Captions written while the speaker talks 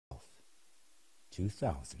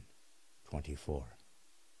2024.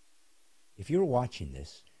 If you're watching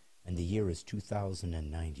this and the year is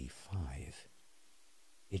 2095,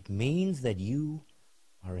 it means that you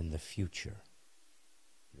are in the future.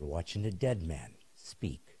 You're watching a dead man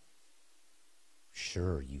speak.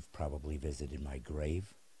 Sure, you've probably visited my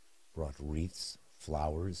grave, brought wreaths,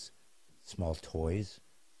 flowers, small toys,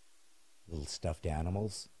 little stuffed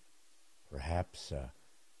animals, perhaps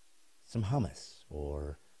some hummus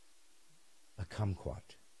or a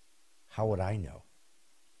kumquat. How would I know?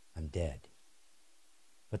 I'm dead.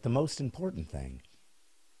 But the most important thing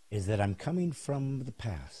is that I'm coming from the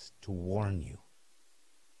past to warn you.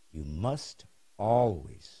 You must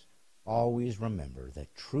always, always remember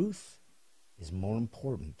that truth is more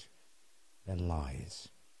important than lies.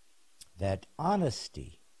 That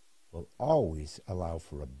honesty will always allow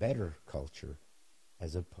for a better culture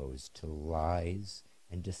as opposed to lies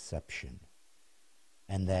and deception.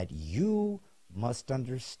 And that you must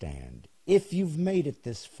understand, if you've made it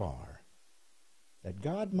this far, that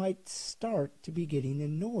God might start to be getting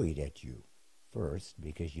annoyed at you. First,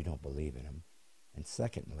 because you don't believe in him, and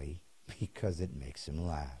secondly, because it makes him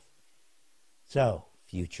laugh. So,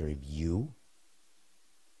 future you,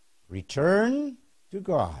 return to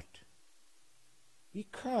God. Be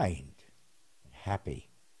kind and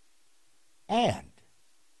happy. And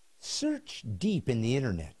search deep in the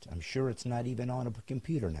internet. I'm sure it's not even on a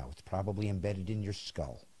computer now. It's probably embedded in your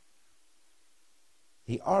skull.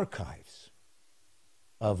 The archives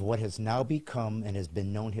of what has now become and has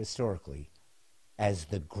been known historically as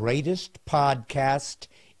the greatest podcast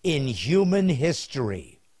in human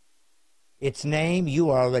history. Its name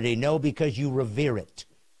you already know because you revere it.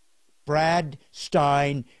 Brad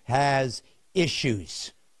Stine Has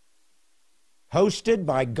Issues. Hosted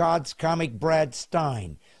by God's comic Brad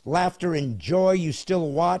Stine. Laughter and joy you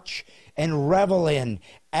still watch and revel in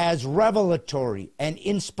as revelatory and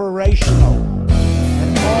inspirational.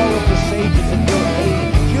 And all of the sages of your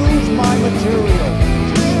age use my material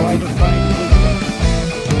to try to find wisdom.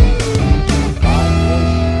 My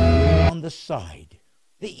voice on the side,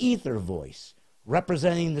 the ether voice,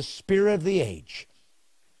 representing the spirit of the age,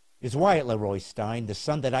 is Wyatt Leroy Stine, the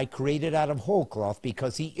son that I created out of whole cloth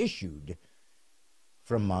because he issued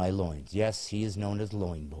from my loins. Yes, he is known as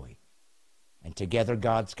Loin Boy. And together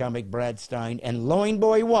God's comic Brad Stine and Loin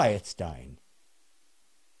Boy Wyatt Stine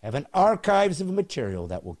have an archives of material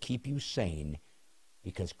that will keep you sane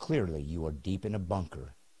because clearly you are deep in a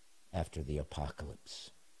bunker after the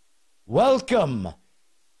apocalypse. Welcome,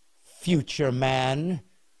 future man,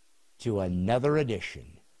 to another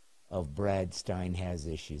edition of Brad Stine Has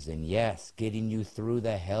Issues. And yes, getting you through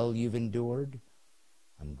the hell you've endured,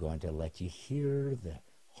 I'm going to let you hear the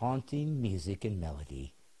haunting music and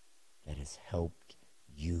melody that has helped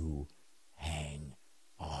you hang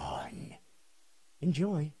on.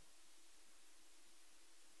 Enjoy.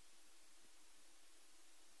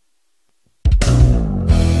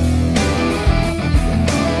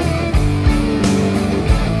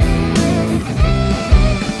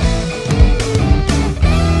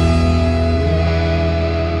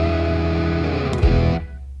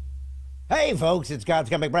 Hey folks, it's God's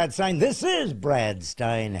comic Brad Stine. This is Brad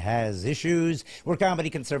Stine Has Issues, where comedy,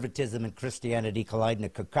 conservatism, and Christianity collide in a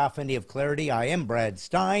cacophony of clarity. I am Brad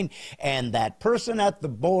Stine, and that person at the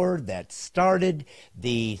board that started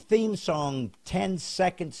the theme song 10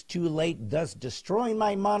 seconds too late, thus destroying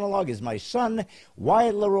my monologue, is my son,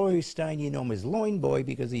 Wyatt Leroy Stine. You know him as Loin Boy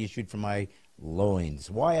because he issued from my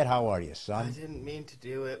loins. Wyatt, how are you, son? I didn't mean to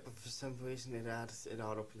do it, but for some reason it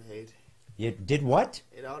auto-played. You did what?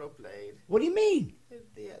 It auto-played. What do you mean?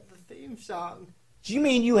 The theme song. Do you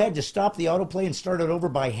mean you had to stop the autoplay and start it over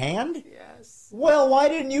by hand? Yes. Well, why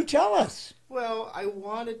didn't you tell us? Well, I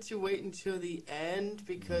wanted to wait until the end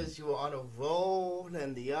because you were on a roll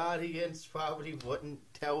and the audience probably wouldn't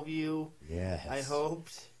tell you. Yes. I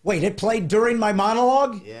hoped. Wait, it played during my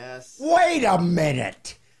monologue? Yes. Wait a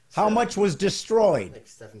minute. How much was destroyed? Like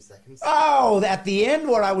 7 seconds. Oh, at the end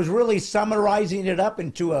where I was really summarizing it up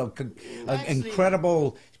into an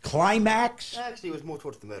incredible climax? Actually, it was more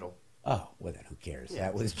towards the middle. Oh, well then who cares? Yeah.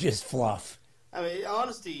 That was just fluff. I mean,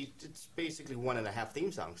 honestly, it's basically 1.5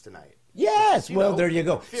 theme songs tonight. Yes, well, there you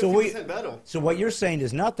go. 50% better. So what you're saying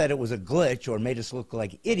is not that it was a glitch or made us look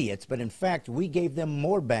like idiots, but in fact, we gave them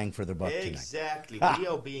more bang for their buck tonight. Exactly. We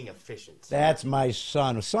are being efficient. That's my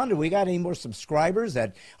son. Son, do we got any more subscribers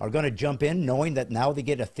that are going to jump in knowing that now they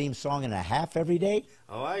get a theme song and a half every day?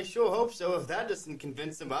 Oh, I sure hope so. If that doesn't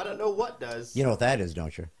convince them, I don't know what does. You know what that is,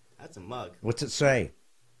 don't you? That's a mug. What's it say?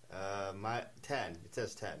 10. It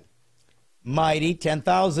says 10. Mighty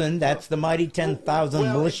 10,000. That's the mighty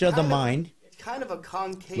 10,000 militia of the mind. It's kind of a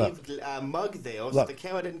concave mug there, so the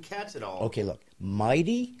camera didn't catch it all. Okay, look.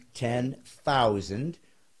 Mighty 10,000,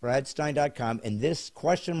 bradstein.com, and this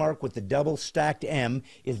question mark with the double stacked M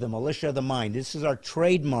is the militia of the mind. This is our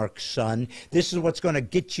trademark, son. This is what's going to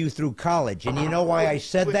get you through college. And you know why I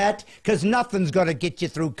said that? Because nothing's going to get you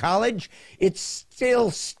through college. It's still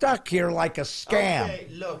stuck here like a scam. Okay,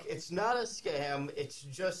 look, it's not a scam. It's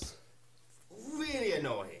just really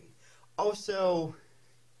annoying. Also,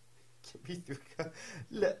 get me through.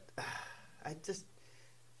 Look,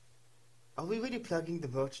 are we really plugging the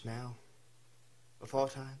merch now? Of all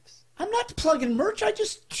times? I'm not plugging merch. I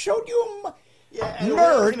just showed you and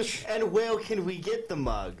merch. Where can we get the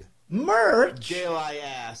mug? Merch? Dare I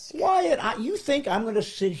ask? Wyatt, you think I'm going to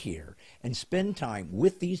sit here and spend time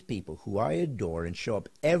with these people who I adore and show up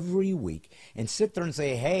every week and sit there and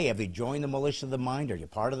say, hey, have you joined the Militia of the Mind? Are you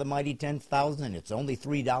part of the Mighty 10,000? It's only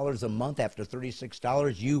 $3 a month. After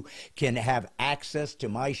 $36, you can have access to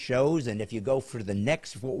my shows. And if you go for the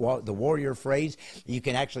next, the warrior phrase, you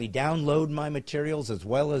can actually download my materials as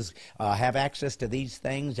well as have access to these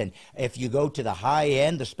things. And if you go to the high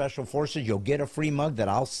end, the Special Forces, you'll get a free mug that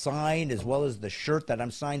I'll sign, as well as the shirt that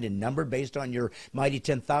I'm signed and numbered based on your Mighty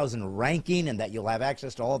 10,000 ranking, and that you'll have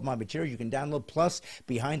access to all of my material you can download, plus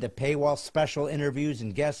behind the paywall special interviews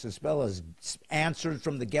and guests, as well as answers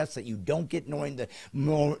from the guests that you don't get knowing the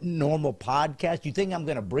normal podcast. You think I'm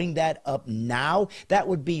going to bring that up now? That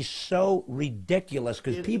would be so ridiculous,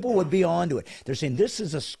 because people would be onto it. They're saying this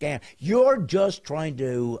is a scam. You're just trying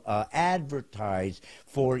to advertise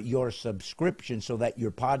for your subscription so that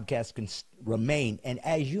your podcast can remain. And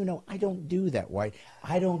as you know, I don't do that, White.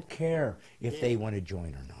 I don't care if they want to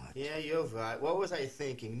join or not. Yeah, you're right. What was I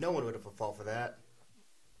thinking? No one would have fallen for that.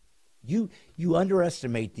 You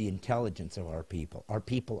underestimate the intelligence of our people. Our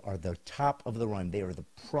people are the top of the run. They are the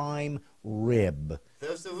prime rib.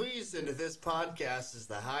 There's a reason this podcast is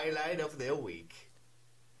the highlight of their week.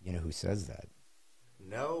 You know who says that?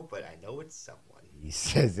 No, but I know it's someone. He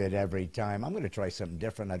says it every time. I'm going to try something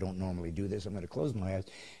different. I don't normally do this. I'm going to close my eyes,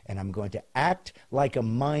 and I'm going to act like a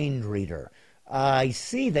mind reader. I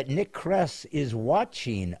see that Nick Kress is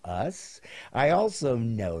watching us. I also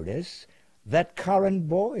notice that Karen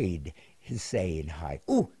Boyd is saying hi.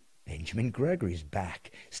 Ooh, Benjamin Gregory's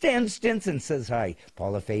back. Stan Stinson says hi.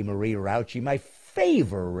 Paula Faye Marie Raucci, my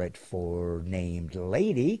favorite four-named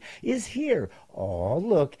lady, is here. Oh,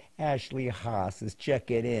 look, Ashley Haas is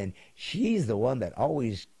checking in. She's the one that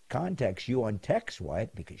always contacts you on text,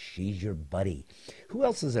 Wyatt, because she's your buddy. Who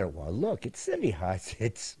else is there? Well, look, it's Cindy Haas.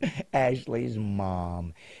 It's Ashley's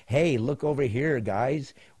mom. Hey, look over here,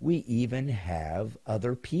 guys. We even have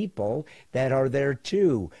other people that are there,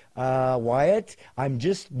 too. Wyatt, I'm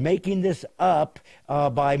just making this up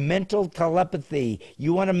by mental telepathy.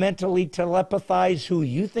 You want to mentally telepathize who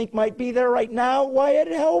you think might be there right now, Wyatt?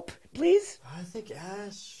 Help, please? I think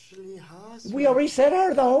Ashley Haas. We already said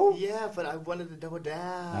her, though. Yeah, but I wanted to double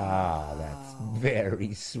down. Ah, that's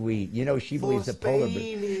very sweet. You know, she believes the polar bear.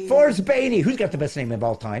 Bainey. Forrest Bainey. Who's got the best name of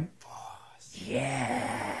all time? Forrest.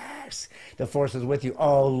 Yes. The Force is with you.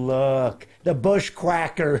 Oh, look. The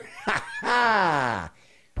bushquacker. Ha ha.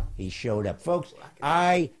 He showed up. Folks,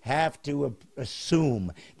 I have to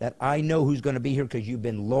assume that I know who's going to be here because you've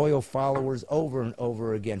been loyal followers over and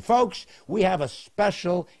over again. Folks, we have a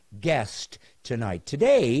special guest tonight.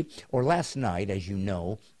 Today, or last night, as you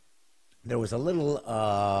know, there was a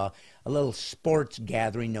little sports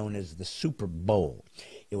gathering known as the Super Bowl.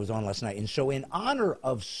 It was on last night. And so in honor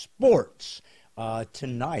of sports,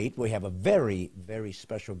 tonight we have a very, very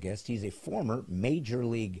special guest. He's a former Major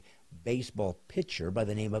League Baseball pitcher by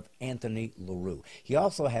the name of Anthony Lerew. He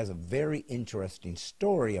also has a very interesting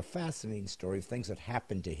story, a fascinating story of things that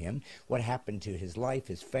happened to him, what happened to his life,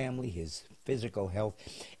 his family, his physical health,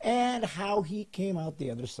 and how he came out the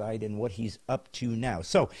other side and what he's up to now.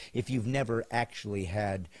 So if you've never actually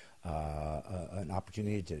had an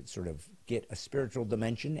opportunity to sort of get a spiritual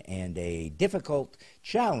dimension and a difficult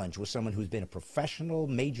challenge with someone who's been a professional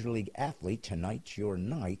major league athlete, tonight's your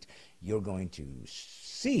night. You're going to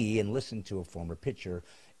see and listen to a former pitcher.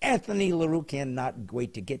 Anthony Lerew cannot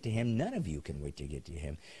wait to get to him. None of you can wait to get to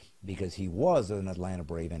him because he was an Atlanta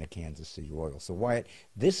Brave and a Kansas City Royal. So, Wyatt,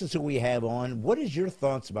 this is who we have on. What is your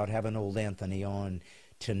thoughts about having old Anthony on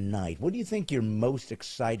tonight? What do you think you're most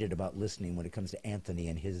excited about listening when it comes to Anthony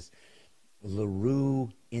and his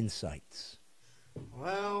Lerew insights?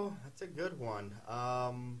 Well, that's a good one.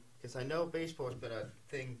 Because I know baseball has been a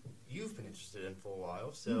thing you've been interested in for a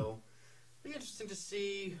while, so it'd be interesting to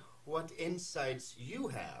see what insights you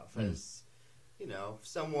have as, you know,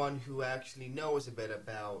 someone who actually knows a bit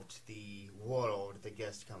about the world the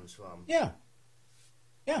guest comes from. Yeah.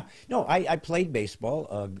 Yeah, no, I played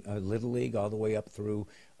baseball, Little League, all the way up through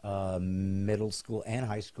middle school and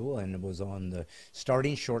high school, and was on the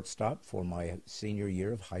starting shortstop for my senior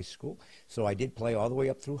year of high school. So I did play all the way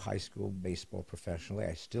up through high school baseball professionally.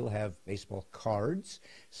 I still have baseball cards,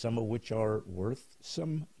 some of which are worth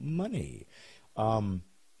some money. Um,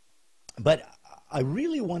 but I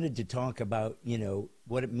really wanted to talk about,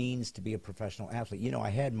 what it means to be a professional athlete. I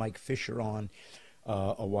had Mike Fisher on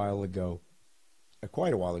a while ago,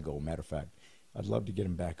 quite a while ago, matter of fact. I'd love to get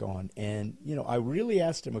him back on. And, I really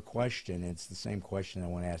asked him a question, and it's the same question I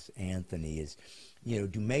want to ask Anthony is, do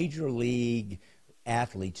major league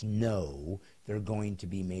athletes know they're going to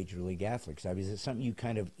be major league athletes? I mean, is it something you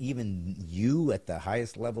kind of, even you at the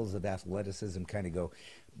highest levels of athleticism kind of go,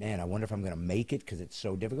 man, I wonder if I'm going to make it because it's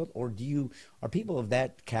so difficult? Or are people of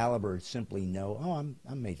that caliber simply know, oh, I'm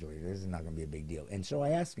major league, this is not going to be a big deal? And so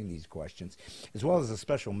I asked him these questions, as well as a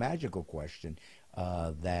special magical question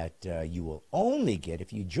that you will only get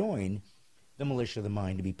if you join the Militia of the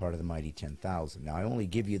Mind to be part of the Mighty 10,000. Now, I only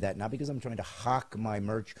give you that not because I'm trying to hawk my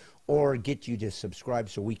merch or get you to subscribe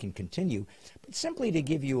so we can continue, but simply to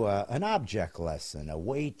give you an object lesson, a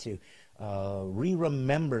way to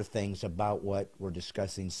re-remember things about what we're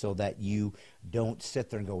discussing so that you don't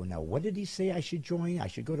sit there and go, now, what did he say I should join? I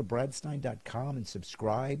should go to bradstine.com and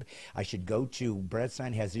subscribe. I should go to Brad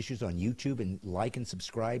Stine Has Issues on YouTube and like and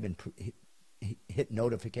subscribe and hit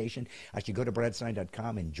notification. I should go to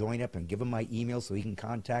bradstine.com and join up and give him my email so he can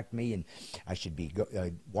contact me, and I should be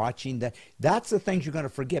watching that. That's the things you're going to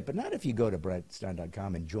forget, but not if you go to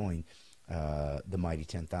bradstine.com and join the Mighty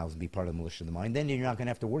 10,000, be part of the Militia of the Mind. Then you're not going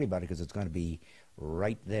to have to worry about it because it's going to be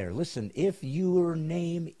right there. Listen, if your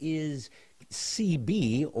name is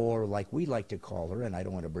CB, or like we like to call her, and I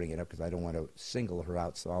don't want to bring it up because I don't want to single her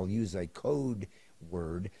out, so I'll use a code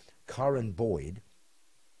word, Karen Boyd.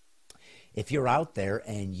 If you're out there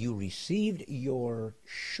and you received your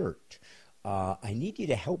shirt, I need you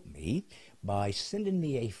to help me by sending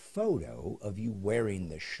me a photo of you wearing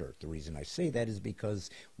the shirt. The reason I say that is because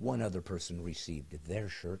one other person received their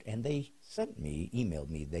shirt and they emailed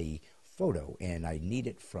me the photo, and I need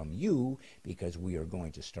it from you because we are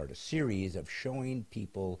going to start a series of showing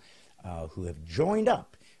people who have joined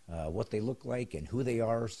up what they look like and who they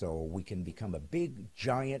are, so we can become a big,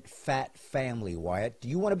 giant, fat family, Wyatt. Do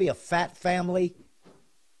you want to be a fat family?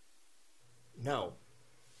 No.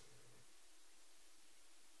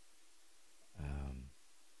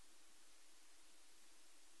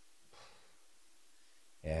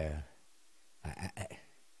 Yeah.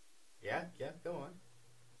 Yeah, go on.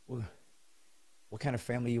 Well, what kind of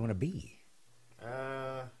family you want to be?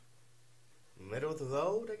 Middle of the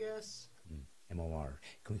road, I guess. MOR.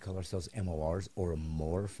 Can we call ourselves MORs or a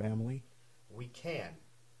more family? We can.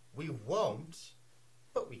 We won't,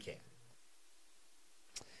 but we can.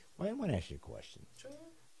 Well, I want to ask you a question. Sure.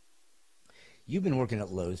 You've been working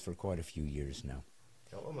at Lowe's for quite a few years now.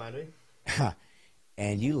 Don't remind me.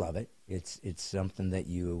 And you love it. It's something that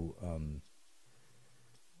you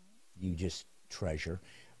just treasure.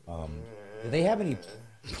 Do they have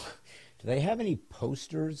any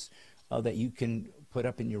posters that you can put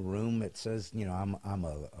up in your room that says, I'm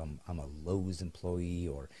a Lowe's employee,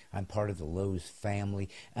 or I'm part of the Lowe's family?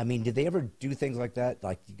 I mean, did they ever do things like that?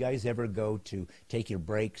 Like, you guys ever go to take your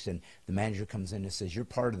breaks and the manager comes in and says, you're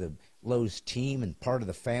part of the Lowe's team and part of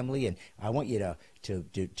the family, and I want you to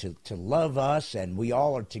love us, and we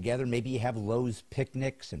all are together. Maybe you have Lowe's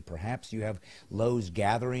picnics, and perhaps you have Lowe's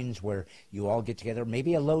gatherings where you all get together.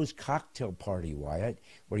 Maybe a Lowe's cocktail party, Wyatt,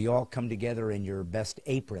 where you all come together in your best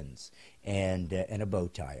aprons and a bow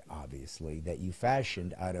tie, obviously, that you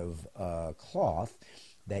fashioned out of cloth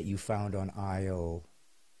that you found on aisle...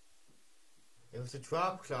 It was a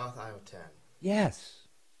drop cloth, aisle 10. Yes,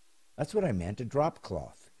 that's what I meant, a drop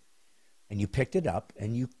cloth. And you picked it up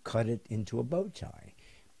and you cut it into a bow tie.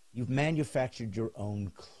 You've manufactured your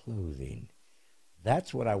own clothing.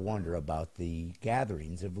 That's what I wonder about the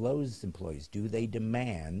gatherings of Lowe's employees. Do they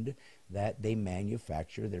demand that they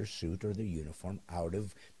manufacture their suit or their uniform out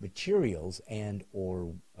of materials and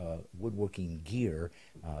or woodworking gear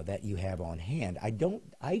that you have on hand?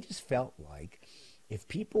 I just felt like if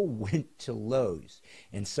people went to Lowe's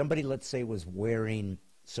and somebody, let's say, was wearing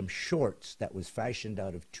some shorts that was fashioned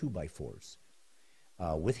out of 2x4s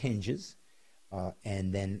with hinges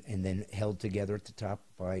and then held together at the top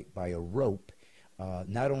by a rope,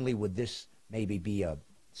 not only would this maybe be a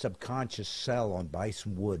subconscious sell on buy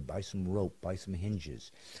some wood, buy some rope, buy some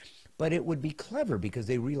hinges, but it would be clever because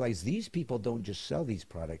they realize these people don't just sell these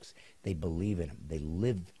products, they believe in them, they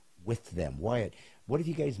live with them. Wyatt, What if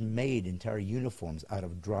you guys made entire uniforms out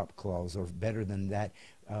of drop cloths, or better than that,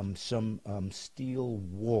 some steel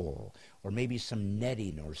wool, or maybe some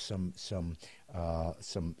netting, or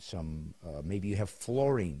maybe you have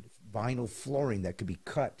flooring, vinyl flooring that could be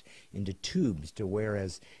cut into tubes to wear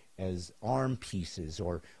as arm pieces,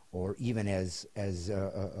 or even as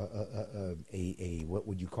a what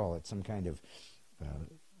would you call it? Some kind of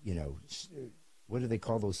what do they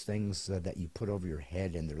call those things that you put over your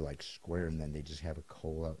head and they're like square and then they just have a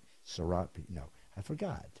cola serape? No, I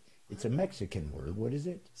forgot. It's a Mexican word. What is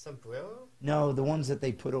it? Sombrero? No, the ones that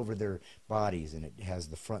they put over their bodies, and it has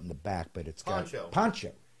the front and the back, but it's poncho. Got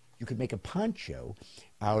poncho. You could make a poncho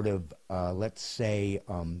out of, let's say,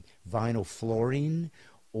 vinyl flooring,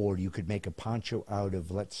 or you could make a poncho out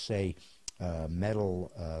of, let's say,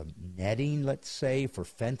 metal netting, let's say, for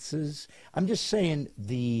fences. I'm just saying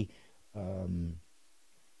the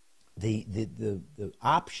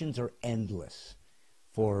options are endless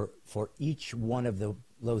for each one of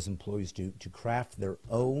those employees to craft their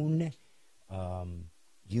own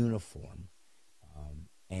uniform,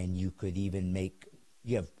 and you could even make,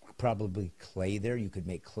 you have probably clay there, you could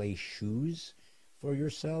make clay shoes for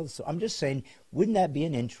yourselves. So I'm just saying, wouldn't that be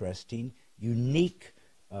an interesting, unique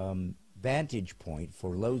vantage point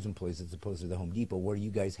for Lowe's employees as opposed to the Home Depot, where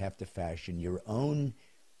you guys have to fashion your own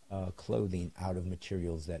clothing out of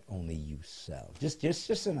materials that only you sell? Just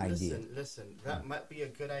an idea. Listen, that might be a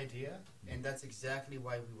good idea, and that's exactly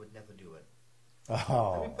why we would never do it.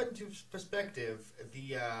 Oh. Let me put into perspective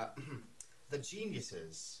the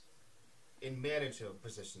geniuses in manager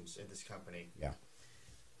positions in this company. Yeah.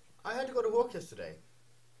 I had to go to work yesterday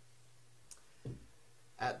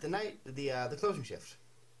at the closing shift.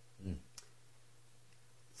 Mm.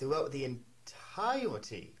 Throughout the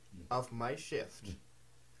entirety of my shift,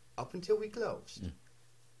 up until we closed,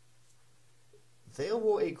 there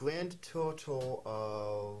were a grand total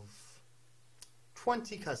of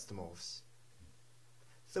 20 customers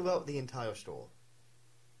throughout the entire store.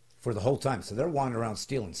 For the whole time. So they're wandering around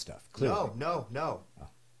stealing stuff, clearly. No. Oh.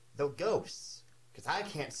 They're ghosts, because I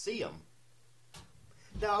can't see them.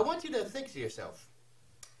 Now, I want you to think to yourself,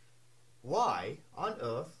 why on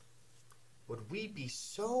earth would we be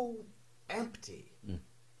so empty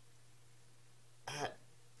at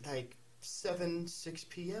like 6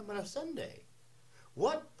 p.m. on a Sunday?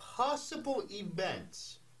 What possible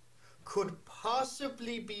event could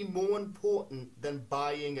possibly be more important than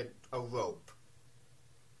buying a rope?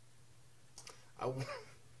 I want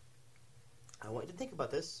you to think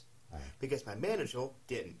about this, because my manager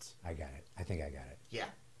didn't. I got it. I think I got it. Yeah.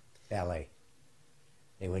 Ballet.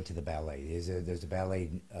 They went to the ballet. There's a ballet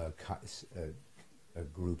a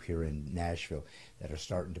group here in Nashville that are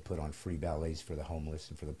starting to put on free ballets for the homeless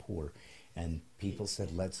and for the poor. And people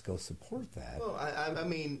said, let's go support that. Well, I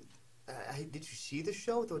mean, did you see the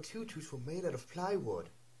show? The tutus were made out of plywood.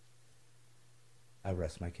 I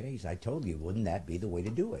rest my case. I told you, wouldn't that be the way to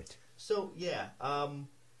do it? So, yeah.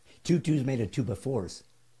 Tutus made of 2x4s.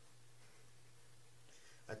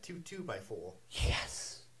 A 2x4.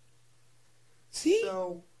 Yes. See?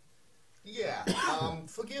 So, yeah.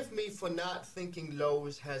 Forgive me for not thinking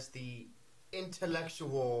Lowe's has the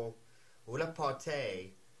intellectual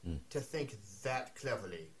repartee to think that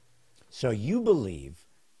cleverly. So you believe,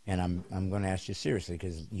 and I'm going to ask you seriously,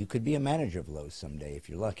 because you could be a manager of Lowe's someday if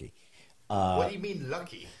you're lucky. What do you mean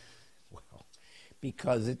lucky? Well,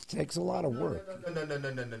 because it takes a lot of work. No.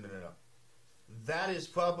 That is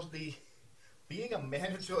probably, being a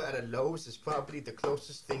manager at a Lowe's is probably the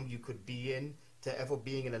closest thing you could be in to ever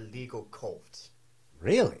being in a legal cult.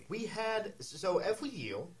 Really? We had, so every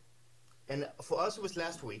year, and for us it was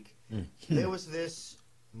last week, there was this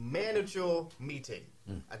manager meeting,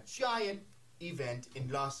 a giant event in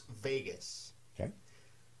Las Vegas. Okay.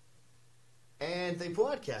 And they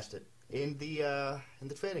broadcast it in the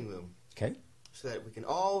training room. Okay. So that we can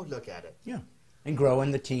all look at it. Yeah. And grow in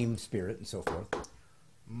the team spirit and so forth.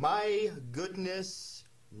 My goodness,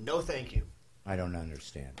 no thank you. I don't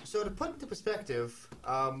understand. So to put into perspective,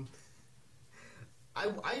 I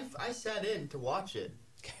sat in to watch it.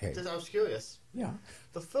 Okay. Because I was curious. Yeah.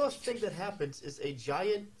 The first thing that happens is a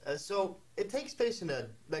giant. So it takes place in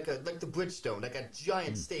like the Bridgestone, like a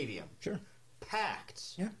giant stadium. Sure.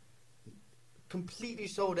 Packed. Yeah. Completely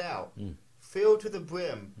sold out. Filled to the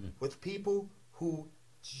brim with people who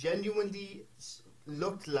genuinely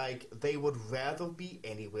looked like they would rather be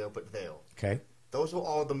anywhere but there. Okay. Those were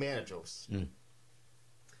all the managers.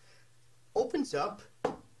 Opens up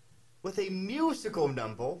with a musical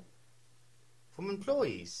number from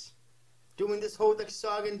employees doing this whole like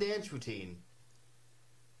song and dance routine.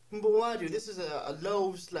 But mind you, this is a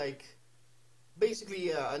Lowe's, like,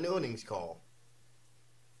 basically an earnings call.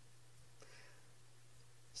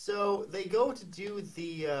 So they go to do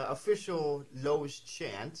the official Lowe's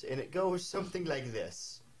chant, and it goes something like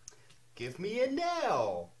this. Give me a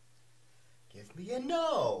no. Give me a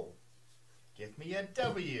no. Give me a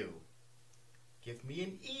W. Give me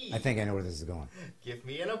an E. I think I know where this is going. Give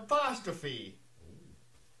me an apostrophe.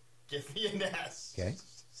 Give me an S. Okay.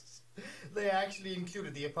 They actually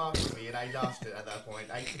included the apostrophe, and I lost it at that point.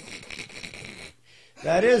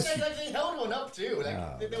 That is... They held one up, too.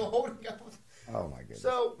 They were holding up... Oh, my goodness.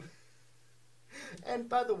 So, and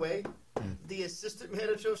by the way, the assistant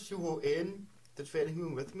managers who were in the training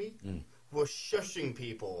room with me were shushing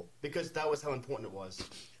people because that was how important it was.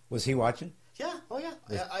 Was he watching? Yeah, oh yeah.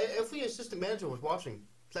 Every assistant manager was watching,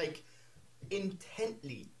 like,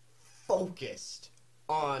 intently focused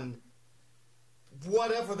on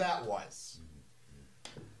whatever that was.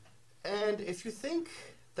 And if you think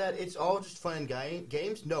that it's all just fun and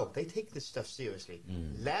games, no, they take this stuff seriously.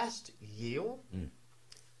 Last year,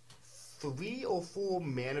 3 or 4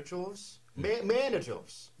 managers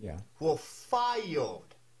were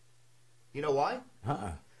fired. You know why?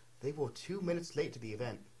 They were 2 minutes late to the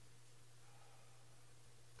event.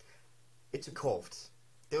 It's a cult.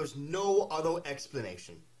 There's no other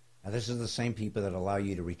explanation. Now, this is the same people that allow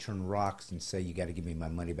you to return rocks and say, you got to give me my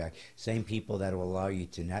money back. Same people that will allow you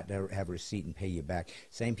to not have a receipt and pay you back.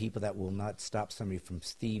 Same people that will not stop somebody from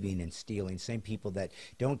thieving and stealing. Same people that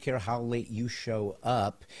don't care how late you show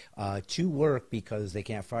up to work because they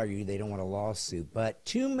can't fire you. They don't want a lawsuit. But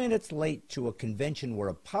 2 minutes late to a convention where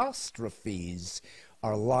apostrophes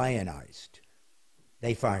are lionized,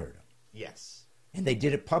 they fired them. Yes. And they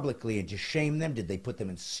did it publicly, and to shame them, did they put them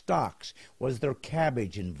in stocks? Was there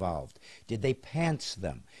cabbage involved? Did they pants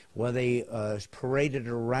them? Were they paraded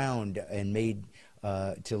around and made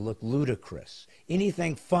to look ludicrous?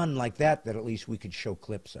 Anything fun like that that at least we could show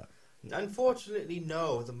clips of? Unfortunately,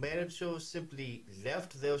 no. The managers simply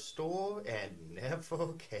left their store and never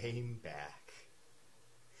came back.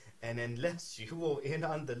 And unless you were in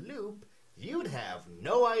on the loop, you'd have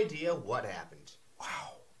no idea what happened.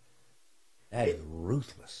 Wow. That is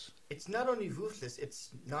ruthless. It's not only ruthless, it's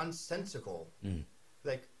nonsensical.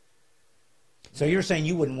 Like, so you're saying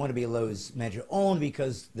you wouldn't want to be a Lowe's manager only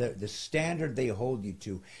because the standard they hold you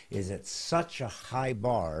to is at such a high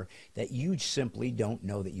bar that you simply don't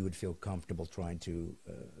know that you would feel comfortable trying to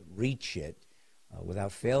reach it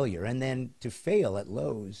without failure. And then to fail at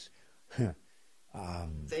Lowe's...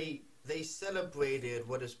 They celebrated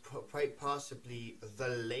what is quite possibly the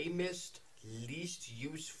lamest, least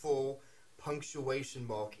useful punctuation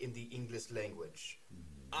mark in the English language.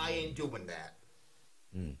 I ain't doing that.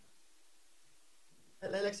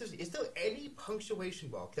 Like, seriously, is there any punctuation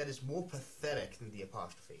mark that is more pathetic than the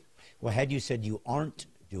apostrophe? Well, had you said you aren't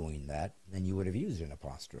doing that, then you would have used an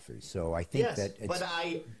apostrophe. So I think that it's... but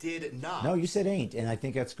I did not. No, you said ain't, and I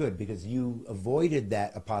think that's good because you avoided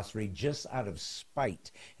that apostrophe just out of spite.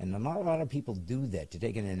 And not a lot of people do that, to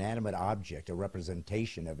take an inanimate object, a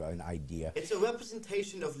representation of an idea. It's a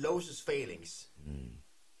representation of Lowe's failings.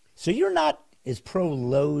 So you're not as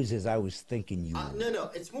pro-Lowe's as I was thinking you were. No,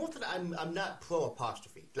 it's more that I'm not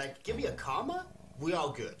pro-apostrophe. Like, give me a comma, we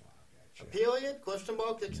all good. A period, question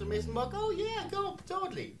mark, exclamation mark, oh yeah, go,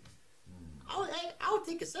 totally. I'll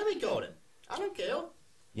take a semicolon. I don't care.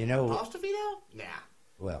 You know... Apostrophe now? Nah.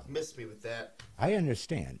 Well... Missed me with that. I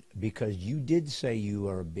understand, because you did say you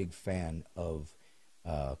are a big fan of...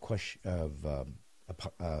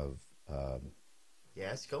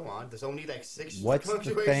 Yes, go on. There's only like 6... What's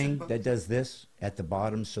the thing that does this at the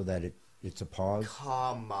bottom so that it's a pause?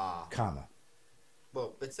 Comma. Comma.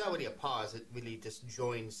 Well, it's not really a pause. It really just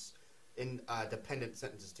joins in dependent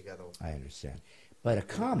sentences together. I understand. But a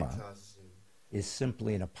comma is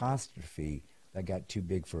simply an apostrophe that got too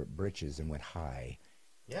big for britches and went high.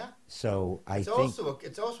 Yeah. So it's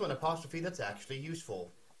also an apostrophe that's actually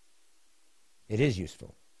useful. It is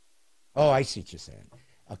useful. Oh, I see what you're saying.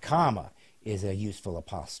 A comma is a useful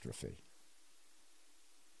apostrophe.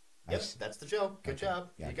 Yep, that's the joke. Good job.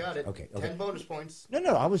 Yeah, you got it. Okay. 10 bonus points.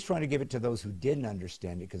 No, I was trying to give it to those who didn't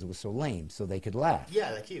understand it because it was so lame, so they could laugh.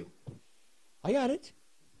 Yeah, like you. I got it.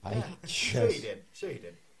 Yeah, sure you did. Sure you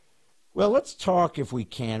did. Well, let's talk, if we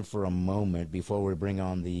can, for a moment before we bring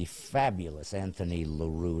on the fabulous Anthony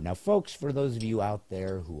Lerew. Now, folks, for those of you out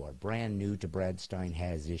there who are brand new to Brad Stine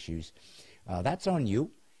Has Issues, that's on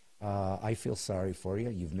you. I feel sorry for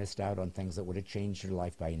you. You've missed out on things that would have changed your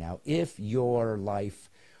life by now. If your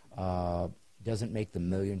life doesn't make the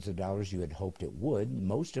millions of dollars you had hoped it would,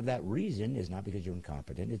 most of that reason is not because you're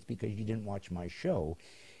incompetent. It's because you didn't watch my show.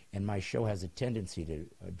 And my show has a tendency to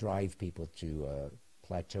drive people to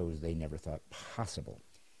plateaus they never thought possible.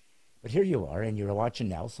 But here you are, and you're watching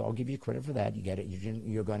now, so I'll give you credit for that. You get it.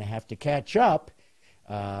 You're going to have to catch up,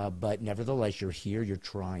 but nevertheless, you're here. You're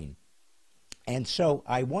trying. And so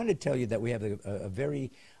I want to tell you that we have a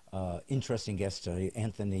very interesting guest today,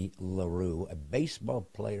 Anthony Lerew, a baseball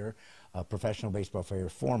player, a professional baseball player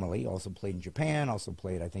formerly, also played in Japan, also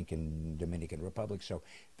played, I think, in Dominican Republic. So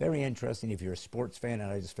very interesting if you're a sports fan,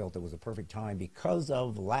 and I just felt it was a perfect time because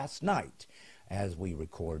of last night, as we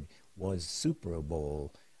record, was Super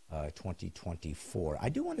Bowl 2024. I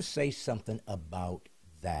do want to say something about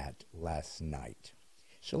that last night.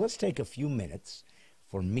 So let's take a few minutes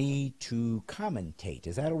for me to commentate.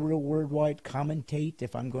 Is that a real word, White? Commentate?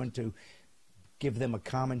 If I'm going to give them a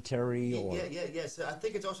commentary? Or... Yes. I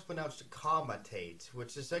think it's also pronounced commentate,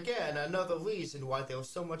 which is, again, another reason why they were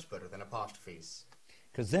so much better than apostrophes.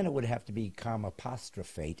 Because then it would have to be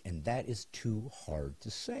comapostrophate, and that is too hard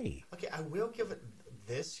to say. Okay, I will give it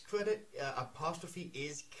this credit. Apostrophe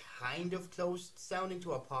is kind of close sounding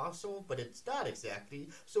to apostle, but it's not exactly,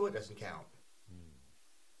 so it doesn't count.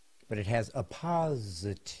 But it has a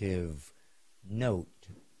positive note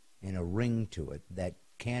and a ring to it that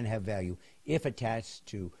can have value if attached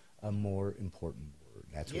to a more important word.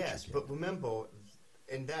 That's what yes, but remember,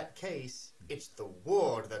 in that case, it's the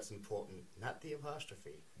word that's important, not the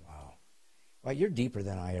apostrophe. Wow. Well, you're deeper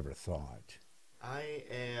than I ever thought. I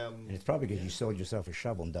am... And it's probably because you sold yourself a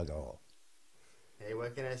shovel and dug a hole. Hey,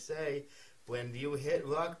 what can I say? When you hit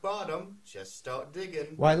rock bottom, just start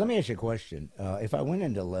digging. Well, let me ask you a question. If I went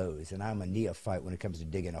into Lowe's and I'm a neophyte when it comes to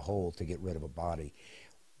digging a hole to get rid of a body,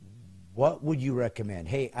 what would you recommend?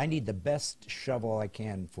 Hey, I need the best shovel I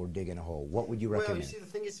can for digging a hole. What would you recommend? Well, you see, the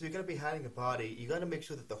thing is, if you're going to be hiding a body, you got to make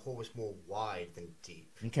sure that the hole is more wide than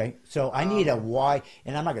deep. Okay, so I need a wide,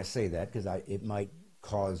 and I'm not going to say that because it might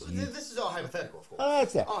cause you... This is all hypothetical, of course. Oh,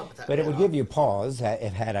 that's that. But it would give you pause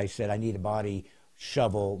had I said I need a body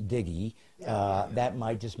shovel diggy. That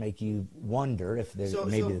might just make you wonder if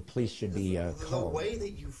maybe the police should be called. The way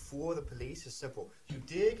that you fool the police is simple. You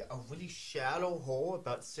dig a really shallow hole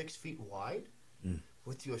about 6 feet wide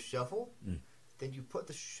with your shovel. Then you put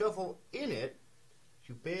the shovel in it.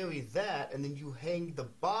 You bury that, and then you hang the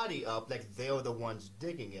body up like they're the ones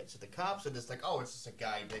digging it. So the cops are just like, oh, it's just a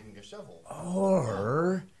guy digging a shovel.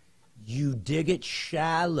 Or you dig it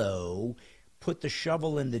shallow, put the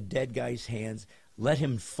shovel in the dead guy's hands, let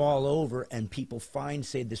him fall over, and people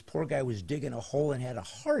say this poor guy was digging a hole and had a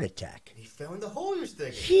heart attack. He fell in the hole he was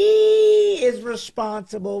digging. He is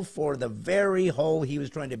responsible for the very hole he was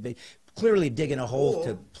trying to be. Clearly digging a hole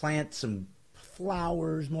to plant some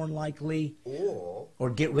flowers, more than likely. Or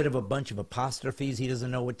get rid of a bunch of apostrophes he doesn't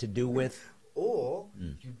know what to do with. Or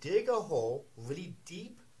you dig a hole really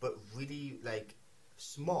deep but really,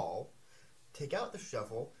 small, take out the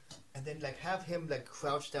shovel, and then have him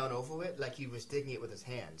crouch down over it like he was digging it with his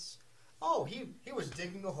hands. Oh, he was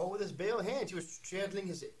digging a hole with his bare hands. He was straddling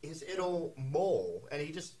his little mole, and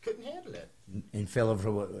he just couldn't handle it. And fell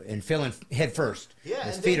in head first. Yeah,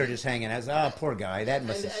 his feet are just hanging. Poor guy. That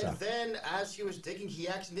must have sucked. And then, as he was digging, he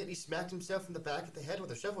accidentally smacked himself in the back of the head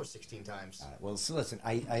with a shovel 16 times. Well, so listen,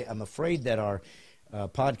 I'm afraid that our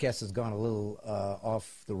podcast has gone a little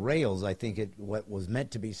off the rails. I think what was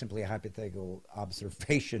meant to be simply a hypothetical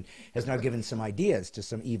observation has now given some ideas to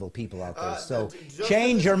some evil people out there. So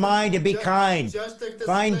change your mind and be kind.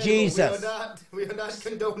 Find Jesus. We are not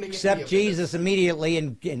condoning accept Jesus immediately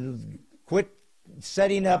and quit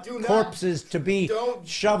setting up corpses to be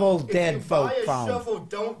shovel dead folk found. If you buy a shovel,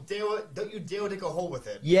 don't you dare dig a hole with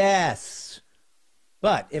it. Yes.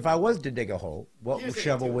 But if I was to dig a hole, what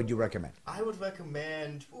shovel would you recommend? I would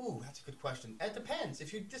recommend... Ooh, that's a good question. It depends.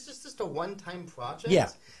 This is just a one-time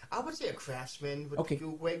project, I would say a Craftsman would be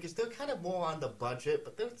great, because they're kind of more on the budget,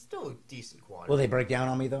 but they're still decent quality. Will they break down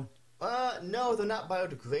on me, though? No, they're not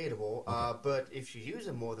biodegradable, but if you use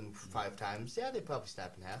them more than 5 times, they probably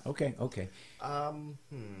snap in half. Okay.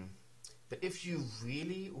 But if you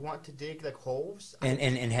really want to dig holes...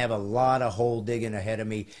 And have a lot of hole digging ahead of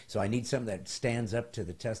me, so I need something that stands up to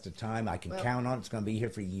the test of time. I can count on it. It's going to be here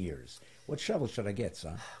for years. What shovel should I get,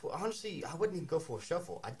 son? Well, honestly, I wouldn't even go for a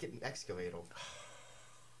shovel. I'd get an excavator.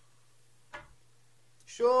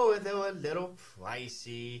 Sure, they were a little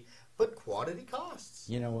pricey, but quality costs.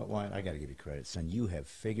 You know what, Wyatt? I got to give you credit, son. You have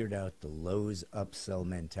figured out the Lowe's upsell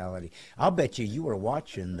mentality. I'll bet you were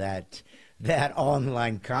watching that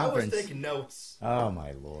online conference. I was taking notes. Oh,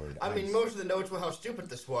 my Lord. I mean, most of the notes were how stupid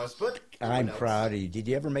this was, but... I'm proud of you. Did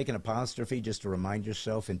you ever make an apostrophe just to remind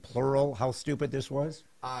yourself in plural how stupid this was?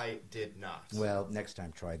 I did not. Well, next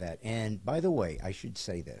time try that. And by the way, I should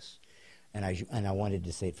say this, and I wanted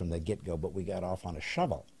to say it from the get-go, but we got off on a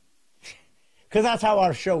shovel. Because that's how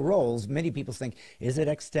our show rolls. Many people think, is it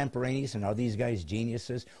extemporaneous and are these guys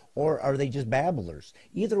geniuses or are they just babblers?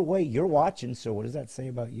 Either way, you're watching, so what does that say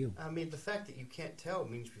about you? I mean, the fact that you can't tell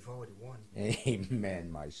means we've already won. Amen,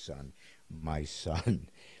 my son. My son.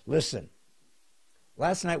 Listen,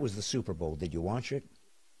 last night was the Super Bowl. Did you watch it?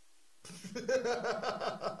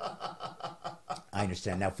 I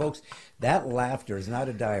understand. Now, folks, that laughter is not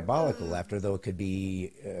a diabolical laughter, though it could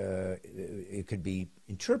be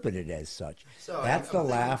interpreted as such. Sorry, That's I'm the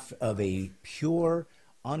laugh of a pure,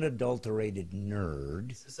 unadulterated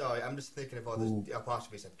nerd. Sorry, I'm just thinking of all the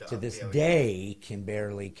apostrophes I've done. To this day, can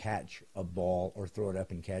barely catch a ball or throw it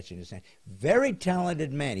up and catch it in his hand. Very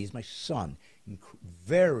talented man. He's my son.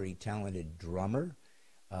 Very talented drummer.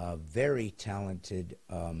 Very talented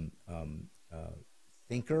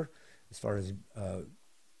thinker as far as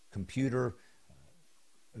computer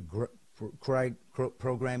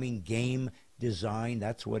programming, game design.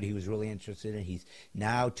 That's what he was really interested in. He's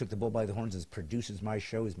now took the bull by the horns, as produces my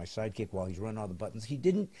show, he's my sidekick while he's running all the buttons. He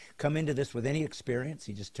didn't come into this with any experience.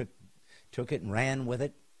 He just took it and ran with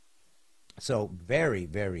it. So very,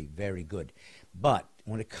 very, very good. But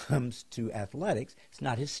when it comes to athletics, it's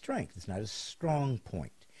not his strength. It's not his strong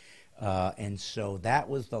point. And so that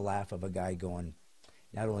was the laugh of a guy going,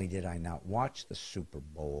 not only did I not watch the Super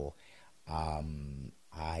Bowl,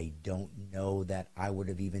 I don't know that I would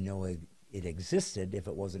have even known it existed if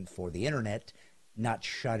it wasn't for the internet not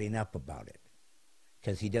shutting up about it.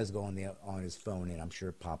 Because he does go on his phone, and I'm sure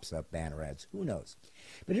it pops up banner ads. Who knows?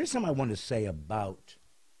 But here's something I want to say about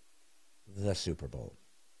the Super Bowl.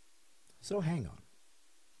 So hang on.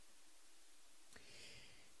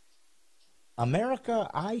 America,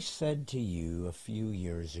 I said to you a few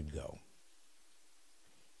years ago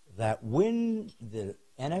that when the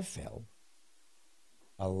NFL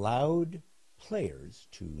allowed players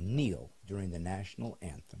to kneel during the national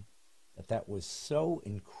anthem, that was so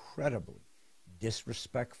incredibly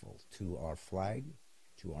disrespectful to our flag,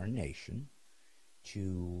 to our nation,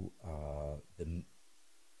 to the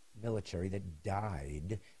military that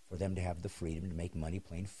died for them to have the freedom to make money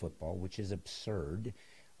playing football, which is absurd.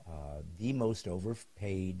 The most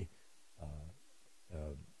overpaid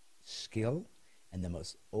skill and the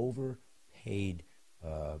most overpaid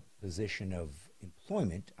position of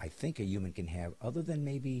employment I think a human can have, other than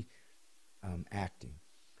maybe acting,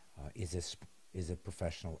 is a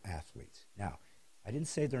professional athlete. Now, I didn't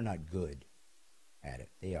say they're not good at it.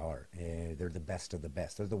 They are. They're the best of the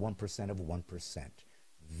best. They're the 1% of 1%.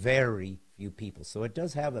 Very few people. So it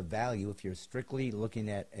does have a value if you're strictly looking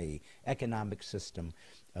at a economic system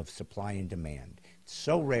of supply and demand. It's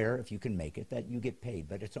so rare if you can make it that you get paid,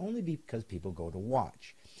 but it's only because people go to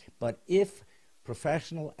watch. But if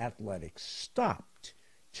professional athletics stopped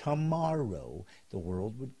tomorrow, the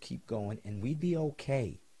world would keep going and we'd be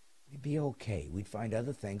okay. We'd be okay. We'd find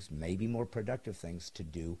other things, maybe more productive things to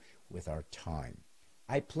do with our time.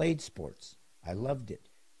 I played sports. I loved it.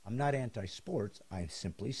 I'm not anti-sports. I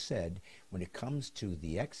simply said when it comes to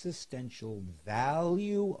the existential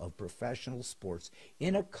value of professional sports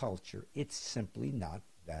in a culture, it's simply not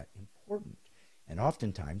that important. And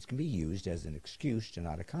oftentimes can be used as an excuse to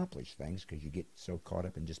not accomplish things because you get so caught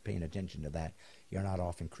up in just paying attention to that, you're not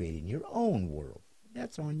often creating your own world.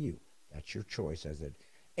 That's on you. That's your choice as an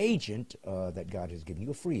agent that God has given you,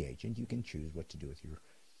 a free agent. You can choose what to do with your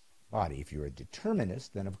body. If you're a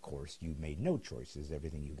determinist, then of course you made no choices.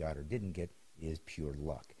 Everything you got or didn't get is pure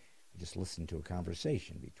luck. I just listened to a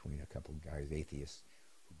conversation between a couple of guys, atheists,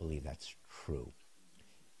 who believe that's true.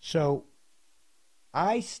 So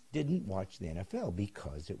I didn't watch the NFL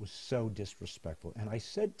because it was so disrespectful. And I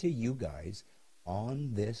said to you guys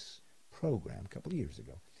on this program a couple of years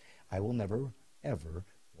ago, I will never, ever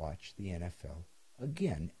watch the NFL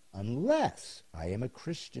again unless I am a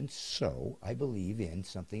Christian, so I believe in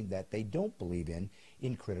something that they don't believe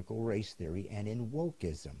in critical race theory and in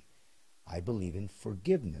wokeism. I believe in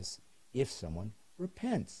forgiveness if someone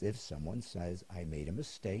repents. If someone says, I made a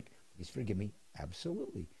mistake, please forgive me,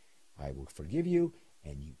 absolutely. I will forgive you,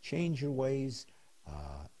 and you change your ways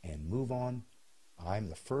and move on. I'm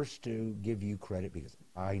the first to give you credit because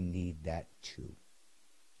I need that too.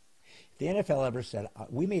 If the NFL ever said,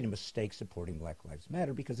 we made a mistake supporting Black Lives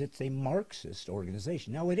Matter because it's a Marxist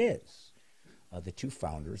organization. Now it is. The two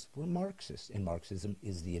founders were Marxists, and Marxism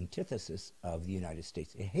is the antithesis of the United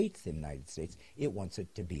States. It hates the United States. It wants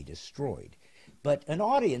it to be destroyed. But an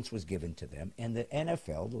audience was given to them, and the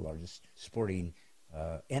NFL, the largest sporting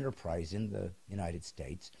enterprise in the United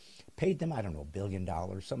States, paid them, I don't know, $1 billion,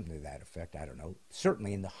 something to that effect, I don't know,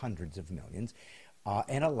 certainly in the hundreds of millions,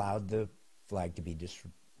 and allowed the flag to be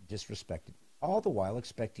disrespected. all the while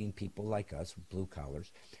expecting people like us, blue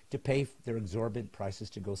collars, to pay their exorbitant prices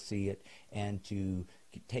to go see it and to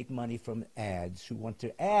take money from ads who want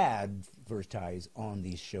to advertise on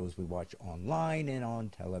these shows we watch online and on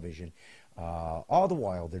television. All the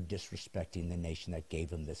while they're disrespecting the nation that gave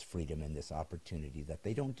them this freedom and this opportunity that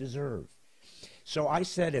they don't deserve. So I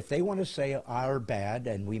said, if they want to say our bad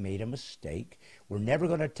and we made a mistake, we're never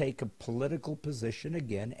going to take a political position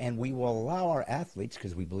again, and we will allow our athletes,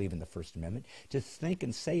 because we believe in the First Amendment, to think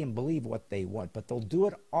and say and believe what they want, but they'll do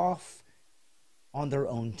it off on their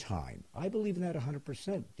own time. I believe in that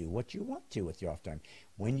 100%. Do what you want to with your off time.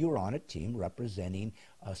 When you're on a team representing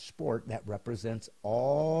a sport that represents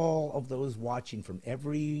all of those watching from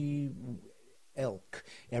every ilk,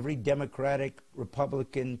 every Democratic,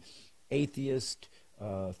 Republican, atheist,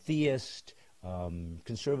 theist,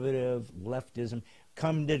 conservative, leftism,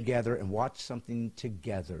 come together and watch something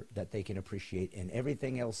together that they can appreciate, and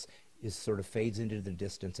everything else is sort of fades into the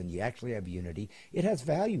distance, and you actually have unity. It has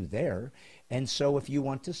value there. And so if you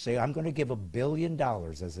want to say, I'm going to give $1 billion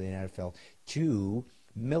as the NFL to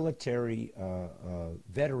military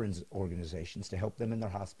veterans organizations to help them in their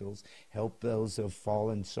hospitals, help those of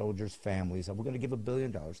fallen soldiers' families, and we're going to give $1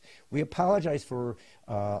 billion. We apologize for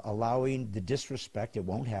allowing the disrespect. It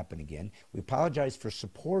won't happen again. We apologize for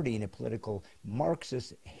supporting a political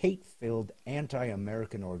Marxist, hate-filled,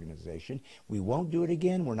 anti-American organization. We won't do it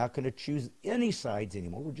again. We're not going to choose any sides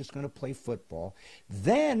anymore. We're just going to play football.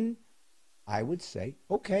 Then I would say,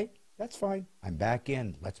 okay, that's fine. I'm back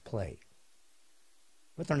in. Let's play.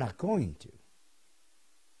 But they're not going to,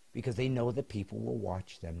 because they know that people will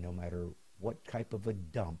watch them no matter what type of a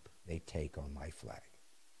dump they take on my flag.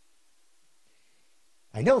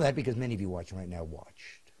 I know that because many of you watching right now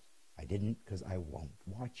watched. I didn't, because I won't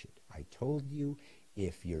watch it. I told you,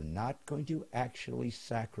 if you're not going to actually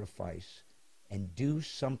sacrifice and do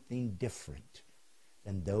something different,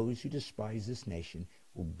 then those who despise this nation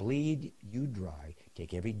will bleed you dry,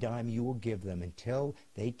 take every dime you will give them until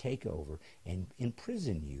they take over and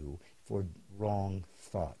imprison you for wrong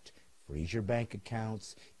thought. Freeze your bank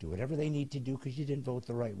accounts, do whatever they need to do because you didn't vote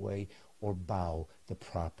the right way, or bow the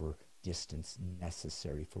proper distance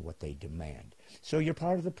necessary for what they demand. So you're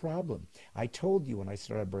part of the problem. I told you when I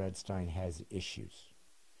started Brad Stine Has Issues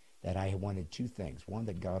that I wanted two things. One,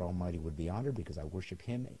 that God Almighty would be honored because I worship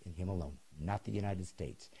Him and Him alone, not the United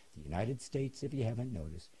States. The United States, if you haven't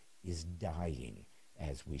noticed, is dying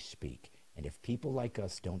as we speak. And if people like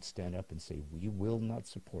us don't stand up and say we will not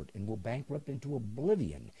support and will bankrupt into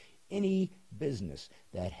oblivion any business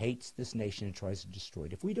that hates this nation and tries to destroy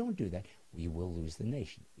it, if we don't do that, we will lose the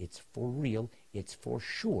nation. It's for real. It's for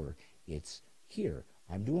sure. It's here.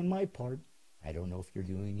 I'm doing my part. I don't know if you're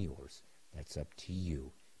doing yours. That's up to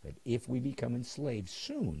you. But if we become enslaved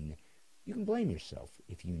soon, you can blame yourself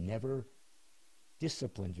if you never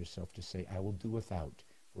disciplined yourself to say, I will do without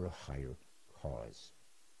for a higher cause.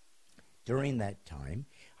 During that time,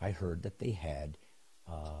 I heard that they had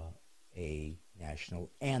a national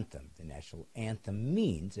anthem. The national anthem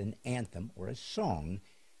means an anthem or a song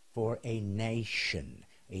for a nation,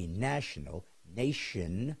 a national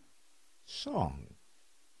nation song.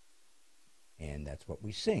 And that's what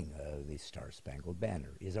we sing. The Star-Spangled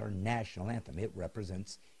Banner is our national anthem. It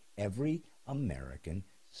represents every American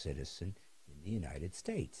citizen in the United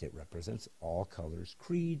States. It represents all colors,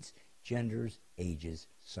 creeds, genders, ages,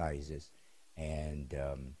 sizes, and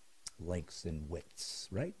lengths and widths,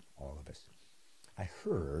 right? All of us. I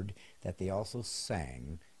heard that they also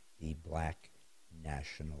sang the Black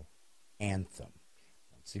National Anthem.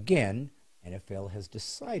 Once again, NFL has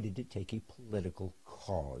decided to take a political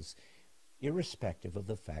cause, irrespective of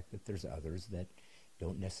the fact that there's others that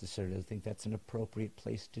don't necessarily think that's an appropriate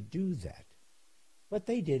place to do that. But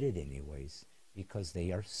they did it anyways, because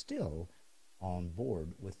they are still on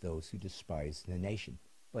board with those who despise the nation.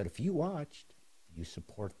 But if you watched, you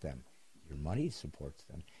support them. Your money supports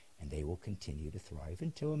them, and they will continue to thrive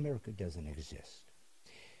until America doesn't exist.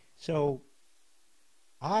 So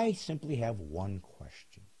I simply have one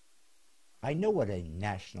question. I know what a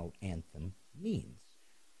national anthem means,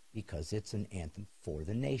 because it's an anthem for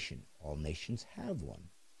the nation. All nations have one.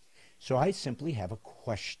 So I simply have a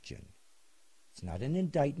question. It's not an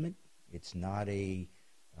indictment. It's not an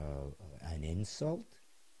insult.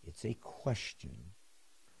 It's a question.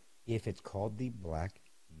 If it's called the Black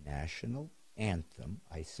National Anthem,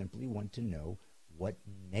 I simply want to know, what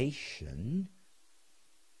nation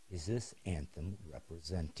is this anthem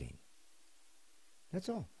representing? That's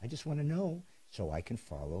all. I just want to know so I can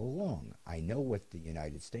follow along. I know what the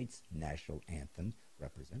United States national anthem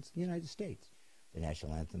represents, the United States. The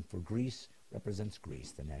national anthem for Greece represents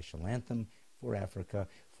Greece. The national anthem for Africa,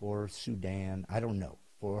 for Sudan, I don't know,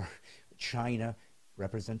 for China,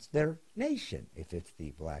 represents their nation. If it's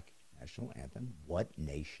the Black National Anthem, what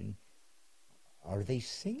nation are they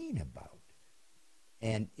singing about?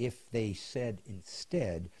 And if they said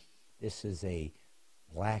instead, this is a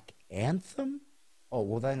black anthem, oh,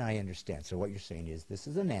 well, then I understand. So what you're saying is this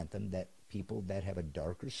is an anthem that people that have a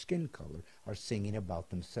darker skin color are singing about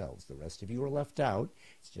themselves. The rest of you are left out.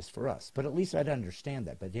 It's just for us. But at least I'd understand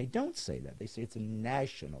that. But they don't say that. They say it's a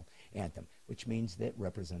national anthem, which means that it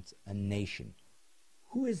represents a nation.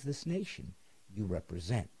 Who is this nation you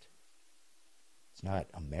represent? It's not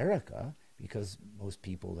America, because most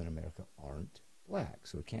people in America aren't black.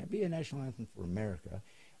 So it can't be a national anthem for America.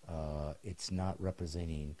 It's not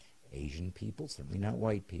representing Asian people, certainly not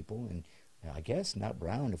white people, and I guess not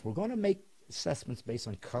brown. If we're going to make assessments based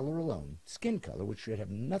on color alone, skin color, which should have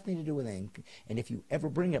nothing to do with anything, and if you ever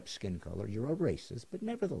bring up skin color, you're a racist, but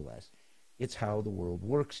nevertheless, it's how the world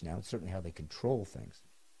works now. It's certainly how they control things.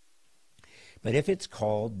 But if it's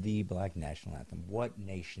called the Black National Anthem, what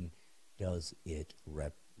nation does it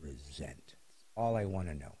represent? That's all I want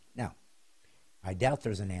to know. Now, I doubt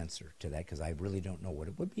there's an answer to that because I really don't know what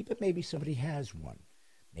it would be, but maybe somebody has one.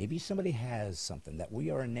 Maybe somebody has something, that we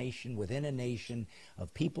are a nation within a nation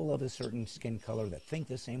of people of a certain skin color that think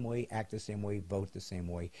the same way, act the same way, vote the same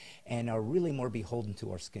way, and are really more beholden to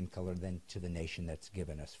our skin color than to the nation that's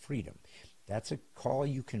given us freedom. That's a call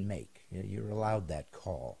you can make. You're allowed that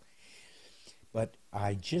call. But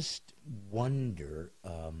I just wonder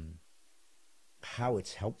how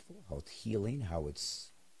it's helpful, how it's healing, how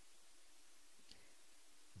it's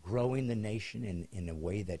growing the nation in a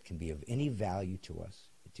way that can be of any value to us,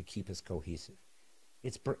 to keep us cohesive.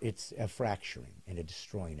 It's a fracturing and a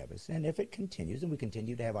destroying of us. And if it continues, and we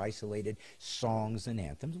continue to have isolated songs and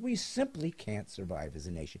anthems, we simply can't survive as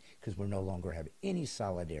a nation because we no longer have any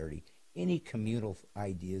solidarity, any communal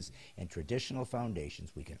ideas and traditional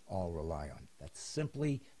foundations we can all rely on. That's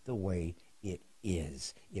simply the way it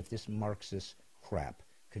is if this Marxist crap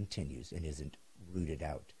continues and isn't rooted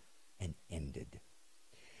out and ended.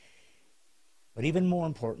 But even more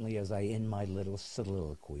importantly, as I end my little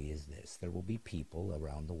soliloquy, is this: there will be people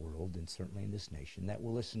around the world, and certainly in this nation, that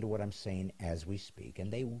will listen to what I'm saying as we speak,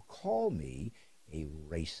 and they will call me a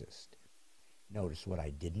racist. Notice what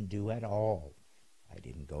I didn't do at all. I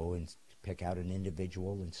didn't go and pick out an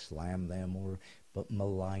individual and slam them or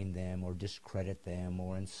malign them or discredit them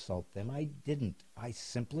or insult them. I didn't. I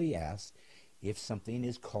simply asked, if something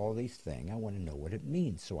is called a thing, I want to know what it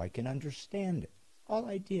means so I can understand it. All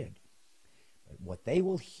I did. What they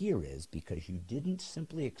will hear is, because you didn't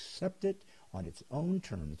simply accept it on its own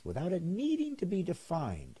terms, without it needing to be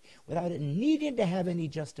defined, without it needing to have any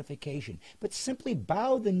justification, but simply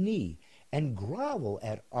bow the knee and grovel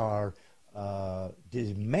at our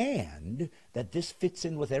demand that this fits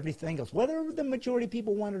in with everything else. Whether the majority of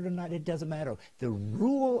people want it or not, it doesn't matter. The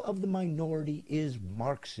rule of the minority is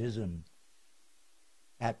Marxism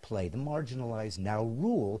at play. The marginalized now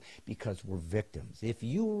rule because we're victims. If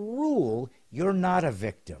you rule, you're not a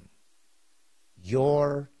victim.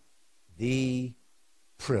 You're the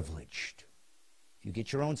privileged. If you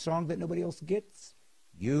get your own song that nobody else gets,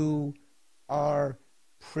 you are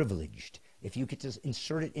privileged. If you get to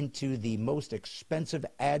insert it into the most expensive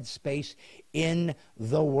ad space in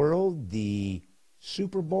the world, the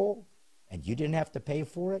Super Bowl, and you didn't have to pay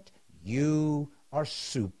for it, you are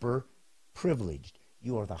super privileged.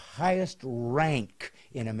 You are the highest rank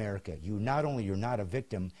in America. You're not a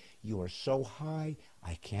victim, you are so high,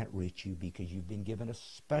 I can't reach you because you've been given a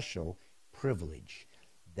special privilege.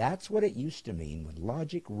 That's what it used to mean when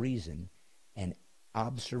logic, reason, and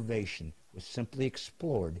observation was simply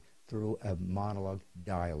explored through a monologue,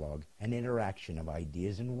 dialogue, and interaction of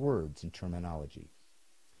ideas and words and terminology.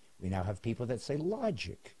 We now have people that say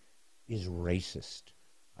logic is racist.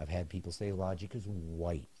 I've had people say logic is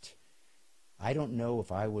white. I don't know,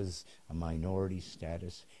 if I was a minority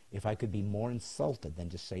status, if I could be more insulted than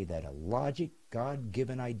to say that a logic,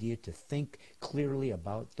 God-given idea to think clearly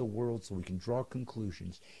about the world so we can draw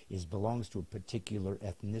conclusions belongs to a particular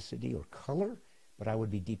ethnicity or color, but I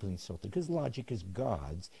would be deeply insulted because logic is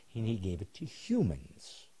God's and he gave it to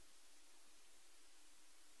humans.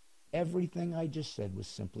 Everything I just said was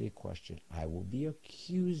simply a question. I will be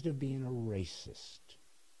accused of being a racist.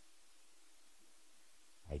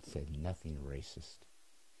 I said nothing racist.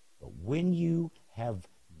 But when you have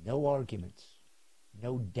no arguments,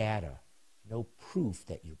 no data, no proof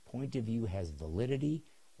that your point of view has validity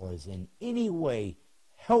or is in any way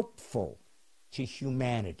helpful to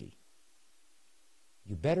humanity,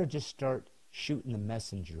 you better just start shooting the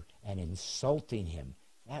messenger and insulting him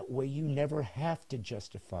That way you never have to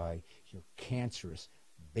justify your cancerous,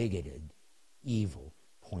 bigoted, evil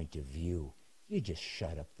point of view. You just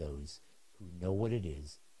shut up those who know what it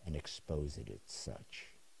is and expose it as such.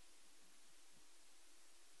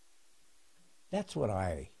 That's what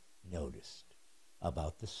I noticed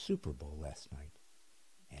about the Super Bowl last night,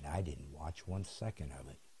 and I didn't watch 1 second of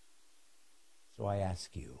it. So I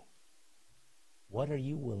ask you, what are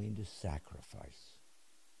you willing to sacrifice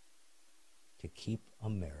to keep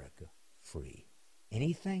America free?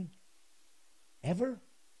 Anything? Ever?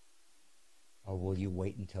 Or will you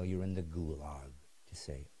wait until you're in the gulag to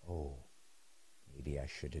say, oh, maybe I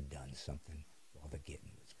should have done something while the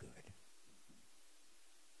getting was good?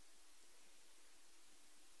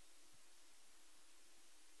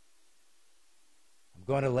 I'm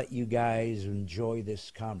going to let you guys enjoy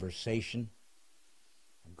this conversation.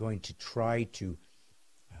 I'm going to try to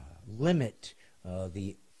limit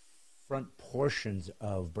the front portions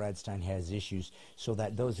of Brad Stine Has Issues so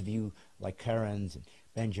that those of you like Karens and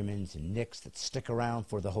Benjamins and Nicks that stick around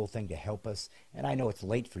for the whole thing to help us, and I know it's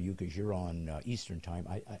late for you because you're on Eastern time,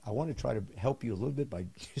 I want to try to help you a little bit by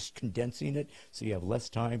just condensing it so you have less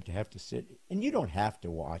time to have to sit, and you don't have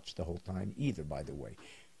to watch the whole time either, by the way.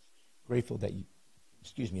 Grateful that you,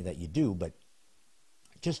 that you do, but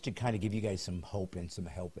just to kind of give you guys some hope and some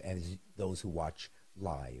help as those who watch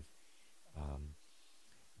live.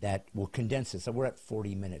 That will condense it. So we're at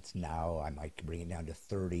 40 minutes now. I might bring it down to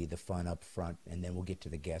 30, the fun up front, and then we'll get to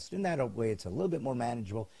the guest. And that way it's a little bit more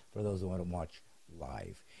manageable for those who want to watch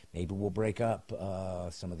live. Maybe we'll break up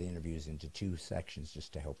some of the interviews into 2 sections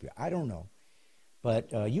just to help you. I don't know.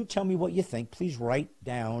 But you tell me what you think. Please write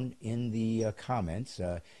down in the comments.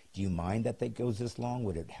 Do you mind that goes this long?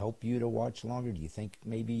 Would it help you to watch longer? Do you think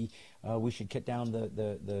maybe we should cut down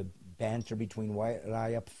the banter between Wyatt and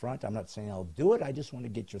I up front? I'm not saying I'll do it. I just want to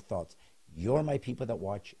get your thoughts. You're my people that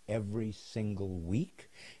watch every single week,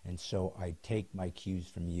 and so I take my cues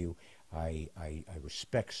from you. I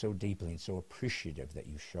respect so deeply and so appreciative that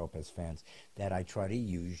you show up as fans that I try to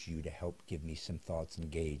use you to help give me some thoughts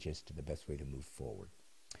and gauge as to the best way to move forward.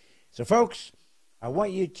 So, folks, I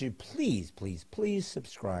want you to please, please, please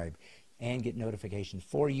subscribe and get notifications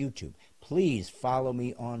for YouTube. Please follow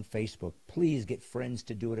me on Facebook. Please get friends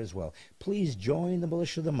to do it as well. Please join the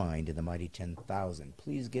Militia of the Mind in the mighty 10,000.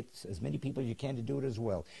 Please get as many people as you can to do it as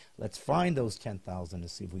well. Let's find those 10,000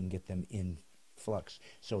 and see if we can get them in flux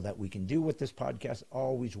so that we can do what this podcast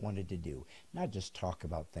always wanted to do. Not just talk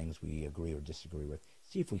about things we agree or disagree with.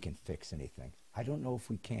 See if we can fix anything. I don't know if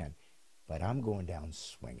we can, but I'm going down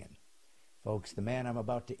swinging. Folks, the man I'm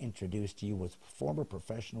about to introduce to you was former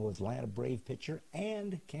professional Atlanta Brave pitcher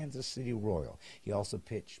and Kansas City Royal. He also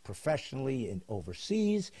pitched professionally in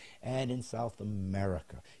overseas and in South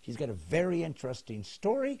America. He's got a very interesting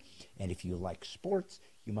story, and if you like sports,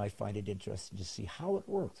 you might find it interesting to see how it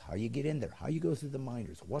works, how you get in there, how you go through the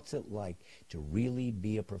minors, what's it like to really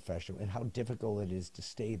be a professional, and how difficult it is to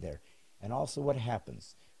stay there, and also what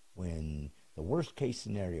happens when the worst case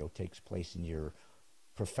scenario takes place in your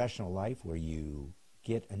professional life where you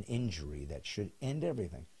get an injury that should end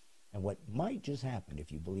everything, and what might just happen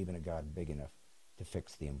if you believe in a God big enough to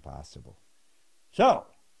fix the impossible. So,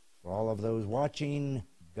 for all of those watching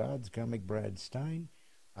God's Comic Brad Stine,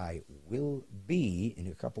 I will be, in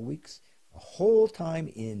a couple weeks, a whole time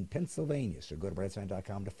in Pennsylvania, so go to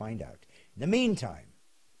bradstine.com to find out. In the meantime,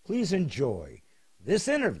 please enjoy this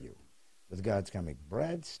interview with God's Comic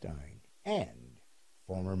Brad Stine and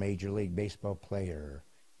former Major League Baseball player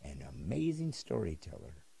and amazing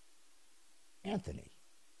storyteller, Anthony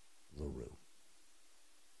Lerew.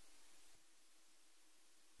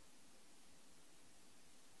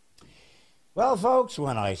 Well, folks,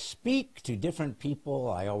 when I speak to different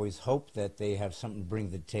people, I always hope that they have something to bring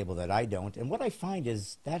to the table that I don't. And what I find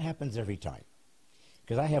is that happens every time,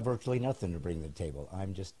 because I have virtually nothing to bring to the table.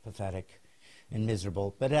 I'm just pathetic and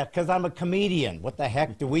miserable. But because I'm a comedian, what the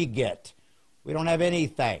heck do we get? We don't have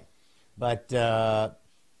anything. But,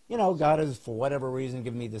 you know, God has, for whatever reason,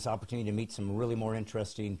 given me this opportunity to meet some really more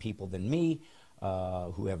interesting people than me,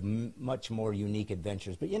 who have much more unique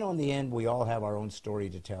adventures. But, you know, in the end, we all have our own story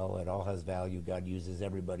to tell. It all has value. God uses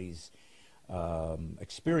everybody's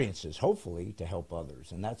experiences, hopefully, to help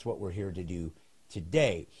others. And that's what we're here to do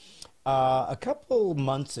today. A couple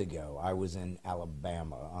months ago, I was in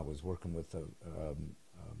Alabama. I was working with a...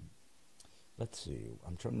 let's see,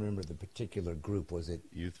 I'm trying to remember the particular group. Was it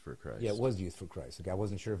Youth for Christ? Yeah, it was Youth for Christ. Okay, I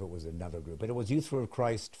wasn't sure if it was another group, but it was Youth for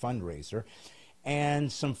Christ fundraiser.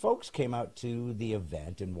 And some folks came out to the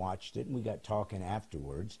event and watched it, and we got talking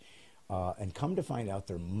afterwards. And come to find out,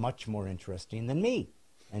 they're much more interesting than me.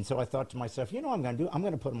 And so I thought to myself, you know what I'm going to do? I'm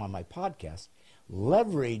going to put them on my podcast.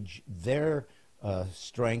 leverage their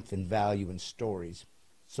strength and value and stories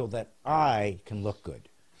so that I can look good.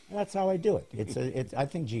 And that's how I do it. I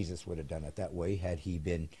think Jesus would have done it that way had he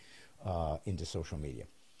been into social media.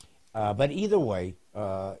 But either way,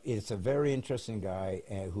 it's a very interesting guy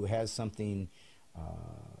who has something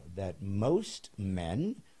that most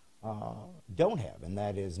men don't have, and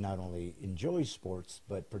that is not only enjoy sports,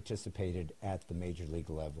 but participated at the major league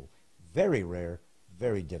level. Very rare,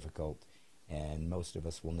 very difficult, and most of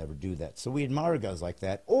us will never do that. So we admire guys like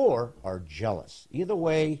that or are jealous. Either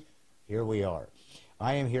way, here we are.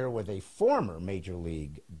 I am here with a former Major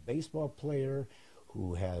League Baseball player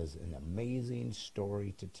who has an amazing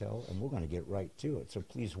story to tell, and we're going to get right to it. So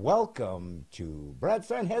please welcome to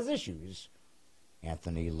Stine Has Issues,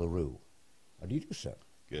 Anthony Lerew. How do you do, sir?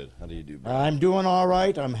 Good. How do you do, Brad? I'm doing all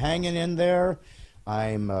right. I'm hanging in there.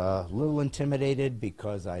 I'm a little intimidated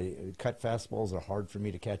because cut fastballs are hard for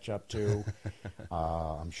me to catch up to.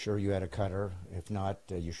 I'm sure you had a cutter. If not,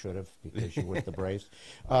 you should have because you were with the Braves.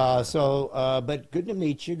 But good to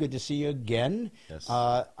meet you. Good to see you again. Yes.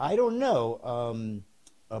 I don't know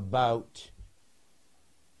about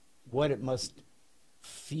what it must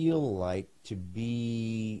feel like to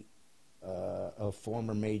be a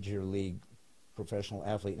former major league professional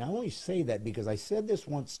athlete. And I only say that because I said this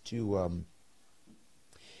once to,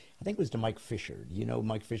 I think it was to Mike Fisher. You know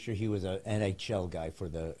Mike Fisher? He was an NHL guy for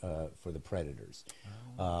the Predators.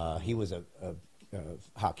 Oh. He was a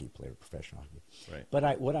hockey player, professional hockey. Right.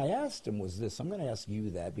 But what I asked him was this. I'm going to ask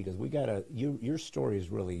you that because we got your story is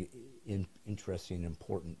really interesting and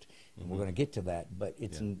important, and we're going to get to that. But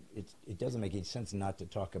it doesn't make any sense not to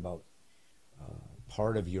talk about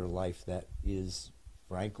part of your life that is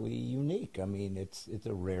frankly unique. I mean, it's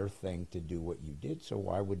a rare thing to do what you did, so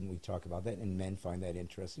why wouldn't we talk about that? And men find that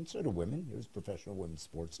interesting. So do women. There's professional women's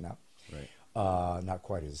sports now. Right. Not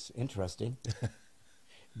quite as interesting.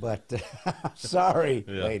 But sorry,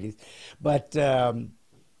 ladies. But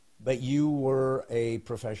you were a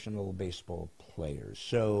professional baseball player.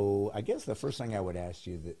 So I guess the first thing I would ask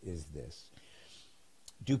you is this.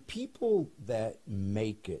 Do people that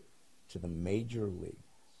make it to the major league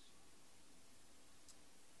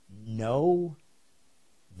know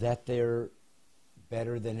that they're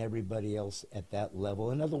better than everybody else at that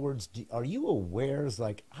level? In other words, are you aware? It's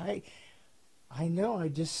like, I know I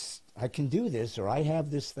can do this, or I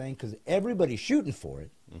have this thing, because everybody's shooting for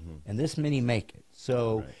it, and this many make it.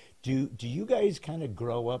 So right. do you guys kind of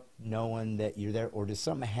grow up knowing that you're there, or does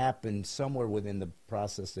something happen somewhere within the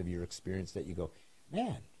process of your experience that you go,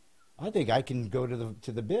 man, I think I can go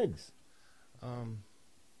to the bigs?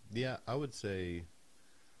 Yeah, I would say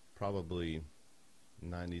probably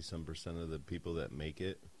 90-some% of the people that make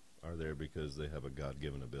it are there because they have a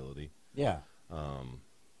God-given ability. Yeah.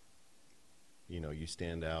 You know, you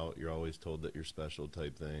stand out, you're always told that you're special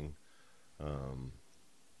type thing. And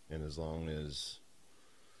as long as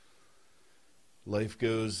life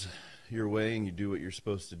goes your way and you do what you're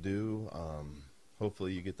supposed to do,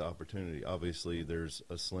 hopefully you get the opportunity. Obviously, there's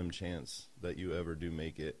a slim chance that you ever do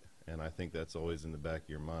make it, and I think that's always in the back of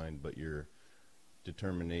your mind, but your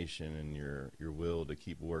determination and your will to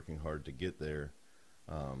keep working hard to get there,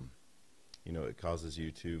 you know, it causes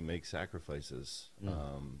you to make sacrifices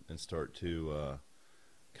and start to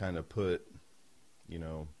kind of put, you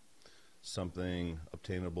know, something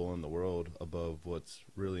obtainable in the world above what's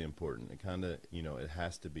really important. It kind of, you know, it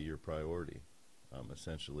has to be your priority,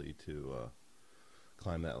 essentially, to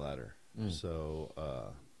climb that ladder.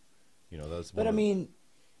 So, you know, that's. But I mean,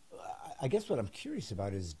 I guess what I'm curious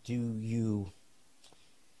about is, do you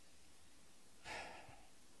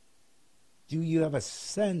have a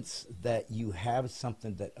sense that you have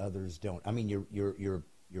something that others don't? I mean, you're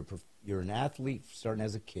an athlete starting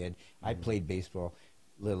as a kid. I played baseball,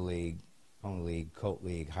 Little League, Pony League, Colt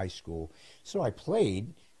League, high school. So I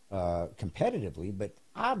played competitively, but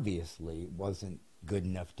obviously wasn't good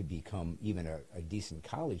enough to become even a decent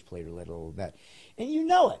college player, let alone that. And you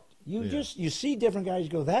know it. You see different guys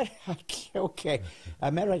go, okay. As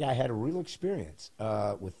a matter of fact, I had a real experience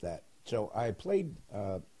with that. So I played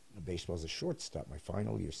baseball as a shortstop my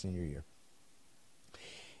final year, senior year.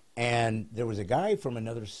 And there was a guy from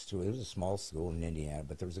another school. It was a small school in Indiana,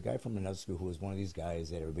 but there was a guy from another school who was one of these guys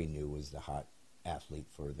that everybody knew was the hot athlete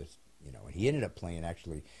for this, you know. And he ended up playing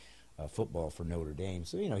actually football for Notre Dame.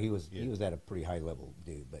 So, you know, he was at a pretty high level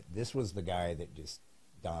dude. But this was the guy that just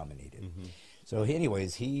dominated. So,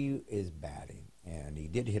 anyways, he is batting, and he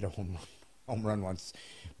did hit a home run once,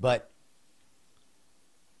 but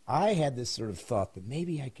I had this sort of thought that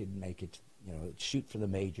maybe I could make it, you know, shoot for the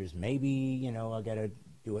majors. Maybe, you know, I got to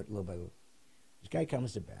do it little by little. This guy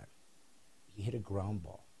comes to bat. He hit a ground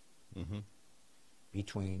ball.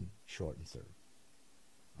 between short and third.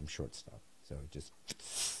 I'm shortstop, so just.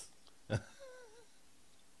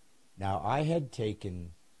 Now, I had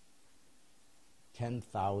taken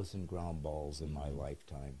 10,000 ground balls in my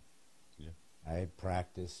lifetime. Yeah. I had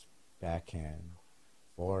practiced backhand,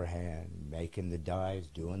 forehand, making the dives,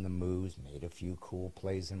 doing the moves, made a few cool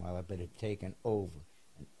plays in my life, but had taken over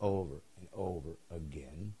and over and over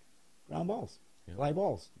again ground balls, fly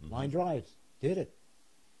balls, line drives, did it.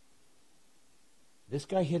 This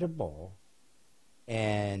guy hit a ball,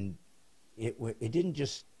 and it didn't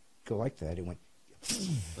just go like that. It went.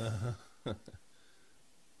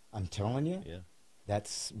 I'm telling you,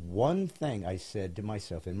 that's one thing I said to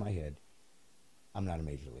myself in my head. I'm not a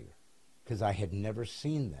major leaguer, because I had never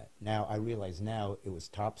seen that. Now I realize now it was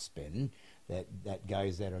top spin that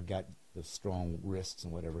guys that have got the strong wrists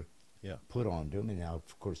and whatever put on them. And now,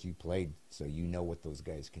 of course, you played, so you know what those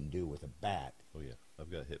guys can do with a bat. Oh yeah,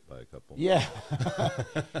 I've got hit by a couple. Yeah,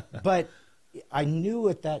 but I knew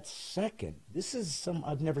at that second, this is some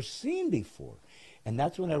I've never seen before. And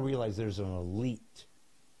that's when I realized there's an elite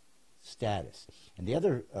status. And the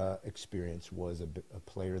other experience was a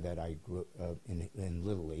player that I grew up in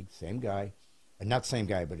Little League, same guy, not same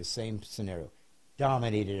guy, but the same scenario.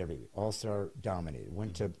 Dominated everything. All-star, dominated.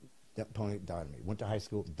 Went to opponent, dominated. Went to high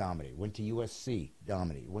school, dominated. Went to USC,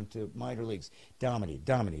 dominated. Went to minor leagues, dominated.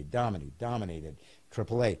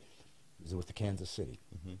 AAA. He was with the Kansas City.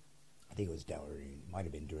 I think it was down, it might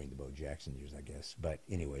have been during the Bo Jackson years, I guess. But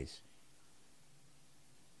anyways,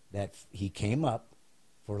 that he came up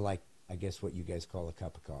for, like, I guess what you guys call a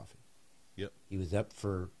cup of coffee. Yep. He was up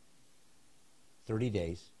for 30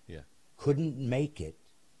 days. Yeah. Couldn't make it.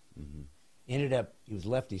 Ended up, he was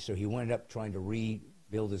lefty, so he wound up trying to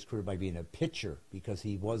rebuild his career by being a pitcher because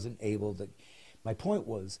he wasn't able to. My point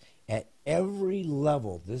was, at every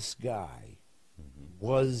level, this guy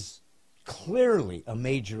was clearly a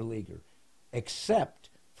major leaguer, except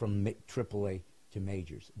from AAA to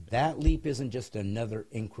majors. That leap isn't just another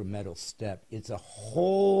incremental step. It's a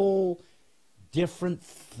whole different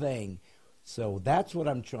thing. So that's what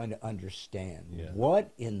I'm trying to understand.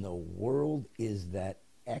 What in the world is that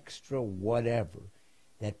extra whatever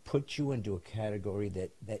that puts you into a category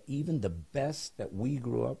that even the best that we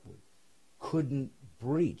grew up with couldn't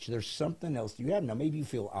breach? There's something else you have. Now, maybe you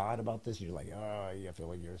feel odd about this. You're like, oh, I feel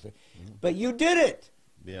like you're saying. But you did it.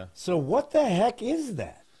 Yeah. So what the heck is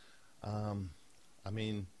that? I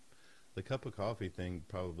mean, the cup of coffee thing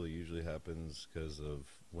probably usually happens because of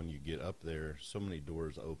when you get up there, so many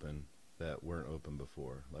doors open that weren't open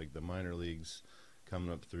before. Like the minor leagues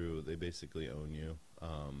coming up through, they basically own you,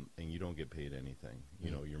 and you don't get paid anything.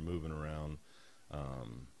 You know, you're moving around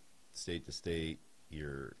state to state.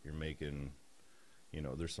 You're making, you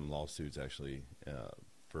know, there's some lawsuits actually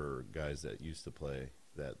for guys that used to play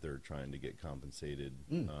that they're trying to get compensated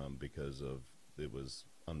because of it was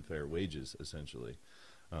unfair wages, essentially.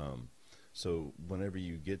 So whenever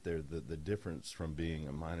you get there, the difference from being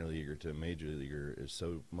a minor leaguer to a major leaguer is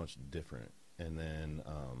so much different. And then,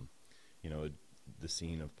 you know, the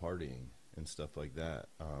scene of partying and stuff like that.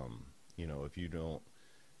 You know, if you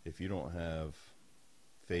don't have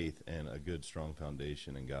faith and a good, strong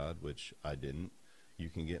foundation in God, which I didn't, you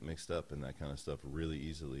can get mixed up in that kind of stuff really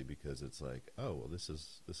easily because it's like, oh, well, this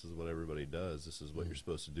is what everybody does. This is what you're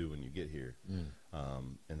supposed to do when you get here.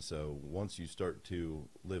 And so once you start to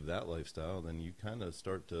live that lifestyle, then you kind of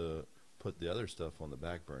start to put the other stuff on the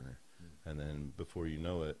back burner. And then before you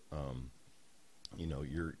know it, you know,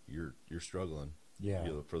 you're struggling you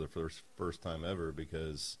know, for the first time ever,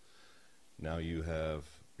 because now you're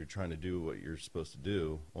trying to do what you're supposed to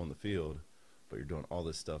do on the field, but you're doing all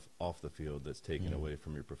this stuff off the field that's taken away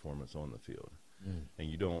from your performance on the field. And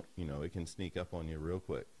you don't, you know, it can sneak up on you real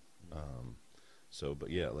quick. So, but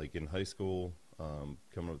yeah, like in high school,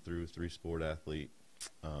 coming up through, 3-sport athlete,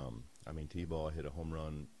 I mean, T-ball, I hit a home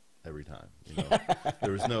run every time. You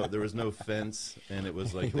know, there was no fence, and it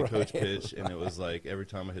was like the coach pitch, and it was like every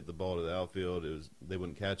time I hit the ball to the outfield, they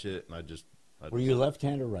wouldn't catch it, and Were you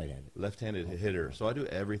left-handed or right-handed? Left-handed hitter. So I do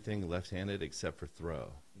everything left-handed except for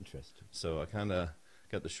throw. Interesting. So I kind of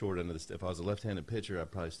got the short end of the stick. If I was a left-handed pitcher,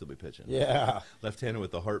 I'd probably still be pitching. Yeah. Left-handed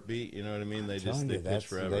with the heartbeat, you know what I mean? They pitch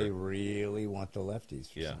forever. They really want the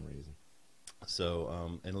lefties for some reason.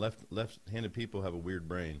 So, and left-handed people have a weird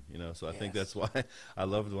brain, you know. So I think that's why I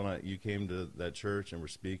loved when you came to that church and were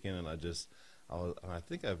speaking, and I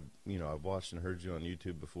think I've watched and heard you on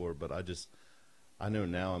YouTube before, but I know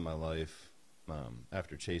now in my life,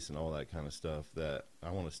 after chasing all that kind of stuff, that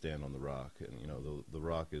I want to stand on the rock, and you know, the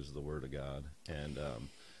rock is the Word of God, and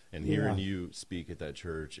And hearing you speak at that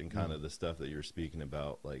church and kind of the stuff that you're speaking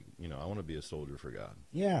about, like, you know, I want to be a soldier for God.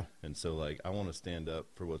 Yeah. And so, like, I want to stand up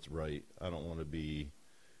for what's right. I don't want to be,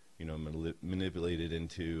 you know, manipulated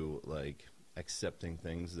into, like, accepting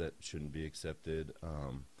things that shouldn't be accepted,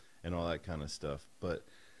 and all that kind of stuff. But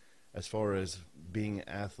as far as being an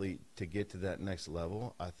athlete to get to that next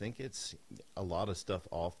level, I think it's a lot of stuff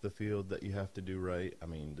off the field that you have to do right. I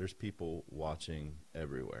mean, there's people watching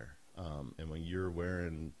everywhere. And when you're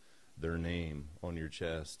wearing their name on your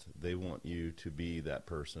chest, they want you to be that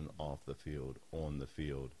person off the field, on the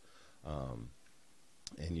field. And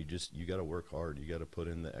you got to work hard. You got to put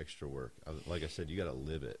in the extra work. Like I said, you got to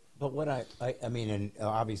live it. But what I mean, and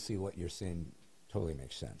obviously what you're saying totally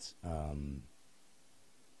makes sense.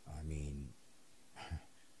 I mean,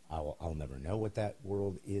 I'll never know what that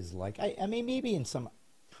world is like. I mean, maybe in some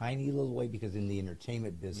tiny little way, because in the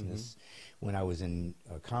entertainment business, when I was in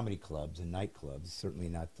comedy clubs and nightclubs, certainly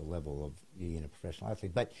not the level of being a professional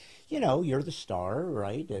athlete, but, you know, you're the star,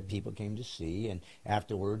 right, that people came to see, and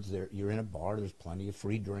afterwards you're in a bar, there's plenty of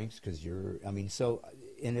free drinks because so,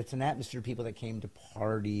 and it's an atmosphere of people that came to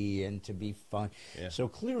party and to be fun. Yeah. So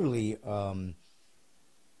clearly, and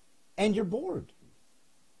you're bored.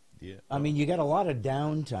 Yeah. I mean, you got a lot of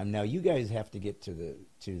downtime. Now, you guys have to get to the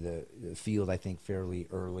field, I think, fairly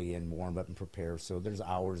early and warm up and prepare. So there's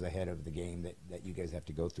hours ahead of the game that you guys have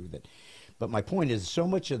to go through. That, but my point is, so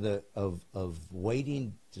much of of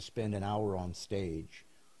waiting to spend an hour on stage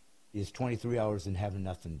is 23 hours and having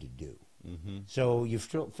nothing to do. So you're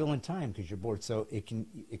filling time because you're bored. So it can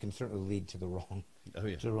certainly lead to the wrong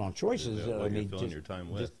to the wrong choices. I mean, filling just, your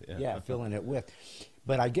time with. Filling it with.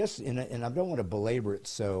 But I guess, and I don't want to belabor it,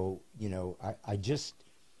 so, you know, I guess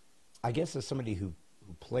as somebody who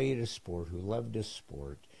played a sport, who loved a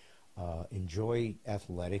sport, enjoy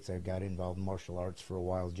athletics. I got involved in martial arts for a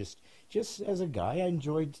while. Just as a guy, I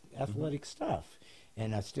enjoyed athletic stuff,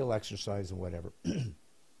 and I still exercise and whatever.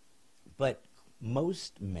 But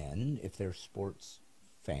most men, if they're sports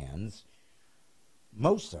fans,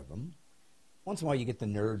 most of them, once in a while you get the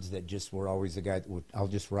nerds that just were always the guy that would, I'll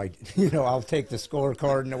just write, you know, I'll take the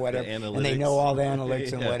scorecard and whatever, and they know all the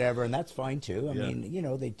analytics and whatever, and that's fine too. I mean, you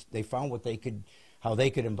know, they found how they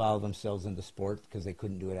could involve themselves in the sport because they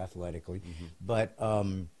couldn't do it athletically. But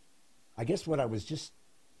I guess what I was just,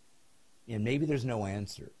 and maybe there's no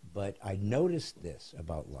answer, but I noticed this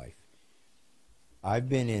about life.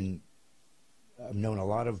 I've known a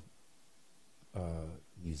lot of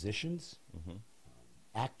musicians,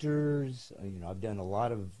 actors. You know, I've done a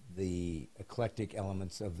lot of the eclectic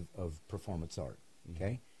elements of performance art.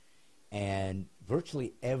 Okay, and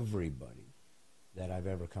virtually everybody that I've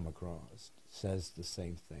ever come across says the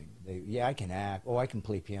same thing. I can act. Oh, I can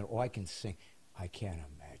play piano. Oh, I can sing. I can't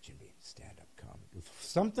imagine being stand-up comedy.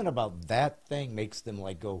 Something about that thing makes them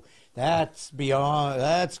like go, that's beyond,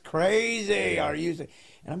 that's crazy. Are you?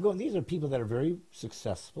 And I'm going, these are people that are very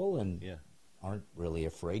successful and aren't really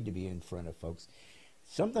afraid to be in front of folks.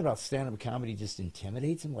 Something about stand-up comedy just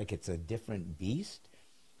intimidates them, like it's a different beast.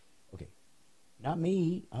 Okay, not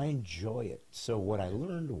me. I enjoy it. So what I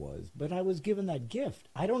learned was, but I was given that gift.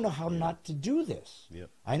 I don't know how not to do this.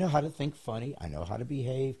 I know how to think funny. I know how to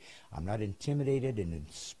behave. I'm not intimidated. It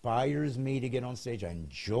inspires me to get on stage. I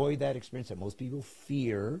enjoy that experience that most people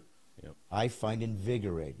fear. I find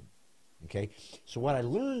invigorating. Okay? So what I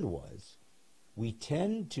learned was we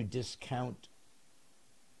tend to discount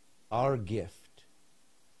our gift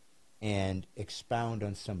and expound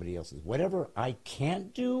on somebody else's. Whatever I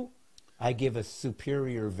can't do, I give a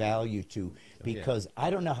superior value to, because I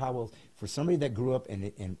don't know how else, for somebody that grew up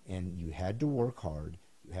and you had to work hard,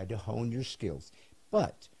 you had to hone your skills.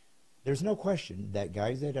 But there's no question that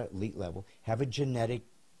guys at elite level have a genetic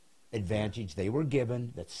advantage they were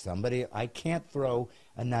given, that somebody, I can't throw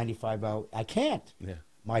a 95 out. I can't.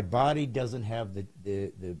 My body doesn't have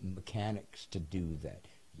the mechanics to do that.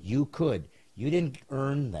 You could. You didn't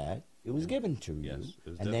earn that. It was given to you.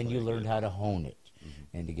 And then you learned how to hone it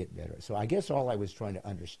and to get better. So I guess all I was trying to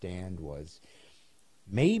understand was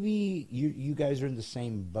maybe you guys are in the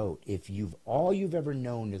same boat. If all you've ever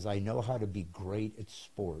known is I know how to be great at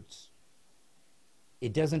sports,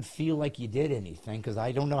 it doesn't feel like you did anything because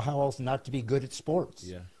I don't know how else not to be good at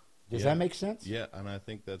sports. Does that make sense? Yeah, and I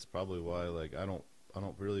think that's probably why, like, I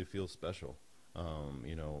don't really feel special.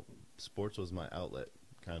 You know, sports was my outlet,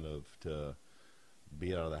 kind of, to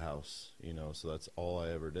be out of the house, you know, so that's all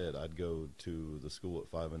I ever did. I'd go to the school at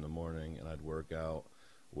 5 in the morning and I'd work out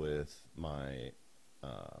with my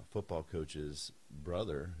football coach's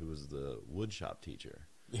brother, who was the wood shop teacher.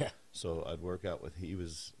 So I'd work out with, he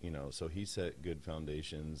was, you know, so he set good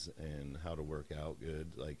foundations and how to work out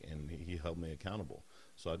good, like, and he held me accountable.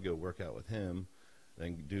 So I'd go work out with him,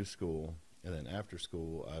 then do school, and then after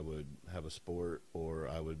school I would have a sport, or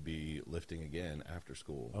I would be lifting again after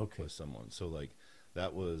school with someone. So like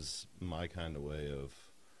that was my kind of way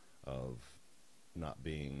of not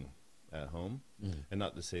being at home. And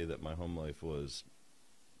not to say that my home life was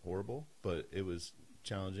horrible, but it was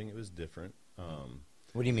challenging. It was different.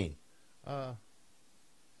 What do you mean? I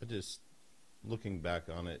just, looking back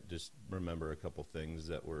on it, just remember a couple things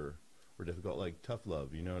that were difficult, like tough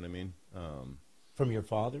love, you know what I mean? From your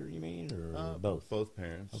father, you mean, or both? Both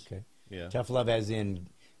parents. Okay. Yeah. Tough love as in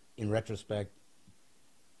retrospect,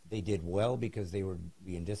 they did well because they were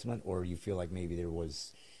being disciplined, or you feel like maybe it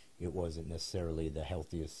wasn't necessarily the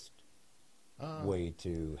healthiest way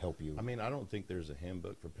to help you? I mean, I don't think there's a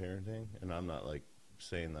handbook for parenting, and I'm not like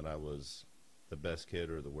saying that I was the best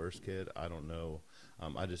kid or the worst kid. I don't know.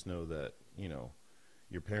 I just know that, you know,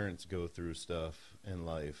 your parents go through stuff in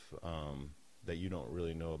life that you don't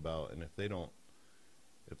really know about, and if they don't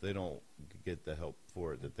get the help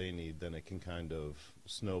for it that they need, then it can kind of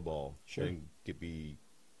snowball and be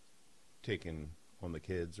taken on the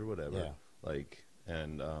kids or whatever. Yeah. Like,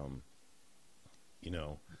 and you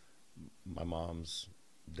know, my mom's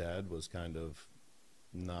dad was kind of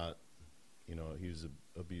not, you know, he was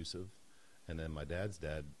abusive, and then my dad's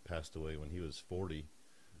dad passed away when he was 40,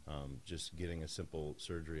 just getting a simple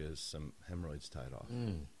surgery as some hemorrhoids tied off,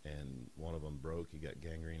 and one of them broke. He got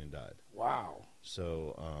gangrene and died. Wow.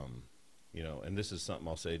 So, you know, and this is something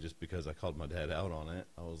I'll say just because I called my dad out on it.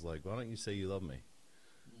 I was like, why don't you say you love me?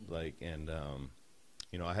 Like, and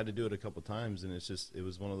you know, I had to do it a couple times, and it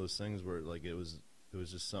was one of those things where like it was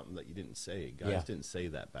just something that you didn't say. Guys didn't say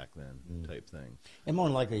that back then, type thing. And more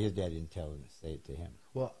than likely, his dad didn't say it to him.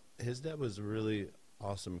 Well, his dad was a really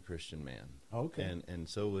awesome Christian man. Okay. And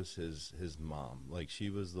so was his mom. Like, she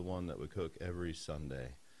was the one that would cook every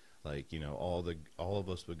Sunday. Like, you know, all of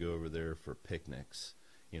us would go over there for picnics.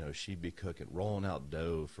 You know, she'd be cooking, rolling out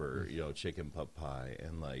dough for, you know, chicken pot pie,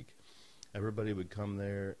 and like everybody would come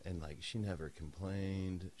there, and like she never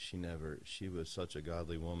complained. She was such a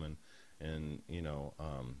godly woman. And, you know,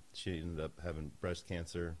 she ended up having breast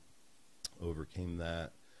cancer, overcame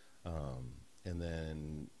that, and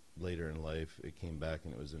then later in life it came back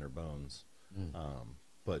and it was in her bones,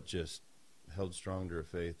 but just held strong to her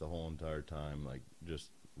faith the whole entire time. Like,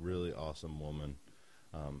 just really awesome woman.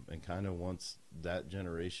 And kind of once that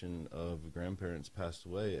generation of grandparents passed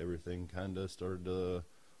away, everything kind of started to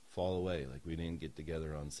fall away. Like, we didn't get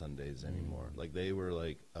together on Sundays anymore. Like, they were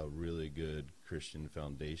like a really good Christian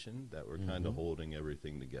foundation that were kind of holding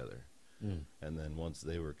everything together. And then once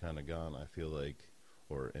they were kind of gone, I feel like,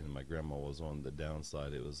 and my grandma was on the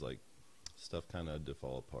downside, it was like stuff kind of to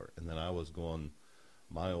fall apart. And then I was going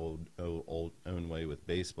my own way with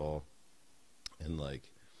baseball, and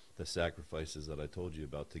like the sacrifices that I told you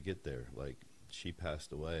about to get there. Like, she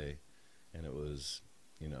passed away, and it was,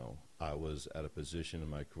 you know, I was at a position in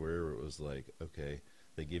my career where it was like, okay,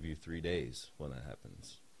 they give you 3 days when that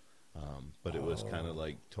happens. But it was kind of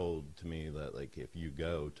like told to me that, like, if you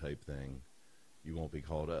go type thing, you won't be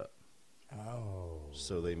called up. Oh.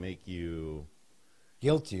 So they make you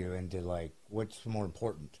guilt you into like, what's more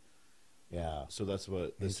important? Yeah. So that's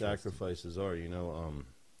what the sacrifices are, you know,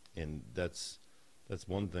 and that's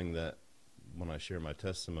one thing that when I share my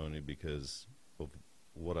testimony, because of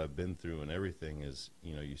what I've been through and everything, is,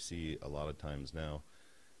 you know, you see a lot of times now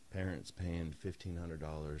parents paying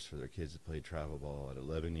 $1,500 for their kids to play travel ball at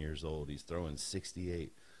 11 years old. He's throwing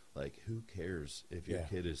 68. Like, who cares if your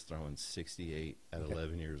kid is throwing 68 at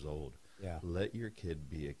 11 years old? Yeah. Let your kid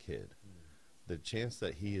be a kid. The chance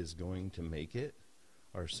that he is going to make it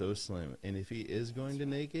are so slim. And if he is going to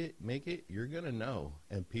make it, you're going to know.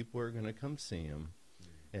 And people are going to come see him.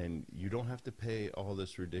 And you don't have to pay all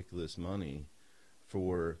this ridiculous money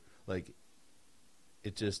for, like,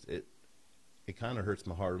 it kind of hurts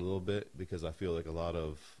my heart a little bit, because I feel like a lot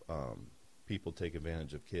of people take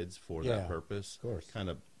advantage of kids for that purpose. Of course. Kind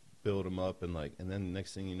of build them up, and like, and then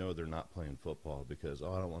next thing you know, they're not playing football because,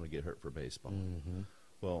 I don't want to get hurt for baseball.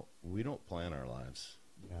 Well, we don't plan our lives.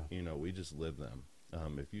 You know, we just live them.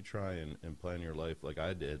 If you try and plan your life like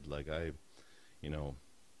I did, like you know,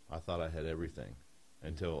 I thought I had everything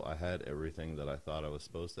until I had everything that I thought I was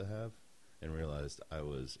supposed to have, and realized I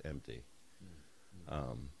was empty.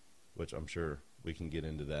 Which I'm sure we can get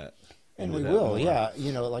into that. And we will, yeah.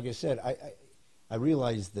 You know, like I said, I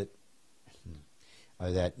realized that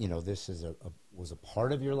that, you know, this is was a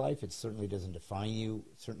part of your life. It certainly doesn't define you,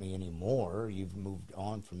 certainly anymore. You've moved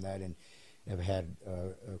on from that and have had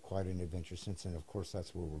quite an adventure since, and of course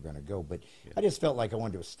that's where we're going to go. But I just felt like I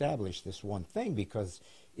wanted to establish this one thing, because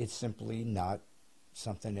it's simply not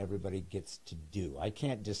something everybody gets to do. I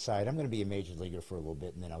can't decide, I'm going to be a major leaguer for a little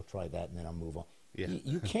bit, and then I'll try that, and then I'll move on. Yeah.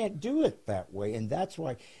 You can't do it that way, and that's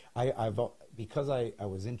why because I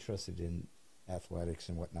was interested in athletics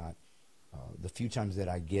and whatnot, the few times that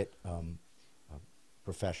I get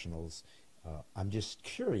professionals, I'm just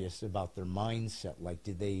curious about their mindset. Like,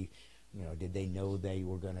 did they know they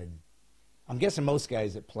were going to? I'm guessing most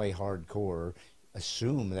guys that play hardcore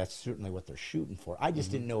assume that's certainly what they're shooting for. I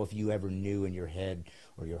just didn't know if you ever knew in your head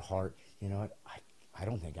or your heart, you know what, I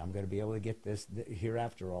don't think I'm going to be able to get this here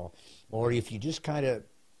after all. Or if you just kind of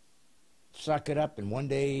suck it up and one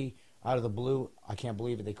day out of the blue, I can't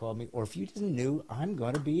believe it, they called me. Or if you just knew, I'm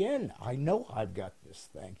going to be in. I know I've got this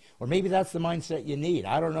thing. Or maybe that's the mindset you need.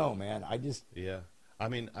 I don't know, man. Yeah. I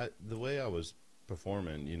mean, the way I was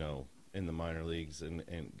performing, you know, in the minor leagues and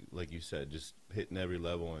like you said, just hitting every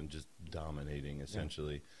level and just dominating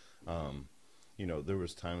essentially. Yeah. You know, there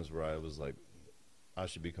was times where I was like, I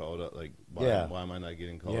should be called up. Like, why am I not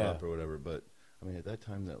getting called up or whatever? But I mean, at that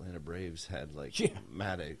time, the Atlanta Braves had like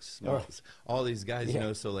Maddox, all these guys, you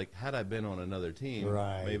know. So like, had I been on another team,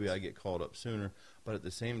 maybe I get called up sooner. But at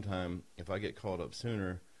the same time, if I get called up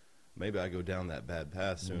sooner, maybe I go down that bad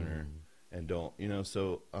path sooner and don't, you know.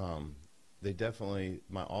 So they definitely,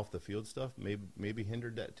 my off the field stuff maybe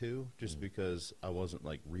hindered that too, just because I wasn't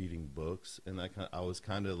like reading books and that I was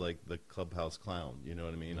kind of like the clubhouse clown, you know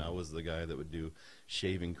what I mean? I was the guy that would do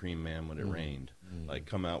shaving cream man when it rained, like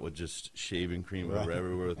come out with just shaving cream over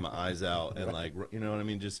everywhere with my eyes out and like, you know what I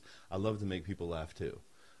mean? Just, I love to make people laugh too.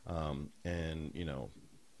 And you know,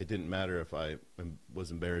 it didn't matter if I was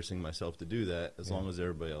embarrassing myself to do that, as long as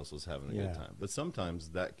everybody else was having a good time. But sometimes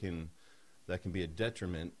that can be a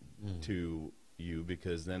detriment to you,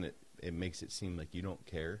 because then it makes it seem like you don't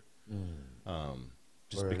care.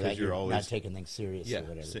 Just or because you're always not taking things serious or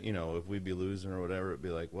whatever. So, you know, if we'd be losing or whatever, it'd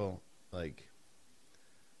be like, well, like,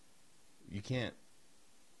 you can't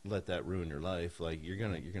let that ruin your life. Like, you're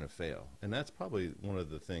gonna fail. And that's probably one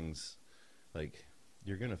of the things, like,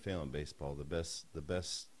 you're gonna fail in baseball. The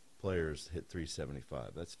best players hit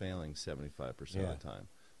 375. That's failing 75% of the time.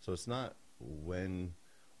 So it's not when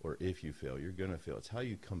or if you fail, you're going to fail. It's how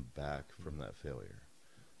you come back from that failure.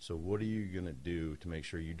 So what are you going to do to make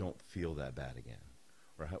sure you don't feel that bad again?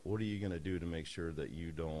 Or what are you going to do to make sure that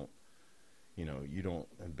you don't, you know, you don't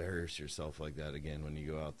embarrass yourself like that again when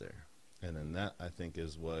you go out there? And then that, I think,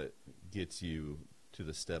 is what gets you to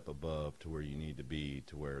the step above to where you need to be,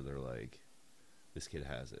 to where they're like, this kid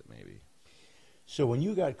has it, maybe. So when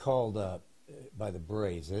you got called up by the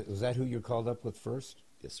Braves, was that who you were called up with first?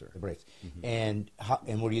 Yes, sir. The Braves. And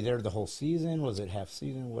were you there the whole season? Was it half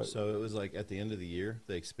season? What? So it was like at the end of the year,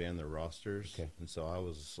 they expand their rosters. Okay. And so I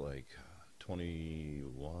was like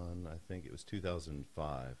 21, I think. It was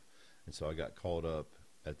 2005. And so I got called up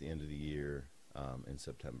at the end of the year in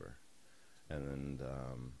September. And then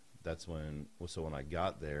that's when, so when I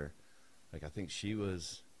got there, like I think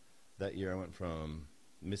that year I went from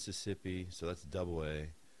Mississippi, so that's double A,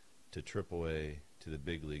 to triple A, to the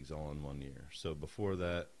big leagues all in 1 year. So before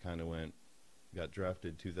that, kind of got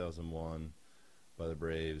drafted 2001 by the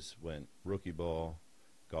Braves, went rookie ball,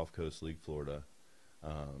 Gulf Coast League, Florida,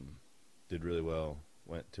 did really well,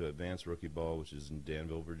 went to advanced rookie ball, which is in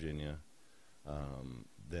Danville, Virginia,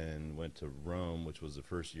 then went to Rome, which was the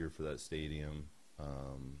first year for that stadium,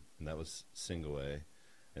 and that was single A,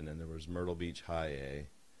 and then there was Myrtle Beach High A,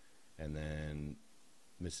 and then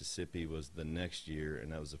Mississippi was the next year,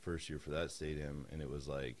 and that was the first year for that stadium, and it was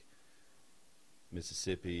like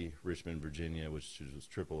Mississippi, Richmond, Virginia, which was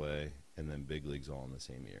AAA, and then big leagues all in the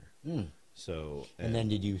same year. So and then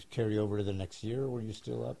did you carry over to the next year? Were you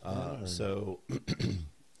still up? So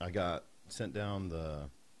I got sent down the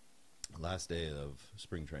last day of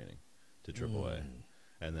spring training to AAA,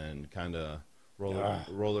 and then kind of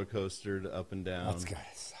roller coastered up and down. That's gotta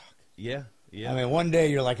suck. Yeah. I mean, one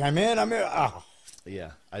day you're like, I'm in.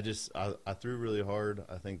 Yeah, I threw really hard.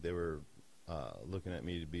 I think they were looking at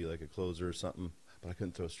me to be like a closer or something, but I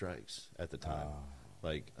couldn't throw strikes at the time,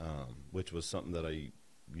 which was something that I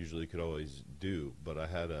usually could always do. But I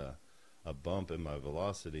had a bump in my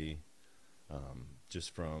velocity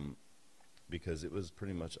just from, because it was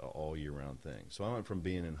pretty much an all year round thing. So I went from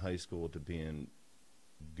being in high school to being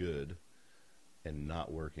good and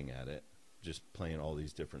not working at it, just playing all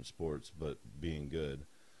these different sports but being good,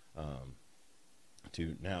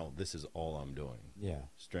 to now this is all I'm doing. Yeah.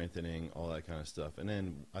 Strengthening, all that kind of stuff. And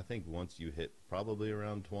then I think once you hit probably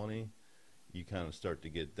around 20, you kind of start to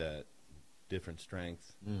get that different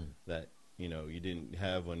strength that, you know, you didn't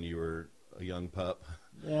have when you were a young pup.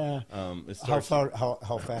 Yeah. It How starts,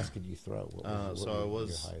 how fast could you throw? What was, so what I was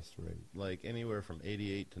was your highest rate? like anywhere from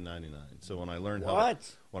 88 to 99. So when I learned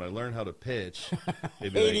What? how to pitch,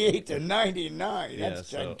 it'd be like, 88 to 99. Yeah, That's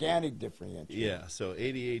so- gigantic differential. yeah, so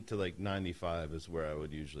 88 to like 95 is where I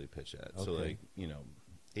would usually pitch at. So Okay. like,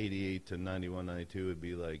 88 to 91, 92 would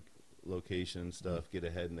be like location stuff, get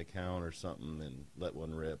ahead in the count or something and let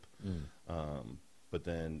one rip. But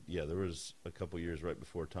then, yeah, there was a couple years right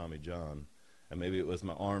before Tommy John, and maybe it was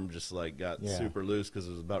my arm just like got Yeah. super loose because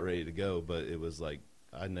it was about ready to go, but it was like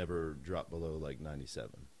I never dropped below like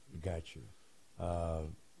 97. Got you.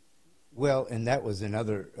 Well, and that was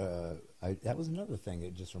another. That was another thing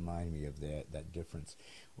that just reminded me of that difference.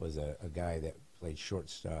 Was a guy that played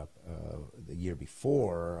shortstop the year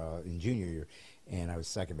before in junior year, and I was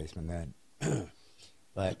second baseman then.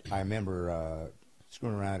 But I remember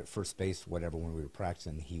screwing around at first base, whatever, when we were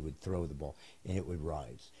practicing. He would throw the ball, and it would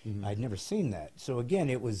rise. I'd never seen that. So again,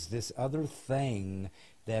 it was this other thing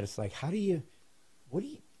that it's like, what do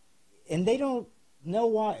you? And they don't know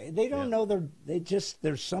why. They don't know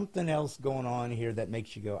there's something else going on here that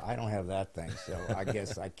makes you go, I don't have that thing, so I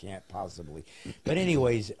guess I can't possibly. But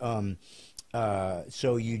anyways,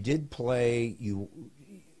 so you did play,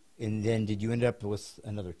 and then did you end up with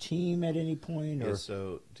another team at any point? Or? Yeah,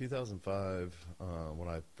 so 2005, when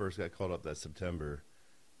I first got called up that September,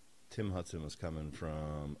 Tim Hudson was coming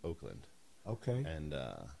from Oakland. Okay. And,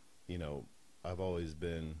 I've always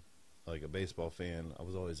been like a baseball fan. I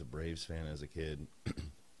was always a Braves fan as a kid.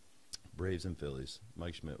 Braves and Phillies.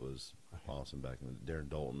 Mike Schmidt was awesome back in the Darren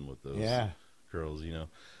Dalton with those curls,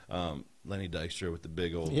 Lenny Dykstra with the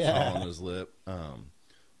big old saw on his lip.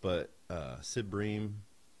 But Sid Bream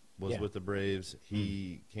was with the Braves.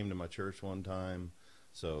 He came to my church one time,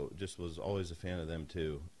 so just was always a fan of them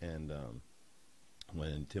too. And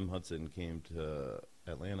when Tim Hudson came to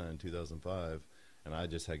Atlanta in 2005, and I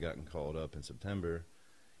just had gotten called up in September,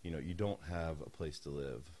 you don't have a place to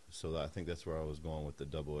live. So I think that's where I was going with the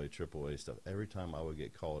AA, AAA stuff. Every time I would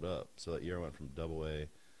get called up, so that year I went from AA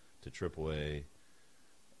to AAA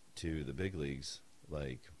to the big leagues.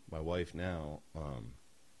 Like my wife now,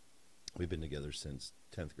 we've been together since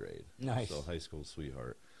 10th grade. Nice. So high school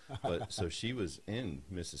sweetheart. But so she was in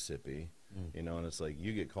Mississippi, and it's like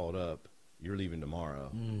you get called up, you're leaving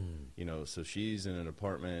tomorrow. So she's in an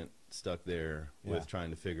apartment stuck there with trying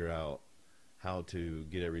to figure out how to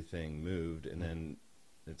get everything moved, and then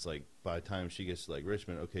it's like by the time she gets to like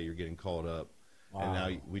Richmond, okay, you're getting called up, and now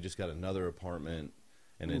we just got another apartment,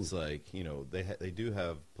 and it's like they do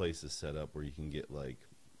have places set up where you can get like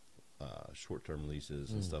short-term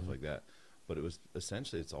leases and stuff like that, but it was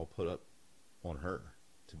essentially it's all put up on her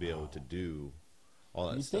to be able to do all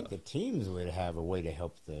that stuff. You'd think the teams would have a way to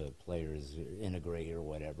help the players integrate or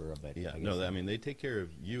whatever, but they take care of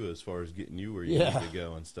you as far as getting you where you need to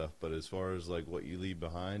go and stuff, but as far as like what you leave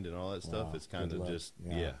behind and all that stuff, it's kind of just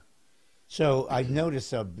So I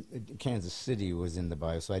noticed Kansas City was in the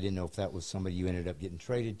bio, so I didn't know if that was somebody you ended up getting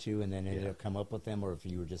traded to and then ended up come up with them, or if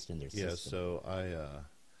you were just in their system. Yeah, so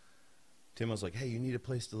Tim was like, hey, you need a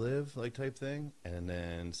place to live, like type thing, and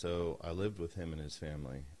then so I lived with him and his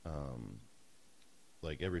family.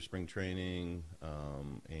 Like every spring training,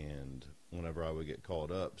 and whenever I would get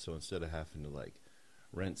called up. So instead of having to like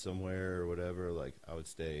rent somewhere or whatever, like I would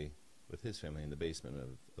stay with his family in the basement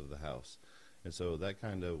of the house. And so that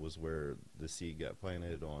kind of was where the seed got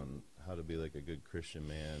planted on how to be like a good Christian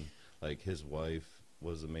man. Like his wife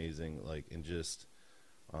was amazing, like, and just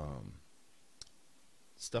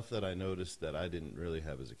stuff that I noticed that I didn't really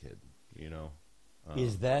have as a kid,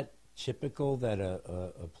 Is that typical that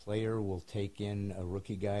a player will take in a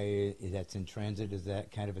rookie guy that's in transit? Is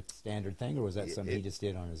that kind of a standard thing, or was that something he just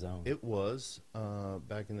did on his own? It was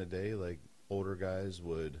back in the day. Like older guys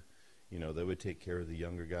would, they would take care of the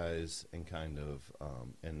younger guys and kind of,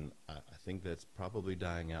 and I think that's probably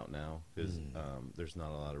dying out now because there's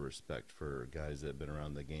not a lot of respect for guys that have been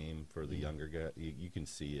around the game. For the younger guy, you can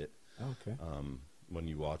see it. Okay. When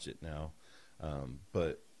you watch it now,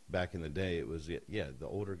 but back in the day, it was the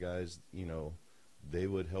older guys. They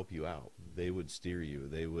would help you out. They would steer you.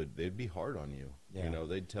 They'd be hard on you. Yeah.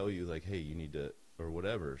 They'd tell you like, hey, you need to or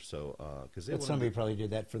whatever. So because somebody probably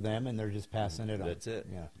did that for them, and they're just passing it on. That's it.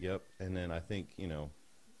 Yeah. Yep. And then I think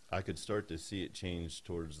I could start to see it change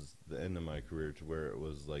towards the end of my career to where it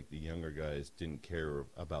was like the younger guys didn't care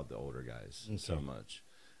about the older guys so much.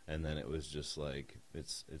 And then it was just like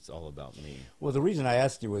it's all about me. Well, the reason I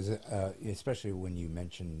asked you was, especially when you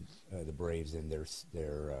mentioned the Braves and their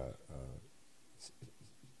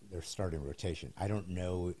starting rotation. I don't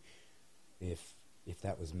know if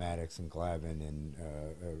that was Maddox and Glavine and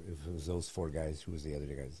if it was those four guys. Who was the other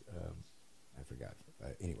guys? I forgot.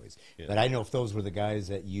 Anyways, Yeah. but I know if those were the guys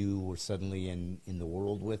that you were suddenly in the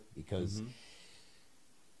world with, because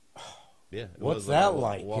Yeah. It what's was that a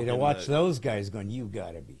like? walk You know, in watch the- those guys going, you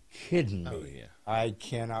got to be kidding me. Oh, yeah. I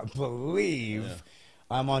cannot believe Yeah.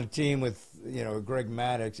 I'm on a team with, Greg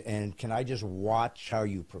Maddox, and can I just watch how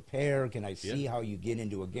you prepare? Can I see how you get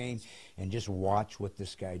into a game and just watch what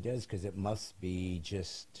this guy does? Because it must be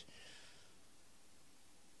just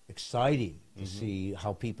exciting to see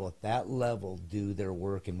how people at that level do their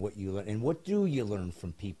work and what you learn. And what do you learn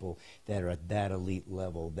from people that are at that elite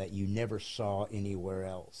level that you never saw anywhere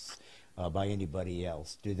else by anybody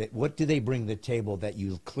else? What do they bring to the table that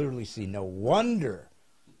you clearly see? No wonder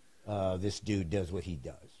this dude does what he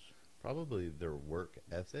does. Probably their work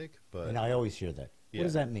ethic, but And I always hear that. What Yeah.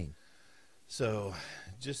 does that mean? so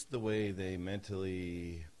just the way they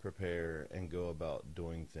mentally prepare and go about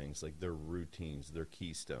doing things, like their routines, their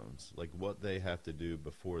keystones, like what they have to do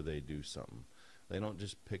before they do something. They don't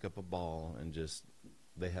just pick up a ball and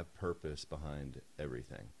they have purpose behind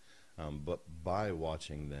everything. But by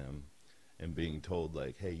watching them and being told,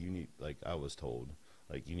 like, hey, I was told,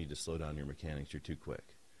 like, you need to slow down your mechanics, you're too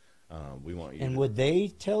quick. We want you And to, would they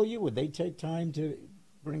tell you? Would they take time to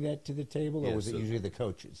bring that to the table, or Yeah, was it so- usually the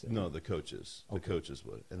coaches? No, the coaches. The Okay. coaches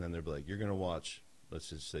would. And then they'd be like, you're going to watch, let's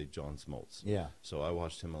just say, John Smoltz. Yeah. So I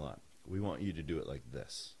watched him a lot. We want you to do it like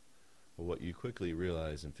this. Well, what you quickly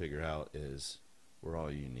realize and figure out is we're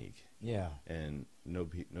all unique. Yeah. And no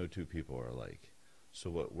two people are alike.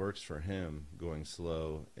 So what works for him, going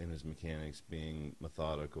slow in his mechanics, being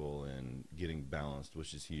methodical and getting balanced,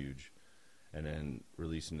 which is huge, and then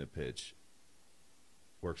releasing the pitch,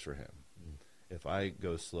 works for him. If I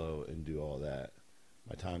go slow and do all that,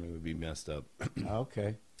 my timing would be messed up,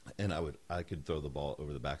 Okay. and I could throw the ball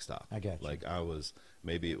over the backstop. I got you. Like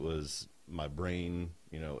maybe it was my brain,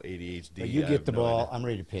 ADHD. But you I get have the no ball. idea. I'm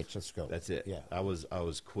ready to pitch. Let's go. That's it. Yeah. I was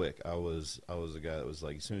quick. I was a guy that was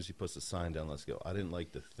like, as soon as he puts the sign down, let's go. I didn't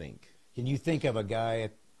like to think. Can you think of a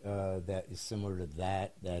guy that is similar to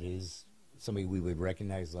that? That is somebody we would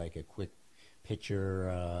recognize, like a quick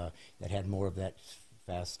pitcher that had more of that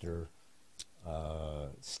faster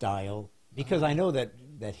style. Because I know that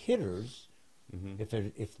hitters,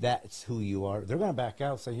 if that's who you are, they're going to back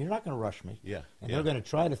out. So you're not going to rush me. Yeah. And yeah. they're going to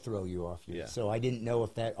try to throw you off you. Yeah. So I didn't know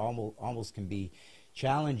if that almost can be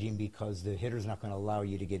challenging, because the hitter's not going to allow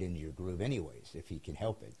you to get into your groove anyways, if he can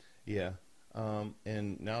help it. Yeah.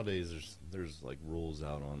 And nowadays there's like rules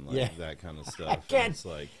out on like Yeah. that kind of stuff. and can't- It's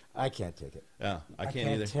like, I can't take it. yeah, I can't can't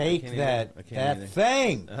either. take I can't that either. I can't that either.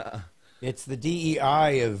 thing. Uh-uh. It's the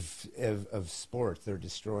DEI of sports. They're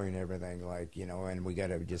destroying everything, and we got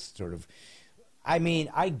to just sort of. I mean,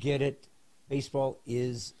 I get it. Baseball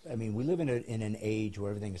is. I mean, we live in an age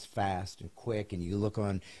where everything is fast and quick, and you look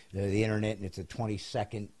on the internet and it's a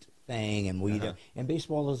 20-second thing, and and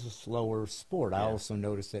baseball is a slower sport. I Yeah. also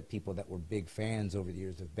noticed that people that were big fans over the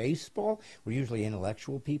years of baseball were usually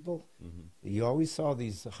intellectual people. You always saw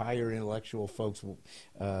these higher intellectual folks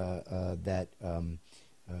that.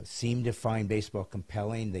 Seemed to find baseball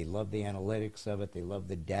compelling. They loved the analytics of it. They loved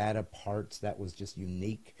the data parts. That was just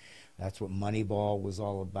unique. That's what Moneyball was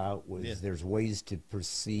all about. There's ways to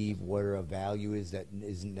perceive where a value is that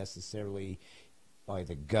isn't necessarily by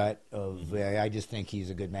the gut of I just think he's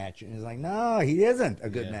a good matchup. And it's like, no, he isn't a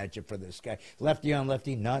good matchup for this guy. Lefty on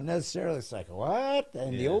lefty, not necessarily. It's like, what?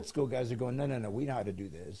 And the old school guys are going, no, we know how to do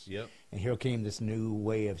this. Yep. And here came this new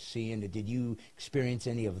way of seeing it. Did you experience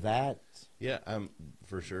any of that? Yeah,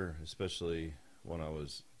 for sure, especially when I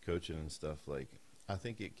was coaching and stuff. Like, I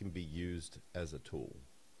think it can be used as a tool,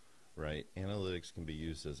 right? Analytics can be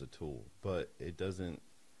used as a tool, but it doesn't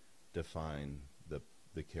define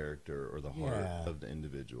the character or the heart Yeah. of the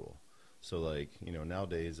individual. So, like,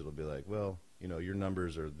 nowadays it'll be like, well, your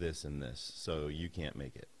numbers are this and this, so you can't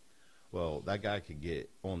make it. Well, that guy could get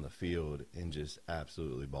on the field and just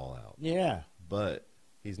absolutely ball out. Yeah. But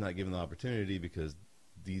he's not given the opportunity because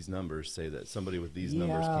these numbers say that somebody with these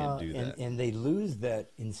numbers can't do that. And they lose that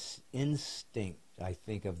instinct, I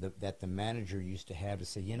think, that the manager used to have to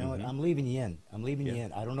say, you know what, I'm leaving you in. I'm leaving you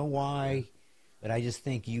in. I don't know why, but I just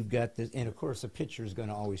think you've got this. And, of course, the pitcher is going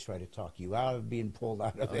to always try to talk you out of being pulled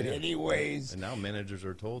out of it anyways. And now managers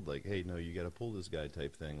are told, like, hey, no, you got to pull this guy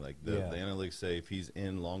type thing. Like, the analytics say if he's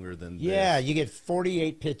in longer than this. Yeah, you get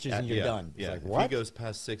 48 pitches and you're done. It's Yeah, like, if what? he goes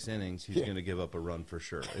past 6 innings, he's going to give up a run for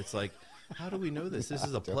sure. It's like, how do we know this? This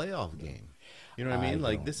is a playoff game. You know what I mean?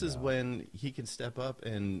 Like, this is when he can step up,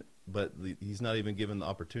 but he's not even given the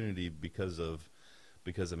opportunity because of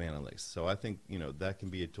because of analytics. So I think, you know, that can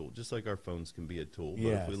be a tool, just like our phones can be a tool. But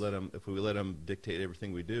Yes. if we let them dictate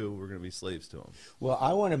everything we do, we're going to be slaves to them. Well,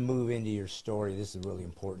 I want to move into your story. This is really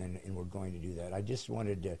important, and we're going to do that. I just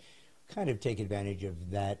wanted to kind of take advantage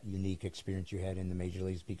of that unique experience you had in the major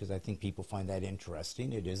leagues, because I think people find that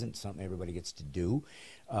interesting. It isn't something everybody gets to do,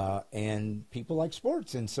 and people like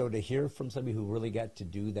sports. And so to hear from somebody who really got to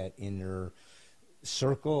do that inner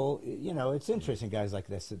circle, you know, it's interesting, guys like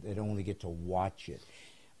this that only get to watch it.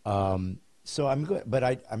 So I'm good, but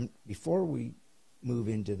I'm before we move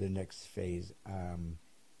into the next phase,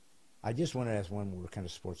 I just want to ask one more kind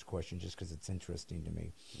of sports question, just because it's interesting to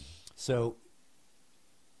me. So,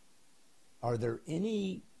 are there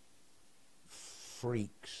any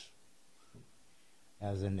freaks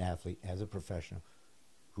as an athlete, as a professional,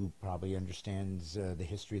 who probably understands the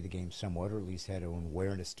history of the game somewhat, or at least had an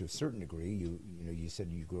awareness to a certain degree? You know, you said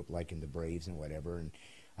you grew up liking the Braves and whatever, and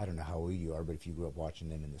I don't know how old you are, but if you grew up watching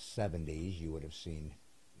them in the 70s, you would have seen,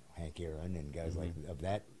 you know, Hank Aaron and guys like of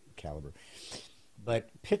that caliber. But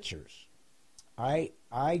pitchers, I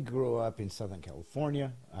grew up in Southern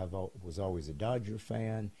California. I was always a Dodger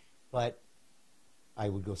fan, but I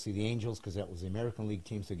would go see the Angels because that was the American League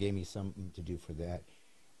team, so it gave me something to do for that.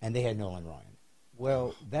 And they had Nolan Ryan.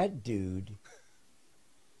 Well, that dude,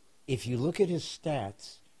 if you look at his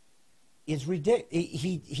stats, is ridiculous.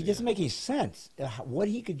 He doesn't make any sense. What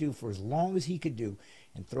he could do for as long as he could do,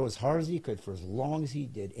 and throw as hard as he could for as long as he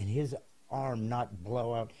did, and his arm not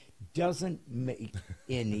blow out, doesn't make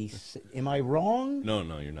any sense. Am I wrong? No,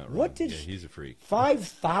 you're not wrong. What did he's a freak.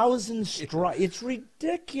 5,000 strikes? It's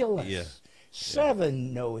ridiculous. Yeah.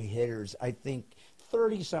 7 no-hitters, I think,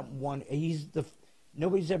 30-something one.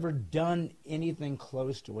 Nobody's ever done anything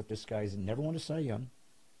close to what this guy's never won a Cy Young.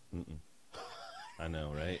 I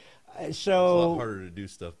know, right? So It's a lot harder to do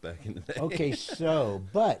stuff back in the day. Okay,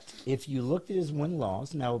 but if you looked at his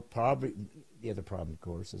win-loss, now probably the other problem, of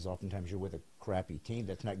course, is oftentimes you're with a crappy team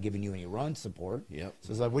that's not giving you any run support. Yep.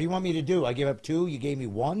 So it's like, what do you want me to do? I gave up 2, you gave me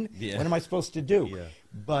 1. Yeah. What am I supposed to do? Yeah.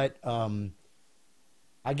 But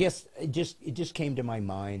I guess it just came to my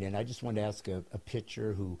mind, and I just wanted to ask a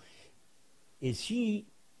pitcher who is he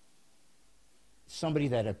somebody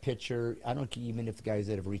that a pitcher, I don't even if the guys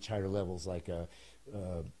that have reached higher levels like I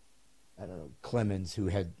don't know, Clemens, who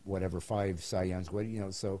had whatever 5 Cy Youngs,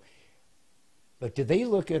 but do they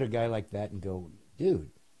look at a guy like that and go,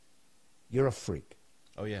 dude, you're a freak?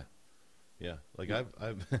 Oh yeah. Like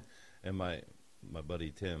I've and my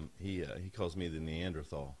buddy Tim, he calls me the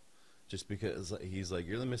Neanderthal, just because he's like,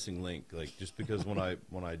 you're the missing link. Like, just because when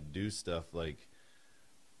I do stuff, like,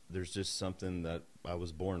 there's just something that I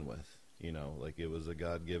was born with, you know, like it was a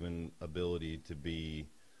God-given ability to be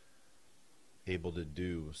able to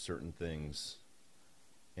do certain things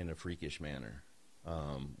in a freakish manner,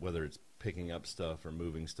 whether it's picking up stuff or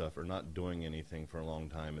moving stuff or not doing anything for a long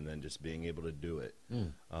time and then just being able to do it.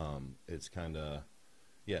 It's kind of,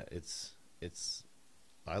 it's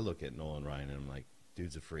I look at Nolan Ryan and I'm like,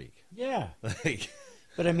 dude's a freak. Yeah. Like,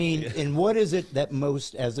 but I mean, and what is it that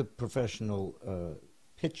most, as a professional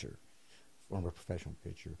pitcher, former professional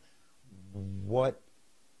pitcher, what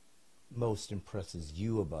most impresses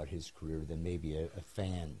you about his career than maybe a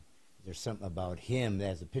fan? There's something about him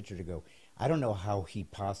as a pitcher to go, I don't know how he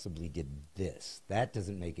possibly did this. That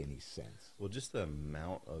doesn't make any sense. well, just the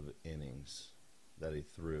amount of innings that he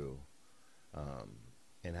threw,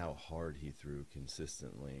 and how hard he threw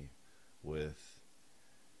consistently with,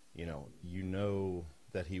 you know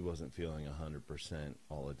that he wasn't feeling 100%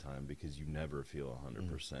 all the time, because you never feel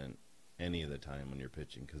 100% any of the time when you're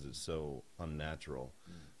pitching, because it's so unnatural.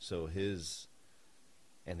 So his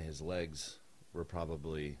legs were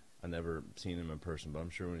probably, I never seen him in person, but I'm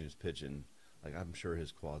sure when he was pitching, like, I'm sure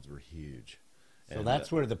his quads were huge. So And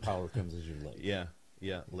that's where the power comes, is your legs.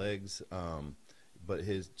 Yeah, legs. But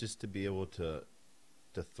just to be able to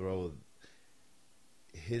throw,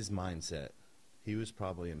 his mindset, he was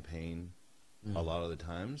probably in pain a lot of the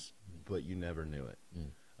times, but you never knew it.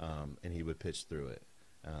 And he would pitch through it.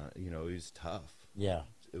 He was tough. Yeah.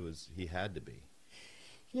 He had to be.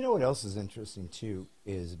 You know what else is interesting, too,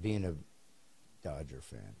 is being a Dodger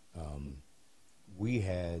fan. We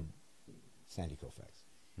had Sandy Koufax.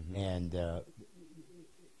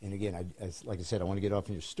 And again, like I said, I want to get off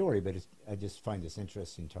on your story, but I just find this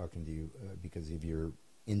interesting talking to you because of your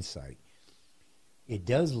insight. It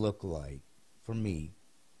does look like, for me,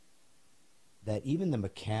 that even the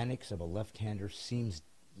mechanics of a left-hander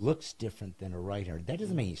looks different than a right-hander. That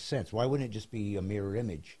doesn't make any sense. Why wouldn't it just be a mirror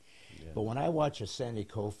image? Yeah. But when I watch a Sandy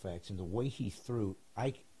Koufax and the way he threw,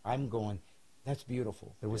 I'm going, That's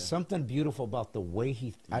beautiful. There was Yeah. something beautiful about the way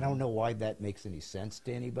he. I don't know why that makes any sense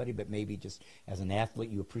to anybody, but maybe just as an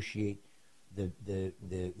athlete, you appreciate the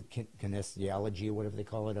kinesiology or whatever they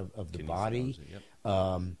call it of the body.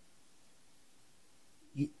 Yep.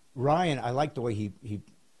 Ryan, I like the way he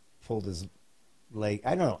pulled his leg.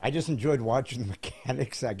 I don't know. I just enjoyed watching the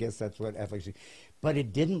mechanics. I guess that's what athletes do. But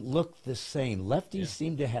it didn't look the same. Lefties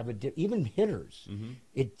seem to have even hitters. Mm-hmm.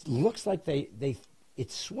 It looks like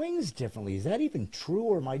it swings differently. Is that even true,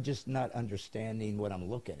 or am I just not understanding what I'm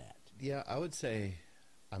looking at? Yeah, I would say,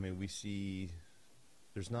 I mean, you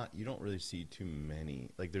don't really see too many,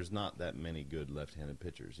 like there's not that many good left-handed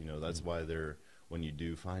pitchers. You know, that's why when you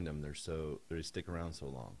do find them, they stick around so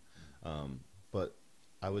long. But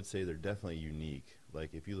I would say they're definitely unique.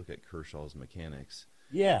 Like if you look at Kershaw's mechanics,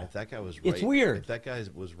 Yeah. if that guy was It's weird. If that guy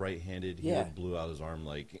was right-handed, he Yeah. would blew out his arm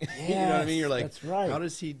like, Yes, you know what I mean? You're like, that's right. how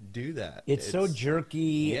does he do that? It's so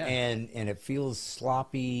jerky Yeah. and it feels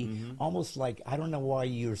sloppy, almost like, I don't know why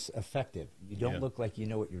you're effective. You don't Yeah. look like you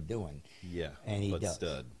know what you're doing. Yeah, And he but does.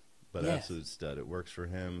 stud, but Yes. absolute stud. It works for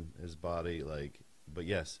him, his body, like. But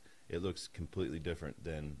yes, it looks completely different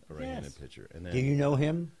than a right-handed Yes. pitcher. And then Do you know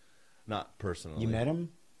him? not personally. You met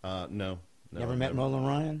him? No. Never met Nolan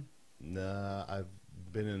Ryan? Nah, I've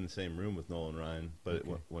been in the same room with Nolan Ryan, but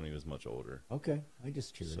Okay. when he was much older. Okay, I'm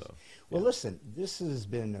just curious. So, Well, yeah. listen, this has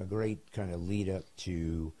been a great kind of lead up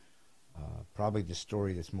to probably the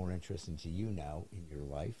story that's more interesting to you now in your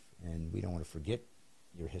life, and we don't want to forget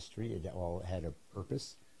your history. It all had a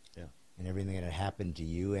purpose, Yeah. and everything that had happened to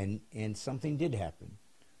you, and something did happen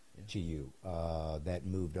Yeah. to you that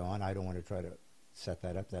moved on. I don't want to try to set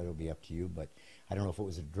that up. That'll be up to you, but I don't know if it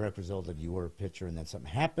was a direct result of you were a pitcher and then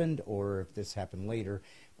something happened, or if this happened later.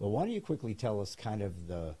 But why don't you quickly tell us kind of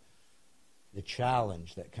the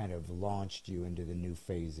challenge that kind of launched you into the new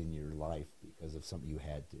phase in your life because of something you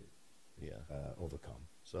had to Yeah. overcome?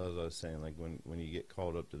 So as I was saying, like when you get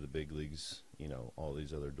called up to the big leagues, you know, all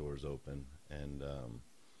these other doors open, and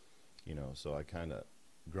you know, so I kind of,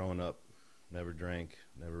 growing up, never drank,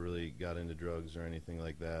 never really got into drugs or anything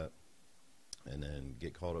like that, and then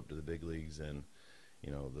get called up to the big leagues, and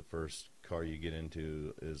you know, the first car you get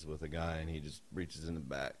into is with a guy, and he just reaches in the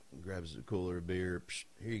back, grabs a cooler of beer, psh,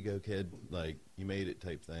 here you go, kid, like you made it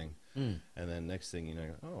type thing. And then next thing you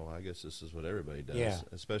know, oh, I guess this is what everybody does. Yeah.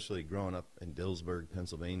 Especially growing up in Dillsburg,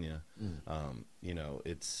 Pennsylvania. You know,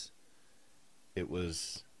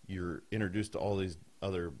 you're introduced to all these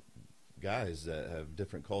other guys that have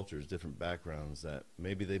different cultures, different backgrounds, that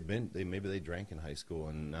maybe they drank in high school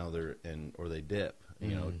and now or they dip,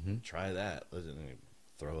 you know, try that. Listen,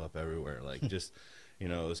 throw up everywhere. Like just, you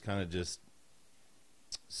know, it was kind of just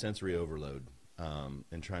sensory overload,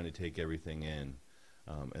 and trying to take everything in.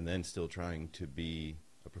 And then still trying to be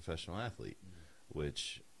a professional athlete,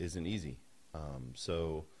 which isn't easy.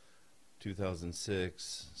 So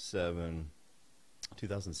 2007,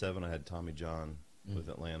 I had Tommy John with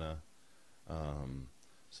Atlanta.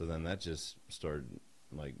 So then that just started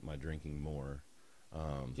like my drinking more.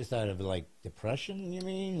 Just out of like depression, you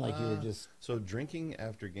mean? Like you were just... So drinking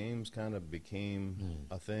after games kind of became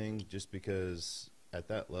a thing, just because at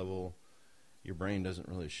that level, your brain doesn't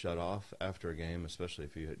really shut off after a game, especially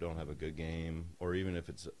if you don't have a good game, or even if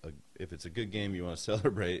it's a good game, you want to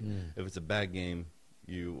celebrate. If it's a bad game,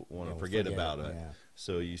 you want to forget about it. Yeah.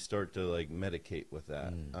 So you start to like medicate with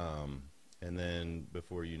that, and then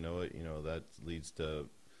before you know it, you know, that leads to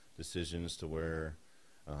decisions to where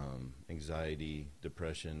anxiety,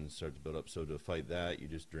 depression start to build up. So to fight that, you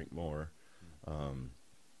just drink more.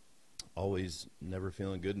 Always never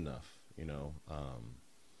feeling good enough, you know.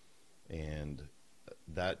 And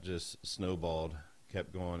that just snowballed,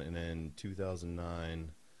 kept going, and then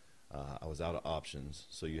 2009, I was out of options.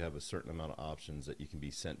 So you have a certain amount of options that you can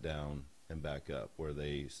be sent down and back up, where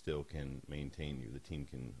they still can maintain you. The team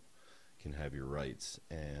can have your rights.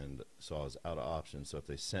 And so I was out of options. So if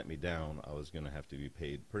they sent me down, I was going to have to be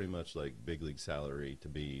paid pretty much like big league salary to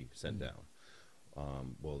be sent down.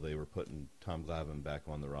 Well, they were putting Tom Glavine back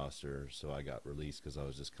on the roster, so I got released because I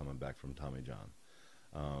was just coming back from Tommy John.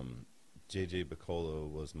 J.J. Piccolo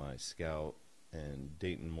was my scout, and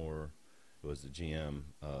Dayton Moore was the GM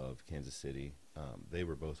of Kansas City. They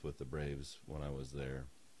were both with the Braves when I was there,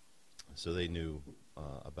 so they knew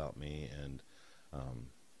about me, and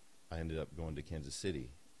I ended up going to Kansas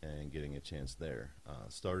City and getting a chance there.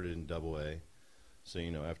 Started in Double-A, so,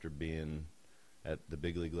 you know, after being at the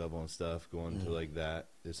big league level and stuff, going to like that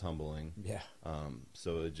is humbling. Yeah.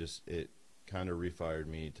 So it kind of refired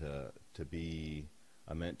me to be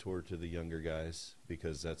a mentor to the younger guys,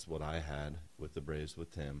 because that's what I had with the Braves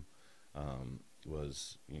with Tim,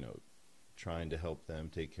 was, you know, trying to help them,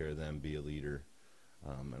 take care of them, be a leader.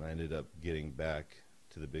 And I ended up getting back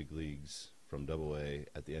to the big leagues from AA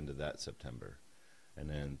at the end of that September. And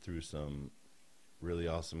then through some really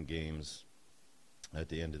awesome games at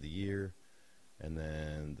the end of the year. And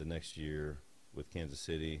then the next year with Kansas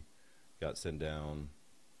City, got sent down,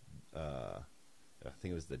 I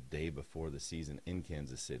think it was the day before the season in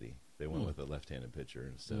Kansas City. They went with a left-handed pitcher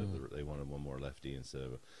instead of they wanted one more lefty instead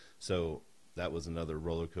of so that was another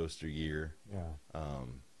roller coaster year.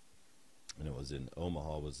 And it was in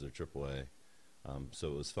Omaha, was their AAA.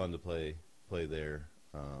 So it was fun to play there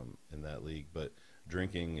in that league. But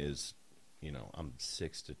drinking is, I'm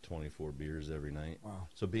 6 to 24 beers every night. Wow.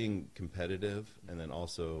 So being competitive and then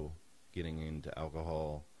also getting into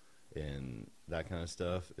alcohol and that kind of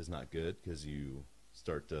stuff is not good because you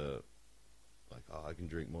start to like, oh, I can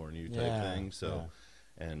drink more than you type thing. So,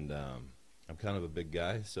 and I'm kind of a big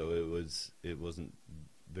guy, so it wasn't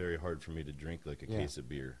very hard for me to drink like a case of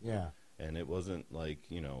beer. Yeah. And it wasn't like,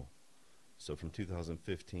 so from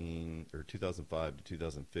 2015 or 2005 to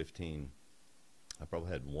 2015, I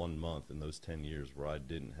probably had 1 month in those 10 years where I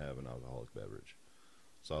didn't have an alcoholic beverage.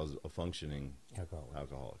 So I was a functioning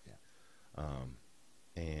alcoholic. Yeah.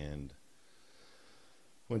 And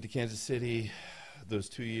went to Kansas City. Those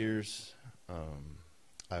 2 years,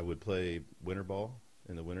 I would play winter ball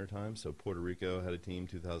in the wintertime. So Puerto Rico had a team,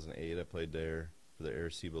 2008. I played there for the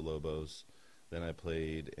Arecibo Lobos. Then I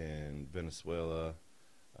played in Venezuela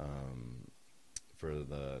for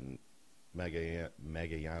the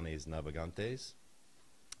Magallanes Navegantes.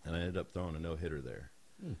 And I ended up throwing a no-hitter there.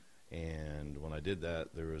 And when I did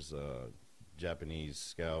that, there was a Japanese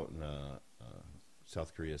scout and a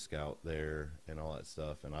South Korea scout there and all that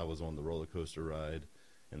stuff. And I was on the roller coaster ride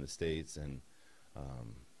in the States, and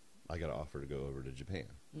I got an offer to go over to Japan.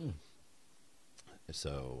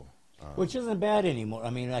 So, which isn't bad anymore. I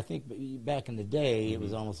mean, I think back in the day, it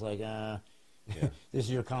was almost like, this is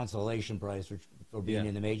your consolation prize for being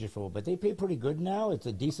in the major football. But they pay pretty good now. It's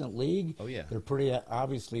a decent league. Oh, yeah. They're pretty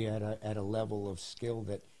obviously at a level of skill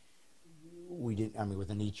that we didn't. I mean, with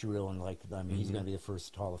an Ichiro and he's going to be the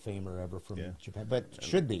first Hall of Famer ever from Japan, but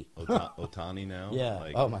should be. Otani now. Yeah.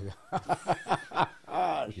 Like, oh my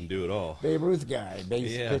God. You can do it all. Babe Ruth guy,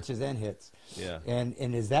 base pitches and hits. Yeah. And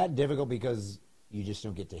is that difficult because you just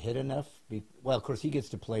don't get to hit enough? Well, of course he gets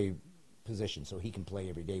to play position, so he can play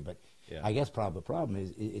every day. But I guess the problem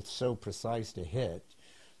is it's so precise to hit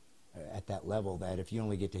at that level that if you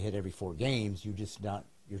only get to hit every 4 games, you just not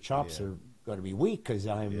your chops are going to be weak because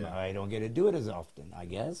I don't get to do it as often, I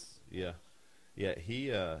guess. Yeah. He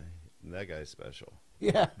that guy's special.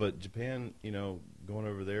 Yeah. But Japan, going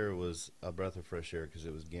over there was a breath of fresh air because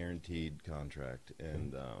it was guaranteed contract,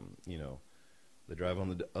 and they drive on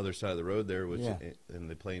the other side of the road there, and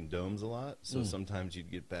they play in domes a lot. So sometimes you'd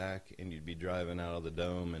get back and you'd be driving out of the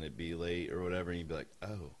dome and it'd be late or whatever, and you'd be like,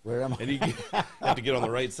 "Oh, where am I?" And you have to get on the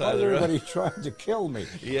right side of the road. Everybody tried to kill me.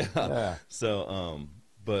 Yeah. So,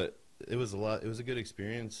 but it was a lot. It was a good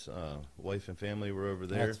experience. Wife and family were over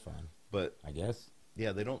there. That's fun. But I guess.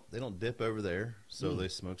 Yeah, they don't dip over there, so they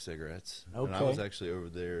smoke cigarettes. Okay. And I was actually over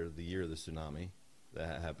there the year of the tsunami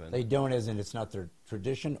that happened. They don't, as in it's not their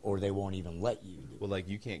tradition, or they won't even let you do it. Well, like,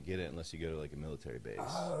 you can't get it unless you go to, like, a military base.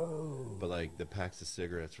 Oh. But, like, the packs of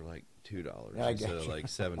cigarettes were, like, $2 I instead of, gotcha. like,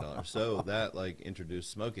 $7. So that, like,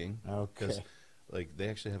 introduced smoking. Okay. Because, like, they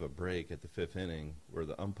actually have a break at the 5th inning where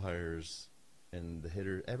the umpires and the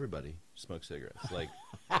hitter, everybody smokes cigarettes. Like,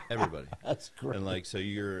 everybody. That's great. And, like, so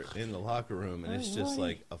you're in the locker room, and it's just,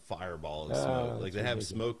 like, a fireball of smoke. Like, they have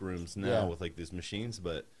smoke rooms now with, like, these machines,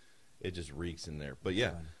 but it just reeks in there. But,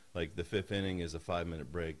 yeah, like, the 5th inning is a 5-minute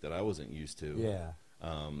break that I wasn't used to. Yeah.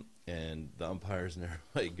 And the umpires and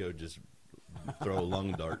everybody go just throw a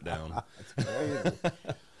lung dart down. That's crazy.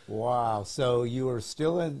 Wow. So you are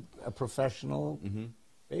still a professional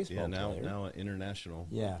baseball player. Now an international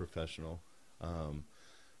professional.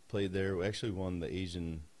 Played there. We actually won the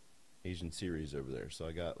Asian series over there. So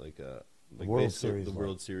I got like a World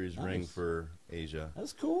Series ring for Asia.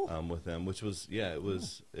 That's cool. With them, which was it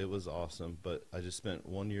was awesome. But I just spent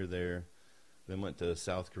 1 year there, then went to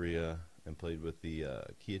South Korea and played with the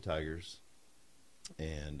Kia Tigers,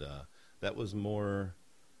 and that was more.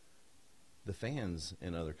 The fans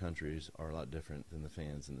in other countries are a lot different than the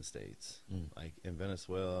fans in the States. Like in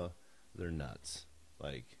Venezuela, they're nuts.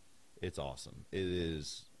 Like, it's awesome. It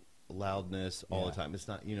is loudness all the time. It's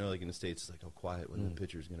not, like in the States, it's like, oh, quiet when the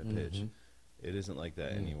pitcher's going to pitch. It isn't like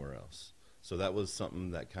that anywhere else. So that was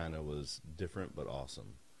something that kind of was different but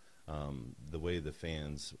awesome. The way the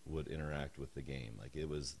fans would interact with the game. Like,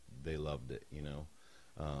 they loved it,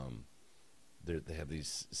 they have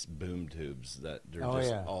these boom tubes that they're Oh,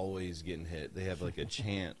 just yeah. always getting hit. They have like a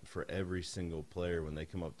chant for every single player when they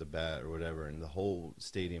come up to bat or whatever, and the whole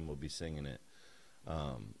stadium will be singing it.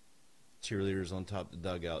 Cheerleaders on top of the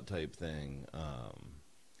dugout type thing.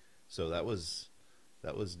 So that was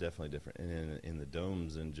definitely different. And in the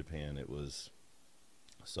domes in Japan, it was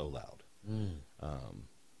so loud.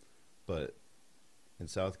 But in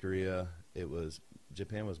South Korea,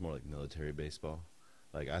 Japan was more like military baseball.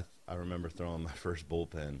 Like I remember throwing my first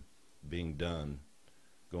bullpen, being done,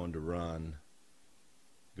 going to run,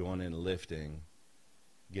 going in lifting,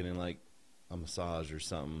 getting like a massage or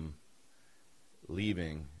something,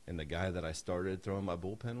 leaving, and the guy that I started throwing my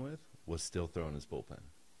bullpen with was still throwing his bullpen.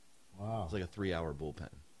 Wow. It was like a 3-hour bullpen.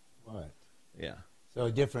 What? Yeah. So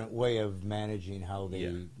a different way of managing how they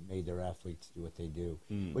Yeah. made their athletes do what they do,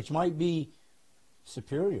 Mm. which might be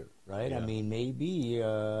superior, right? I Yeah. mean, maybe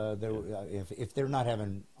if they're not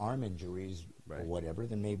having arm injuries or Right. whatever,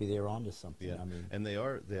 then maybe they're onto something. Yeah. I mean, And they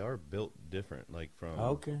are built different, like from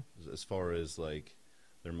okay. as far as like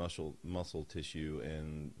their muscle tissue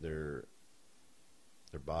and their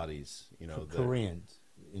bodies, you know, For Koreans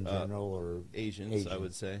in general, or Asians, I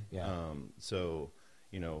would say. Yeah. So,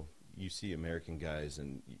 you know, you see American guys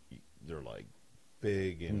and they're like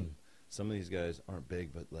big, and some of these guys aren't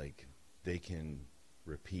big, but like they can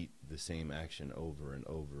repeat the same action over and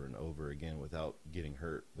over and over again without getting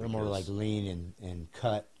hurt. They're more like lean and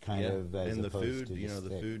cut kind of, as and the opposed food, to you know, just the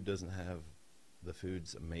thick. food doesn't have, the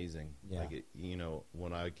food's amazing. Yeah. Like it, you know,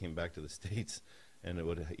 when I came back to the States and I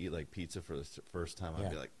would eat like pizza for the first time, I'd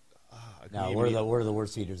be like, I couldn't No, even we're the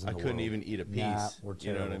worst eaters in I the couldn't world. even eat a piece. Nah, we're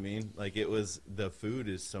you know what I terrible. mean? Like it was, the food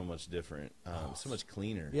is so much different, so much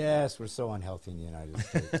cleaner. Yes, we're so unhealthy in the United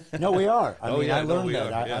States. No, we are. I mean, yeah, I no, learned we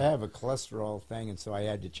that. are, I yeah. have a cholesterol thing, and so I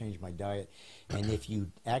had to change my diet. And if you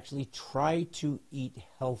actually try to eat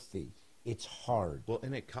healthy, it's hard. Well,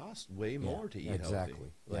 and it costs way more to eat exactly.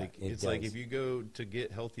 healthy. Yeah, Like it it's like does. if you go to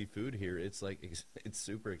get healthy food here, it's like it's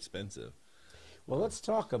super expensive. Well, let's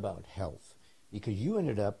talk about health, because you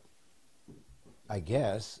ended up, I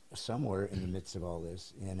guess, somewhere in the midst of all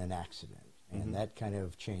this in an accident. And that kind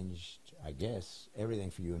of changed, I guess,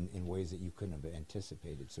 everything for you in ways that you couldn't have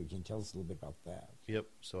anticipated. So you can tell us a little bit about that. Yep.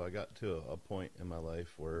 So I got to a point in my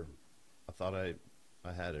life where I thought I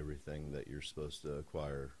had everything that you're supposed to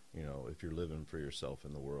acquire, you know, if you're living for yourself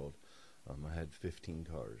in the world. I had 15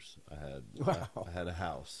 cars. I had a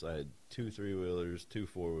house. I had 2 3-wheelers, 2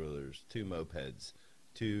 4-wheelers, 2 mopeds,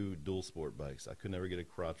 2 dual sport bikes. I could never get a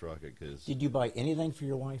crotch rocket because. Did you buy anything for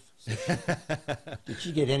your wife? Did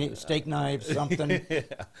she get any steak knives, something?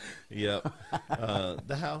 Yep.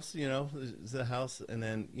 The house, you know, the house, and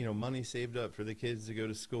then, you know, money saved up for the kids to go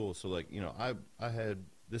to school. So like, you know, I had,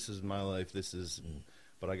 this is my life. This is,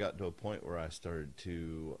 but I got to a point where I started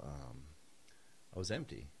to, I was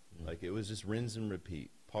empty. Like it was just rinse and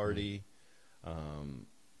repeat. Party,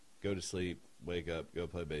 go to sleep, wake up, go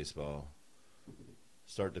play baseball.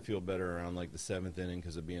 Start to feel better around like the 7th inning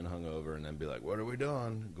because of being hungover, and then be like, what are we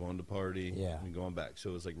doing? Going to party, and going back. So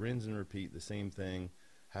it was like rinse and repeat, the same thing.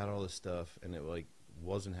 Had all this stuff, and it like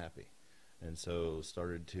wasn't happy, and so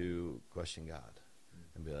started to question God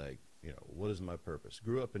and be like, you know, what is my purpose?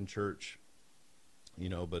 Grew up in church, you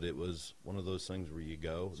know, but it was one of those things where you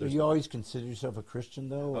go. So you always consider yourself a Christian,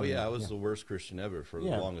 though? Oh yeah, I was the worst Christian ever for the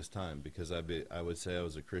Yeah. longest time, because I would say I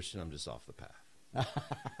was a Christian. I'm just off the path.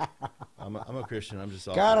 I'm a Christian. I'm just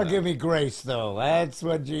off God the will path. give me grace, though. That's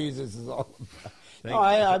what Jesus is all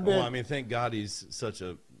about. Well, I mean, thank God he's such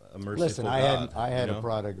a merciful Listen, God. I had you a know?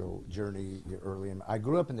 prodigal journey early in. I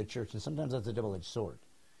grew up in the church, and sometimes that's a double-edged sword,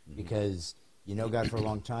 because you know God for a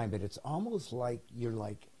long time, but it's almost like you're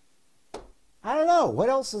like, I don't know, what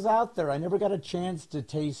else is out there? I never got a chance to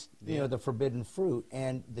taste, you know, the forbidden fruit.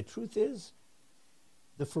 And the truth is,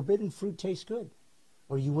 the forbidden fruit tastes good,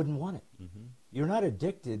 or you wouldn't want it. You're not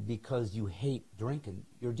addicted because you hate drinking.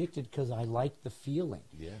 You're addicted because I like the feeling.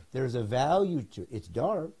 Yeah. There's a value to it. It's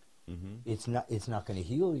dark. It's not going to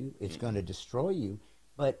heal you. It's going to destroy you.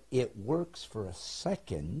 But it works for a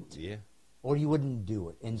second. Yeah. Or you wouldn't do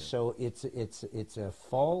it. And so it's a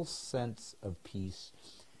false sense of peace.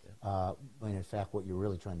 When in fact what you're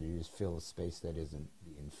really trying to do is fill a space that isn't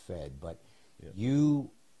being fed. But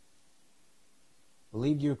you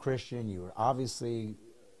believed you're a Christian. You were obviously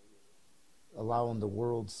allowing the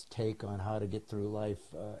world's take on how to get through life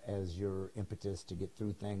as your impetus to get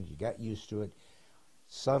through things. You got used to it.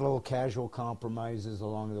 Subtle, casual compromises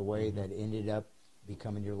along the way that ended up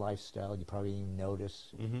becoming your lifestyle. You probably didn't even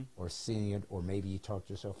notice or seeing it, or maybe you talked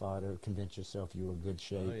yourself out or convinced yourself you were in good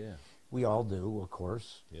shape. Oh yeah. We all do, of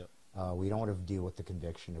course. Yep. We don't want to deal with the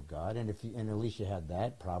conviction of God, and at least you had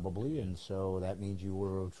that probably, and so that means you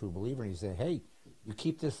were a true believer. And you say, "Hey, you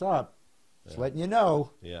keep this up, just letting you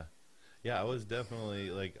know." Yeah, yeah. I was definitely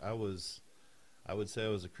like I would say I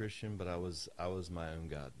was a Christian, but I was my own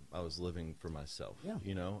God. I was living for myself,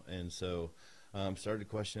 you know, and so started to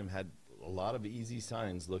question him. Had a lot of easy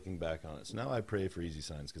signs looking back on it. So now I pray for easy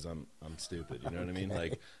signs because I'm stupid. You know what I mean?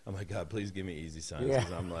 Like I'm like, God, please give me easy signs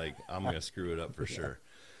because I'm like I'm gonna screw it up for sure.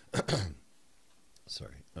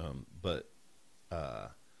 Sorry, but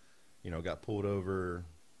you know, got pulled over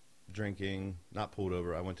drinking. Not pulled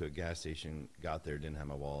over. I went to a gas station. Got there, didn't have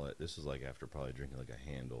my wallet. This was like after probably drinking like a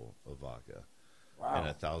handle of vodka. Wow. And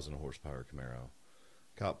a 1,000 horsepower Camaro.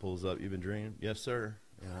 Cop pulls up. You been drinking? Yes, sir.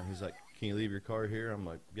 You know, he's like, can you leave your car here? I'm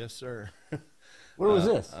like, yes, sir. Where was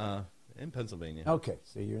this? In Pennsylvania. Okay,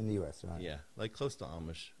 so you're in the U.S., right? Yeah, like close to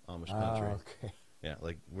Amish country. Okay. Yeah,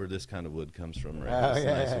 like where this kind of wood comes from, right? Oh, This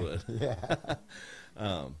yeah, nice wood.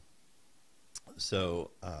 Yeah.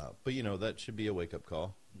 So, but you know, that should be a wake-up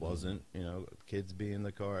call. Wasn't, you know, kids be in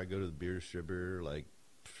the car. I go to the beer distributor, like,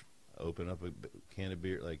 open up a can of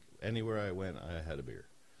beer. Like, anywhere I went, I had a beer.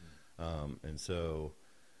 And so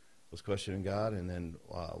was questioning God, and then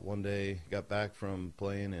one day got back from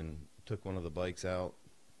playing and took one of the bikes out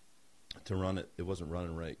to run it. It wasn't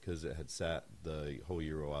running right because it had sat the whole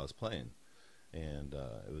year while I was playing. And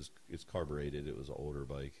it's carbureted. It was an older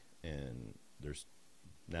bike, and there's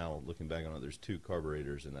now looking back on it, there's two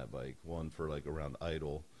carburetors in that bike, one for like around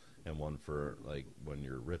idle and one for like when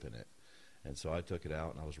you're ripping it. And so I took it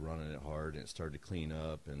out and I was running it hard, and it started to clean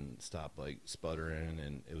up and stop like sputtering,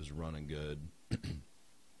 and it was running good.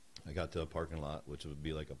 I got to a parking lot, which would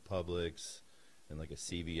be like a Publix and like a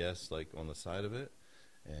CVS like on the side of it,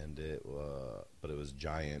 and but it was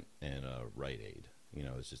Giant and a Rite Aid. You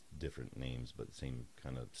know, it's just different names, but the same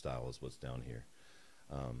kind of style as what's down here.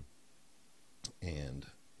 And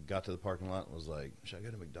got to the parking lot and was like, should I go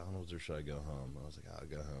to McDonald's or should I go home? I was like, I'll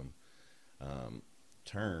go home.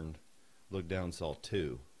 Turned, looked down, saw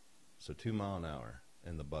 2 mile an hour,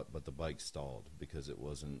 and but the bike stalled because it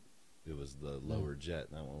was the lower jet,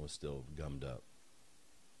 and that one was still gummed up.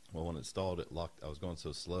 Well, when it stalled, it locked. I was going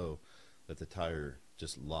so slow that the tire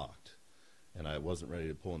just locked, and I wasn't ready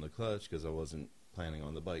to pull in the clutch because I wasn't planning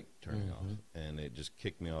on the bike turning off, and it just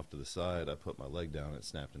kicked me off to the side. I put my leg down, it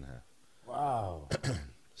snapped in half. Wow.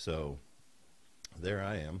 So there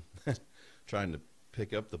I am trying to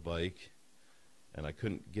pick up the bike, and I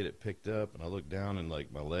couldn't get it picked up, and I looked down and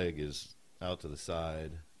like my leg is out to the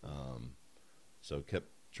side. So kept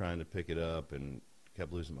trying to pick it up and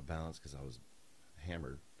kept losing my balance because I was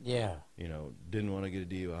hammered. Yeah. You know, didn't want to get a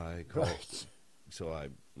DUI. Right. So I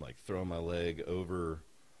like throw my leg over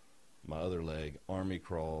my other leg, army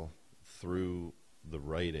crawl through the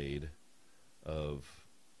Rite Aid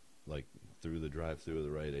through the drive-through of the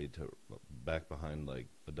Rite Aid to back behind like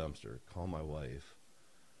a dumpster. Call my wife.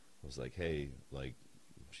 I was like, hey, like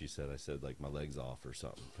I said like my leg's off or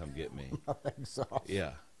something. Come get me. My leg's off.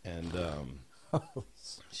 Yeah. And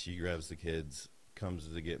she grabs the kids, comes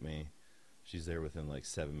to get me. She's there within like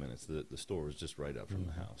 7 minutes. The store was just right up from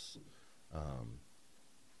the house.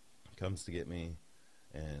 Comes to get me,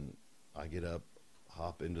 and I get up,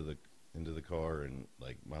 hop into the car, and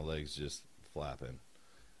like my legs just flapping.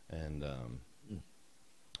 And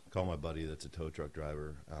call my buddy that's a tow truck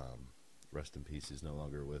driver. Rest in peace, he's no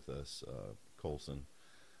longer with us. Colson.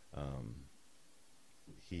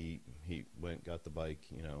 He went, got the bike,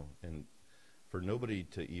 you know, and for nobody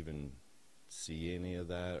to even see any of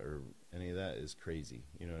that is crazy.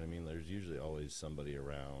 You know what I mean? There's usually always somebody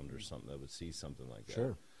around or something that would see something like that.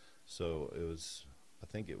 Sure. So I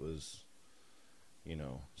think it was, you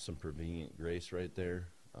know, some prevenient grace right there.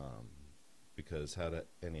 Because had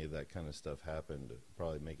any of that kind of stuff happened, it'd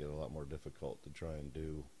probably make it a lot more difficult to try and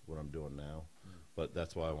do what I'm doing now. But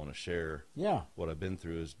that's why I want to share what I've been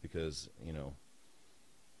through, is because, you know,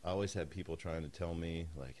 I always had people trying to tell me,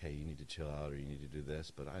 like, hey, you need to chill out or you need to do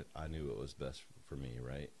this, but I knew it was best for me,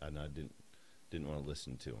 right? And I didn't want to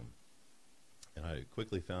listen to them. And I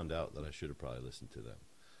quickly found out that I should have probably listened to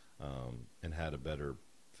them and had a better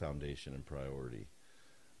foundation and priority.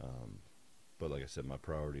 But like I said, my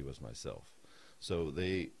priority was myself. So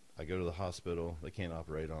I go to the hospital. They can't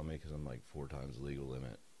operate on me because I'm like 4 times the legal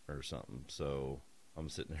limit or something. So I'm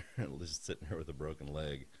sitting there with a broken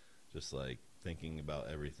leg, just like thinking about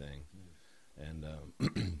everything. And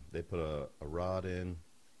they put a rod in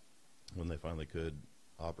when they finally could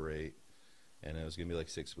operate, and it was gonna be like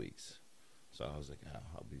 6 weeks. So I was like,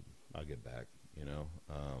 I'll get back, you know.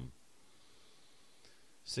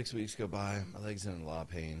 6 weeks go by, my leg's in a lot of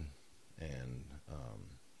pain, and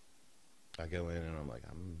I go in and I'm like,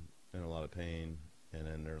 in a lot of pain, and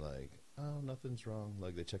then they're like, oh, nothing's wrong.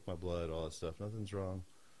 Like, they check my blood, all that stuff. Nothing's wrong.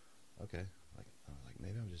 Okay. Like, I was like,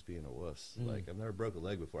 maybe I'm just being a wuss. Like, I've never broke a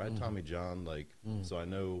leg before. I had Tommy John, like, so I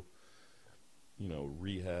know, you know,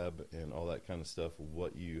 rehab and all that kind of stuff,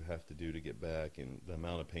 what you have to do to get back, and the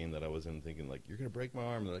amount of pain that I was in, thinking, like, you're going to break my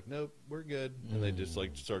arm. They're like, nope, we're good. And they just,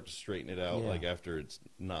 like, start to straighten it out, like, after it's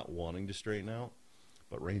not wanting to straighten out.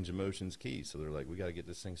 But range of motion's key. So they're like, we got to get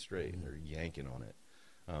this thing straight. And they're yanking on it.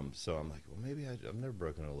 So I'm like, well, maybe I've never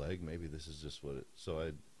broken a leg. Maybe this is just what it, so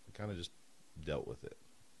I kind of just dealt with it.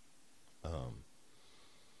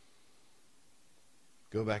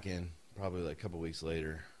 Go back in probably like a couple weeks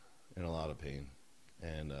later in a lot of pain.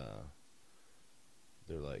 And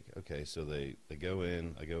they're like, okay, so they go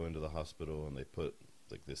in, I go into the hospital, and they put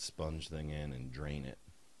like this sponge thing in and drain it.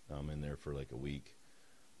 I'm in there for like a week.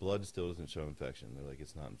 Blood still doesn't show infection. They're like,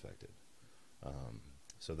 it's not infected.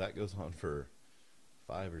 So that goes on for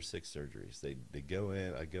 5 or 6 surgeries. They go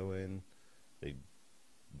in, I go in, they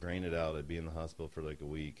drain it out. I'd be in the hospital for like a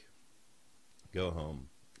week, go home.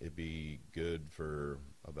 It'd be good for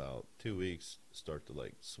about 2 weeks, start to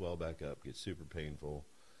like swell back up, get super painful.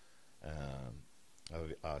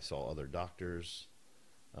 I saw other doctors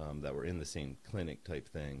that were in the same clinic type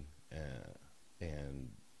thing, and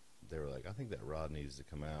they were like, I think that rod needs to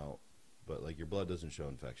come out, but like your blood doesn't show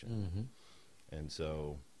infection. And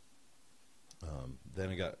so then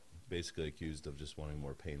I got basically accused of just wanting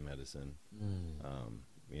more pain medicine.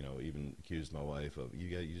 You know, even accused my wife of, you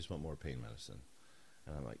just want more pain medicine.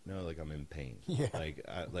 And I'm like, no, like I'm in pain. Like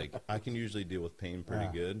I can usually deal with pain pretty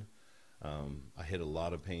good. I hit a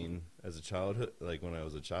lot of pain as a child, like when I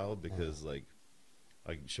was a child, because like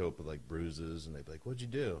I show up with like bruises, and they'd be like, what'd you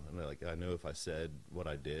do? And they're like, I know if I said what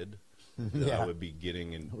I did, that I would be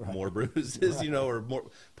getting in more bruises, you know, or more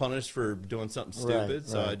punished for doing something stupid.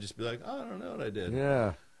 So I'd just be like, oh, I don't know what I did.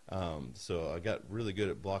 So I got really good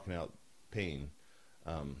at blocking out pain.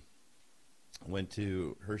 Went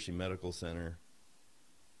to Hershey Medical Center,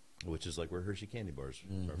 which is like where Hershey candy bars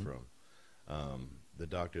are from. The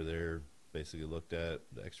doctor there basically looked at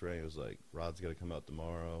the x-ray and was like, rod's got to come out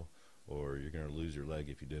tomorrow, or you're going to lose your leg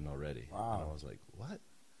if you didn't already. And I was like, what?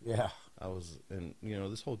 I was, and you know,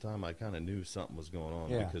 this whole time I kind of knew something was going on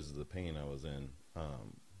because of the pain I was in.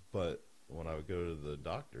 But when I would go to the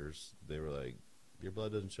doctors, they were like, your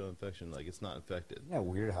blood doesn't show infection, like it's not infected. Yeah,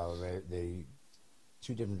 weird how they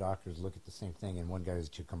two different doctors look at the same thing, and one guy is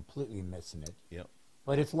completely missing it.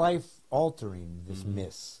 But it's life altering, this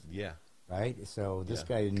miss. Right? So this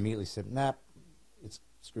guy immediately said, nah, it's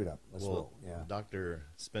screwed up. Let's roll. Dr.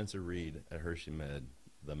 Spencer Reed at Hershey Med,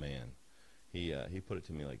 the man, he put it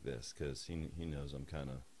to me like this, because he knows I'm kind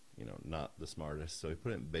of, you know, not the smartest. So he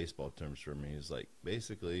put it in baseball terms for me. He's like,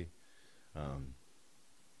 basically,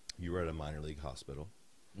 you were at a minor league hospital.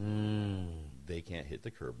 They can't hit the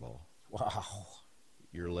curveball.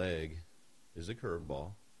 Your leg is a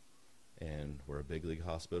curveball, and we're a big league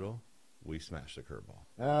hospital. We smashed the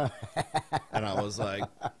curveball. And I was like,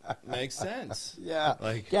 makes sense.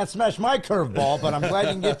 Like, can't smash my curveball, but I'm glad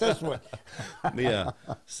you can get this one.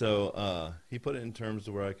 So he put it in terms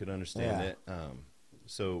to where I could understand it.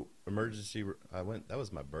 So emergency, that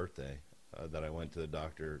was my birthday that I went to the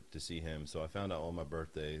doctor to see him. So I found out on my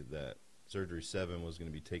birthday that surgery 7 was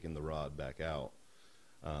going to be taking the rod back out.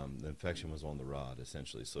 The infection was on the rod,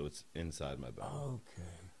 essentially, so it's inside my bone.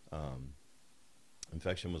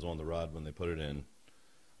 Infection was on the rod when they put it in.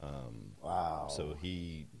 So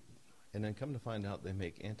and then come to find out they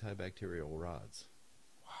make antibacterial rods.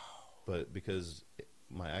 But because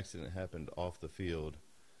my accident happened off the field,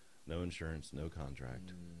 no insurance, no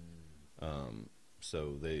contract.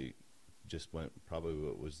 So they just went probably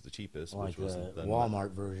what was the cheapest, like which was the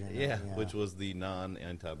Walmart version. Which was the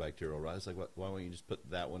non-antibacterial rod. It's like, why don't you just put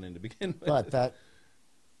that one in to begin with? But that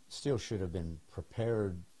still should have been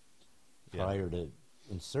prepared prior to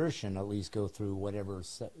insertion, at least go through whatever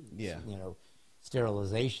you know,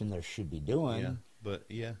 sterilization there should be doing. But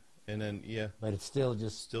and then but it's still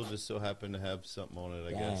just so happened to have something on it,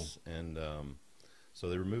 I guess. And so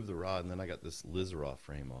they removed the rod, and then I got this Lizeroff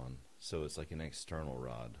frame on, so it's like an external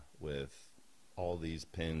rod with all these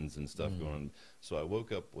pins and stuff going on. So I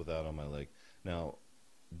woke up with that on my leg. Now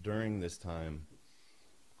during this time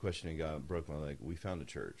questioning God, broke my leg, we found a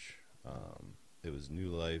church. It was New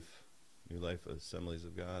Life Assemblies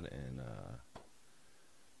of God, and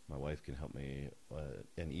my wife can help me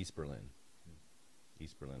in East Berlin,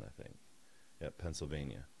 I think,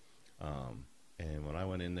 Pennsylvania. And when I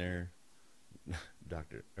went in there,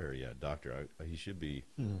 doctor, he should be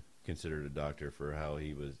considered a doctor for how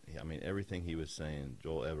he was. I mean, everything he was saying,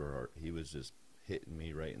 Joel Everhart, he was just hitting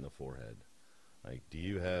me right in the forehead. Like, do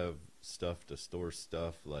you have stuff to store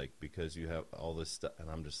stuff, like, because you have all this stuff? And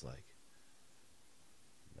I'm just like,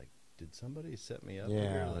 did somebody set me up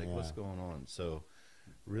here? Like, what's going on? So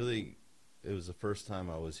really, it was the first time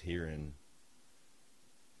I was hearing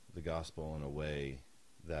the gospel in a way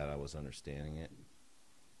that I was understanding it.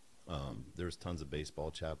 There's tons of baseball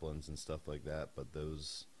chaplains and stuff like that, but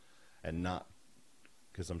those, and not,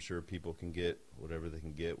 because I'm sure people can get whatever they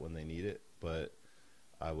can get when they need it, but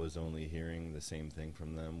I was only hearing the same thing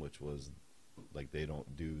from them, which was, like, they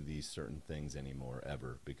don't do these certain things anymore,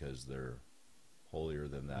 ever, because they're holier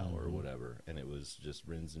than thou or whatever. And it was just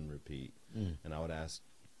rinse and repeat. And I would ask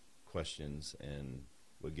questions and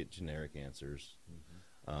would get generic answers.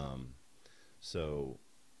 So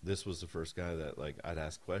this was the first guy that, like, I'd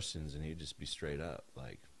ask questions and he'd just be straight up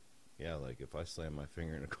like, yeah, like, if I slam my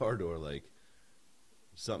finger in a car door, like,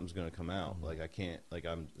 something's gonna come out. Like, I can't, like,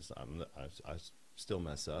 I still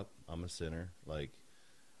mess up. I'm a sinner. Like,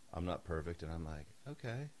 I'm not perfect. And I'm like,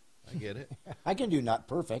 okay, I get it. I can do not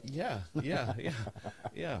perfect. Yeah.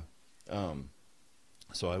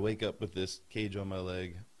 So I wake up with this cage on my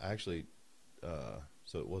leg. I actually,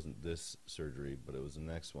 so it wasn't this surgery, but it was the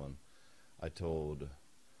next one. I told,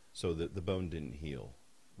 so the bone didn't heal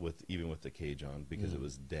even with the cage on, because it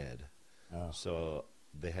was dead. So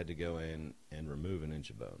they had to go in and remove an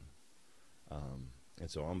inch of bone.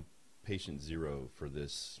 And so I'm patient 0 for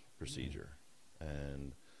this procedure.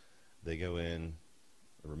 And they go in,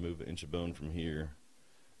 remove an inch of bone from here,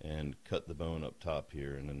 and cut the bone up top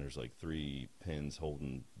here, and then there's like 3 pins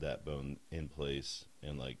holding that bone in place,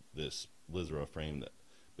 and like this Lizera frame that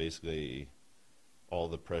basically all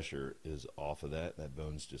the pressure is off of that. That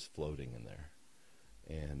bone's just floating in there.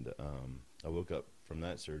 And I woke up from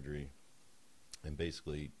that surgery and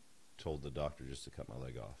basically told the doctor just to cut my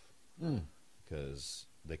leg off because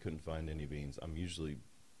they couldn't find any veins. I'm usually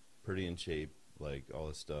pretty in shape, like all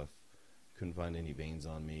this stuff. Couldn't find any veins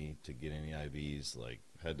on me to get any IVs. Like,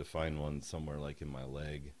 had to find one somewhere, like, in my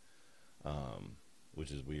leg, which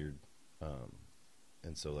is weird.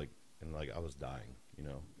 And so, like, I was dying, you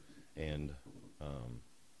know. And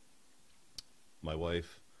my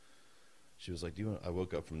wife, she was like, I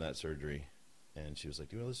woke up from that surgery, and she was like,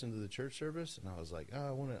 do you want to listen to the church service? And I was like, oh,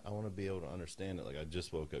 I want to be able to understand it. Like, I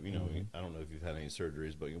just woke up, you know. I don't know if you've had any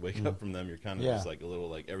surgeries, but you wake up from them, you're kind of just like a little,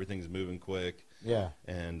 like, everything's moving quick.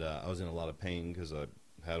 And I was in a lot of pain because I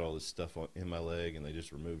had all this stuff in my leg, and they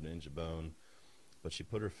just removed an inch of bone. But she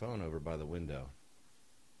put her phone over by the window.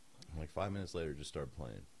 And like 5 minutes later, it just started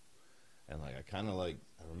playing. And like, I kind of, like,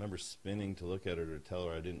 I remember spinning to look at her to tell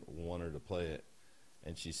her I didn't want her to play it.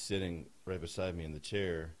 And she's sitting right beside me in the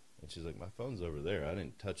chair, and she's like, my phone's over there. I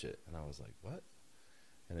didn't touch it. And I was like, what?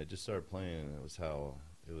 And it just started playing, and it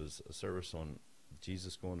was a service on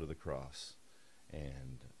Jesus going to the cross,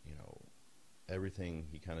 and, you know, everything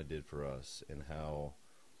he kind of did for us, and how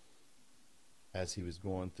as he was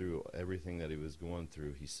going through everything that he was going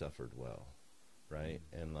through, he suffered well, right?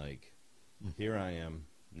 And like, here I am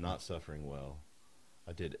not suffering well.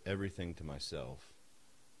 I did everything to myself,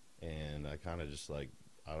 and I kind of just, like,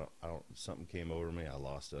 I don't, something came over me. I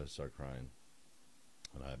lost it. I started crying.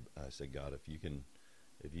 And I said, God, if you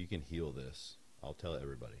can heal this, I'll tell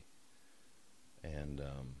everybody. And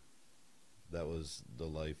that was the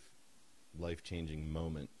life-changing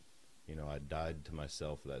moment. You know, I died to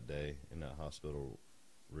myself that day in that hospital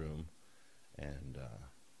room, and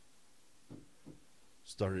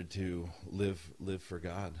started to live for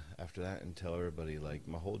God after that, and tell everybody. Like,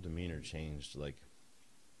 my whole demeanor changed. Like,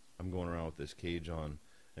 I'm going around with this cage on,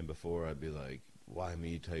 and before I'd be like, why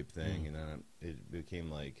me type thing, and then it became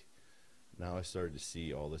like, now I started to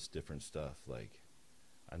see all this different stuff. Like,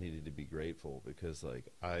 I needed to be grateful because, like,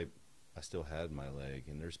 I still had my leg,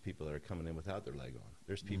 and there's people that are coming in without their leg on.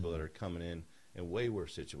 There's people that are coming in way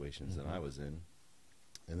worse situations than I was in.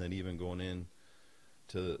 And then even going in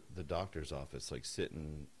to the doctor's office, like,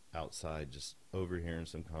 sitting outside, just overhearing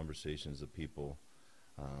some conversations of people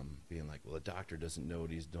being like, well, the doctor doesn't know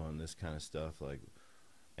what he's doing, this kind of stuff. Like,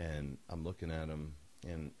 and I'm looking at him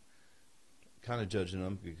and kind of judging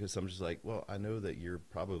them, because I'm just like, well, I know that you're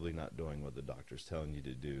probably not doing what the doctor's telling you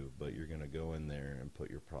to do, but you're going to go in there and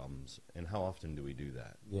put your problems. And how often do we do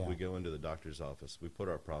that? We go into the doctor's office, we put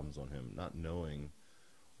our problems on him, not knowing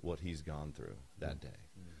what he's gone through that day.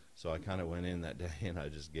 So I kind of went in that day, and I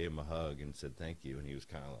just gave him a hug and said thank you. And he was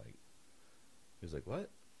kind of like, he was like,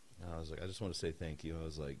 what? And I was like, I just want to say thank you. I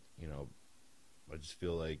was like, you know, I just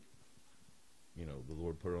feel like, you know, the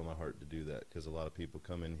Lord put it on my heart to do that, because a lot of people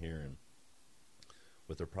come in here and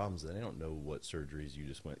with their problems, they don't know what surgeries you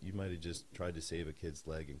just went. You might have just tried to save a kid's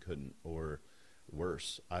leg and couldn't, or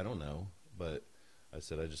worse. I don't know, but I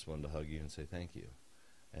said, I just wanted to hug you and say thank you.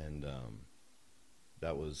 And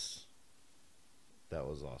that was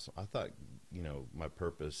awesome. I thought, you know, my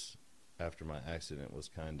purpose after my accident was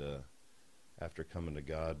kind of, after coming to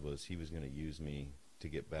God, was he was going to use me to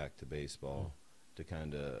get back to baseball, to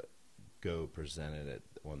kind of go present it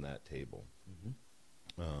on that table.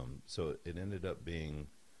 So it ended up being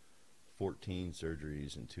 14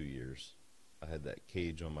 surgeries in 2 years. I had that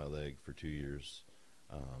cage on my leg for 2 years.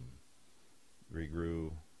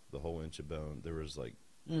 Regrew the whole inch of bone. There was like,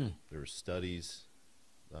 there were studies.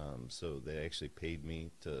 So they actually paid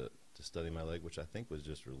me to study my leg, which I think was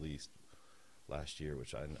just released last year,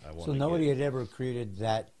 which I want. So nobody had ever created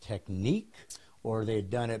that technique, or they had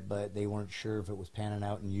done it, but they weren't sure if it was panning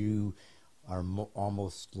out, and you are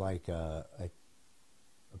almost like a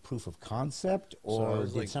proof of concept, or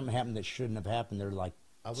did something happen that shouldn't have happened? They're like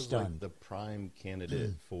I was stunned. like the prime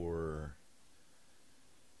candidate for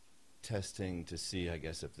testing to see, I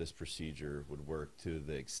guess, if this procedure would work to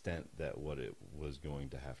the extent that what it was going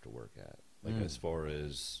to have to work at. Like as far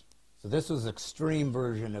as... So this was extreme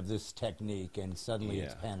version of this technique, and suddenly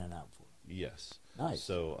it's panning out for you. Yes. Nice.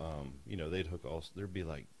 So, you know, they'd hook all... There'd be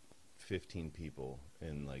like 15 people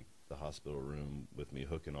in like the hospital room with me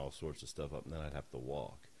hooking all sorts of stuff up, and then I'd have to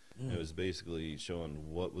walk. And it was basically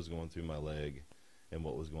showing what was going through my leg and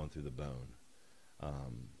what was going through the bone.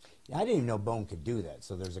 I didn't even know bone could do that.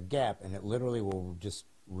 So there's a gap, and it literally will just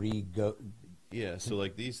re-go. Yeah, so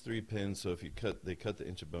like these 3 pins, so if you they cut the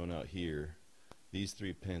inch of bone out here, these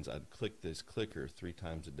 3 pins, I'd click this clicker 3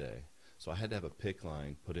 times a day. So I had to have a PICC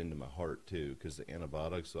line put into my heart too, because the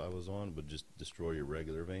antibiotics I was on would just destroy your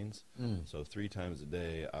regular veins. So 3 times a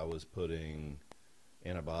day, I was putting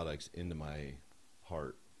antibiotics into my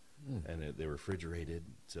heart. And they were refrigerated,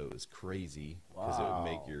 so it was crazy, because it would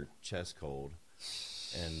make your chest cold.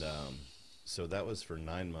 And so that was for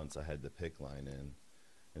 9 months. I had the PICC line in,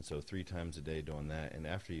 and so 3 times a day doing that. And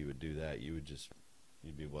after you would do that, you'd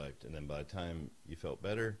be wiped. And then by the time you felt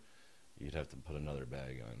better, you'd have to put another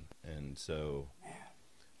bag on. And so,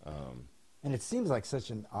 and it seems like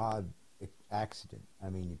such an odd accident.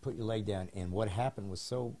 I mean, you put your leg down, and what happened was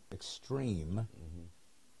so extreme.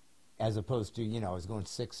 As opposed to, you know, I was going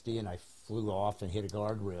 60 and I flew off and hit a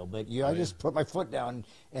guardrail. But I just put my foot down,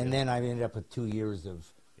 and then I ended up with 2 years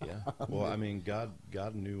of... Well, I mean,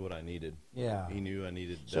 God knew what I needed. Yeah. He knew I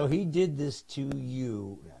needed that. So he did this to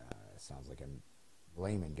you. It sounds like I'm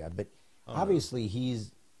blaming God. But obviously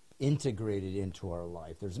he's integrated into our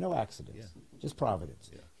life. There's no accidents, just providence.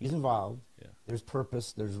 He's involved. There's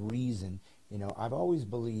purpose. There's reason. You know, I've always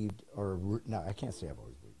believed, no, I can't say I've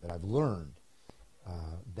always believed, but I've learned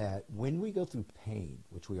that when we go through pain,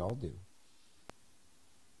 which we all do,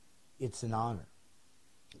 it's an honor.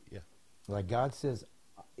 Like God says,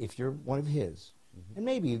 if you're one of his, and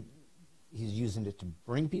maybe he's using it to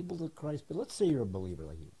bring people to Christ, but let's say you're a believer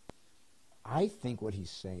like you. I think what he's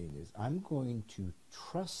saying is, I'm going to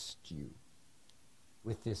trust you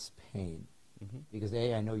with this pain. Because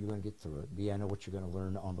A, I know you're going to get through it. B, I know what you're going to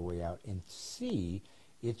learn on the way out. And C,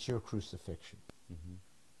 it's your crucifixion.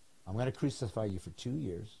 I'm going to crucify you for 2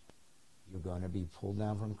 years. You're going to be pulled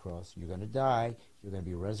down from the cross. You're going to die. You're going to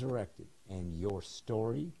be resurrected. And your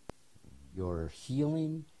story, your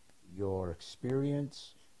healing, your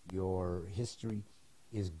experience, your history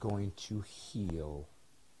is going to heal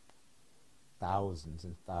thousands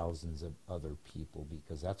and thousands of other people,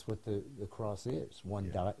 because that's what the cross is.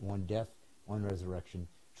 One death, one resurrection,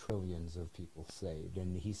 trillions of people saved.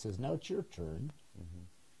 And he says, now it's your turn.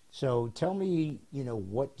 So tell me, you know,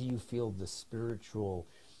 what do you feel the spiritual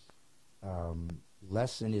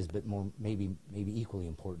lesson is, but more maybe equally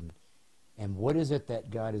important? And what is it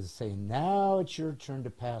that God is saying, now it's your turn to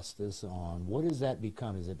pass this on? What does that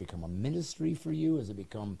become? Has it become a ministry for you? Has it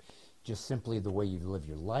become just simply the way you live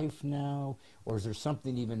your life now? Or is there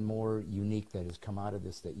something even more unique that has come out of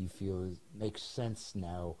this that you feel makes sense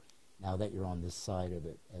now that you're on this side of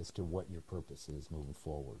it, as to what your purpose is moving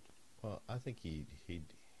forward? Well, I think he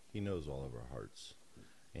knows all of our hearts,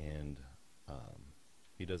 and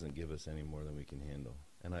he doesn't give us any more than we can handle.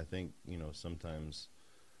 And I think, you know, sometimes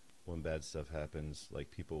when bad stuff happens,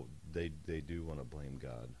 like people, they do want to blame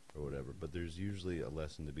God or whatever, but there's usually a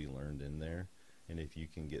lesson to be learned in there. And if you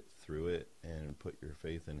can get through it and put your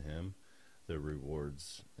faith in him, the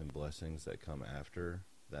rewards and blessings that come after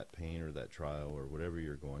that pain or that trial or whatever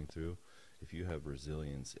you're going through, if you have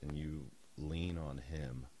resilience and you lean on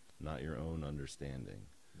him, not your own understanding.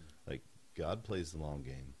 Like, God plays the long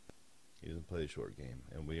game. He doesn't play the short game,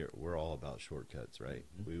 and we're all about shortcuts, right?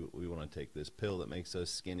 We want to take this pill that makes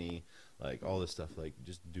us skinny, like all this stuff, like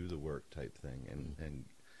just do the work type thing,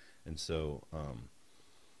 and so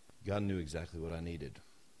God knew exactly what I needed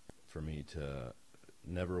for me to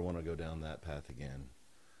never want to go down that path again.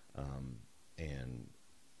 And,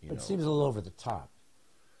 It seems a little over the top.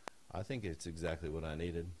 I think it's exactly what I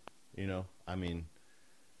needed. You know, I mean.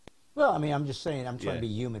 Well, I mean, I'm just saying, I'm trying to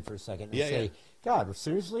Yeah. be human for a second and Yeah, say, yeah. God,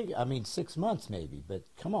 seriously? I mean, 6 months maybe, but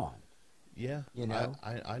come on. Yeah, You know?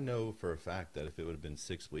 I know for a fact that if it would have been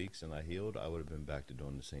 6 weeks and I healed, I would have been back to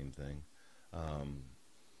doing the same thing.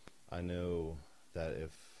 I know that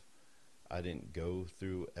if I didn't go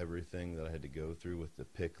through everything that I had to go through with the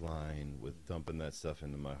PIC line, with dumping that stuff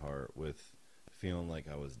into my heart, with feeling like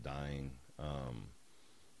I was dying,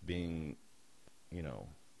 being, you know,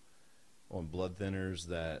 on blood thinners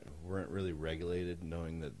that weren't really regulated,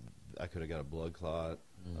 knowing that I could have got a blood clot,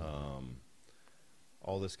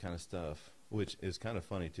 all this kind of stuff, which is kind of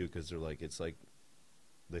funny too, because they're like, it's like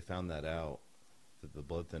they found that out, that the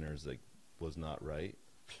blood thinners like was not right,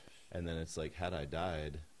 and then it's like, had I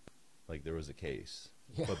died, like there was a case,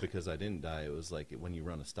 but because I didn't die, it was like when you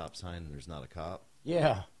run a stop sign and there's not a cop.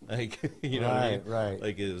 Yeah. Like, you know what I mean? Right.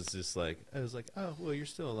 Like it was just like, I was like, oh well, you're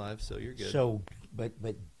still alive, so you're good. So, but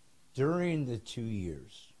during the 2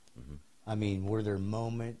 years, I mean, were there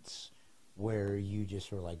moments where you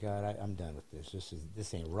just were like, God, I'm done with this.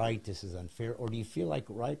 This ain't right. This is unfair. Or do you feel like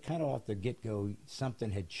kind of off the get-go, something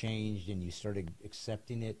had changed and you started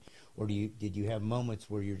accepting it? Or did you have moments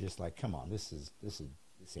where you're just like, come on, this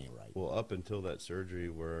ain't right? Well, up until that surgery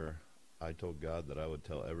where I told God that I would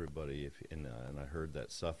tell everybody, and I heard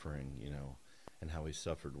that suffering, you know, and how he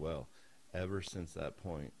suffered well. Ever since that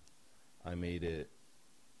point, I made it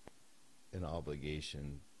an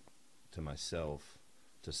obligation to myself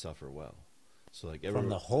to suffer well. So like From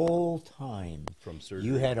the whole time, from surgery,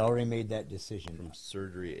 you had already made that decision. from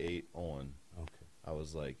surgery 8 on. Okay. I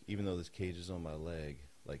was like, even though this cage is on my leg,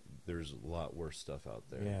 like there's a lot worse stuff out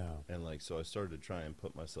there. Yeah. And like, so I started to try and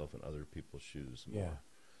put myself in other people's shoes more. Yeah.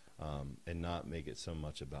 And not make it so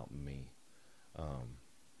much about me.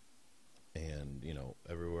 And you know,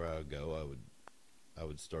 everywhere I would go, I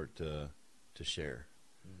would start to share.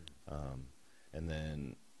 And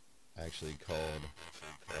then I actually called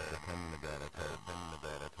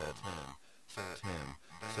Tim.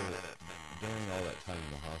 So during all that time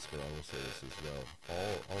in the hospital, I will say this as well.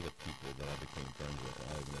 All the people that I became friends with, and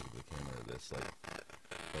I admittedly became out of this, like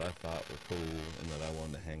that I thought were cool and that I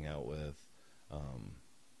wanted to hang out with,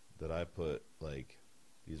 that I put like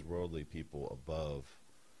these worldly people above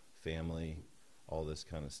family, all this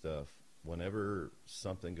kind of stuff. Whenever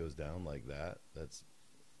something goes down like that, that's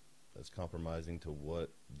compromising to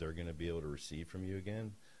what they're going to be able to receive from you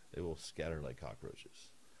again, they will scatter like cockroaches.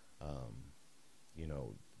 You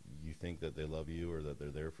know, you think that they love you or that they're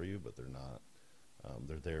there for you, but they're not.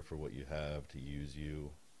 They're there for what you have, to use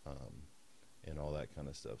you, and all that kind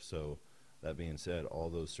of stuff. So that being said, all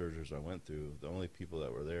those surgeries I went through, the only people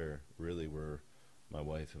that were there really were my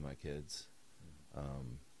wife and my kids.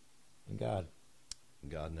 And God.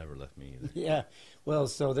 God never left me either. Yeah. Well,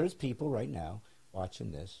 so there's people right now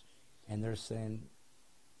watching this, and they're saying,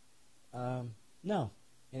 no,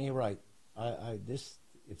 it ain't right.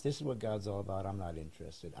 If this is what God's all about, I'm not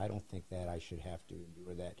interested. I don't think that I should have to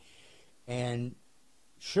endure that. And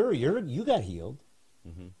sure, you got healed,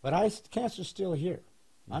 but cancer's still here.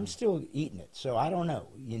 I'm still eating it, so I don't know,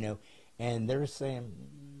 you know. And they're saying,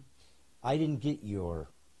 I didn't get your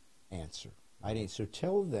answer. I didn't. So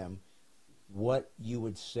tell them what you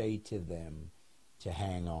would say to them to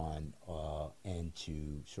hang on and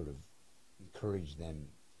to sort of encourage them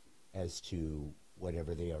as to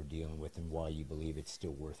whatever they are dealing with and why you believe it's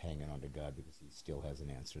still worth hanging on to God because he still has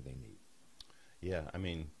an answer they need. Yeah, I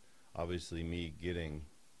mean, obviously me getting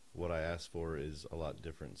what I asked for is a lot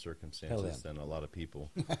different circumstances than a lot of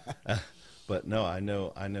people. But no, I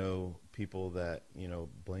know people that, you know,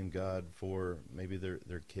 blame God for maybe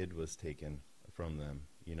their kid was taken from them,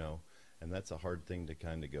 you know, and that's a hard thing to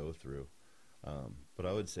kind of go through. But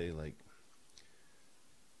I would say, like,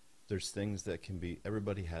 there's things that can be,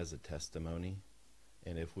 everybody has a testimony,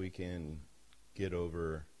 and if we can get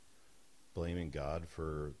over blaming God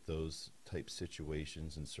for those type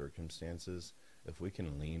situations and circumstances, if we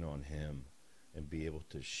can lean on him and be able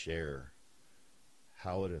to share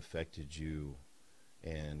how it affected you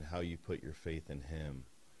and how you put your faith in him,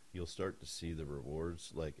 you'll start to see the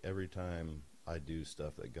rewards. Like every time I do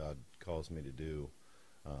stuff that God calls me to do,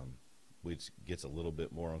 which gets a little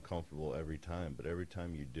bit more uncomfortable every time, but every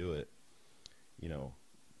time you do it, you know,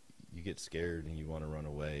 you get scared and you want to run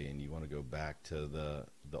away and you want to go back to the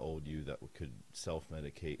old you that could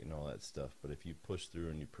self-medicate and all that stuff. But if you push through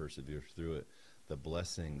and you persevere through it, the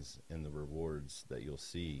blessings and the rewards that you'll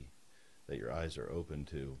see, that your eyes are open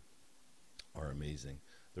to, are amazing. amazing.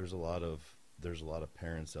 There's a lot of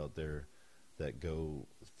parents out there that go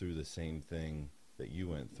through the same thing that you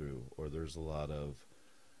went through, or there's a lot of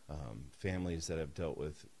families that have dealt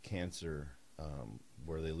with cancer,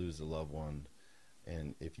 where they lose a loved one.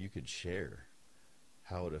 And if you could share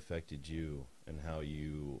how it affected you and how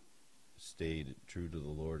you stayed true to the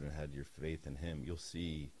Lord and had your faith in him, you'll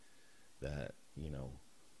see that,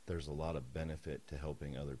 there's a lot of benefit to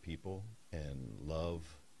helping other people and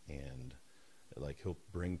love, and like he'll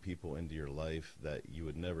bring people into your life that you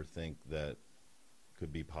would never think that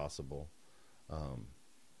could be possible.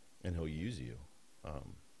 And he'll use you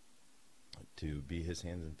to be his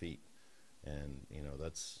hands and feet. And,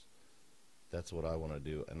 that's what I want to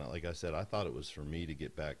do. And like I said, I thought it was for me to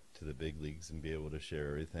get back to the big leagues and be able to share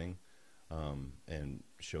everything and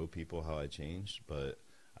show people how I changed. But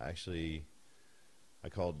I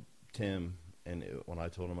called Tim, and when I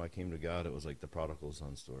told him I came to God, it was like the prodigal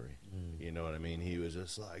son story. You know what I mean? He was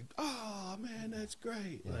just like, oh, man, that's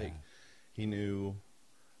great. Yeah. Like, he knew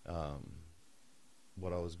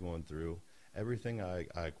what I was going through. Everything I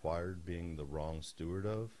acquired being the wrong steward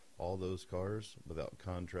of, all those cars, without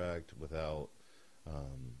contract, without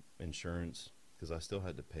insurance, because I still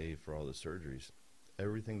had to pay for all the surgeries.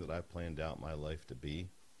 Everything that I planned out my life to be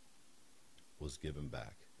was given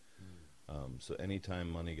back. So anytime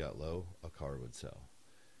money got low, a car would sell.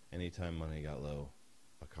 Anytime money got low,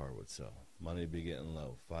 a car would sell. Money would be getting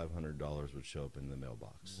low. $500 would show up in the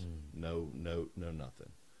mailbox. No note, no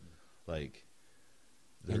nothing. Like,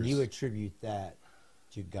 and you attribute that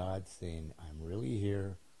to God saying, I'm really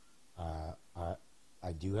here.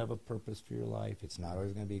 I do have a purpose for your life. It's not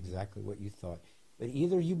always going to be exactly what you thought. But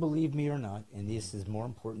either you believe me or not, and this is more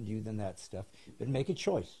important to you than that stuff, but make a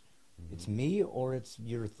choice. It's me or it's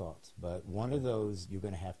your thoughts. But one of those you're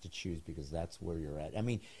going to have to choose, because that's where you're at. I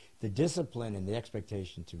mean, the discipline and the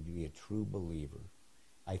expectation to be a true believer,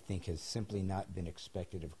 I think, has simply not been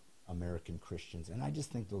expected of American Christians. And I just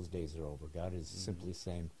think those days are over. God is simply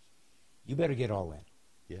saying, you better get all in.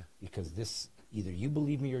 Yeah. Because this, either you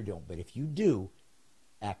believe me or don't. But if you do,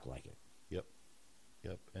 act like it.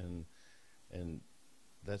 Yep. And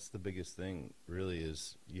that's the biggest thing, really,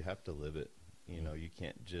 is you have to live it. You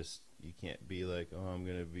can't be like, oh, I'm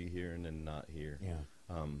going to be here and then not here.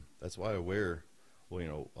 Yeah. That's why I wear,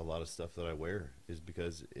 a lot of stuff that I wear is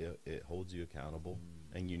because it holds you accountable,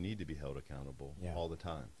 and you need to be held accountable all the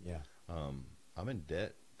time. Yeah. I'm in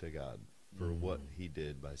debt to God for what he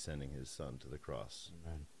did by sending his son to the cross.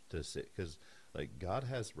 Amen. To sit, because like God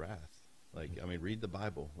has wrath. Like, I mean, read the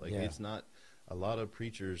Bible. Like, it's not, a lot of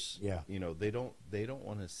preachers, they don't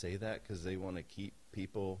want to say that because they want to keep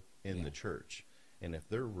people in the church. And if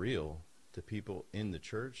they're real to people in the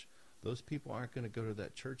church, those people aren't going to go to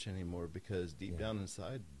that church anymore, because deep down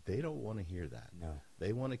inside, they don't want to hear that. No.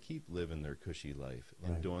 They want to keep living their cushy life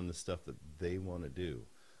and doing the stuff that they want to do,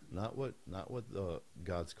 not what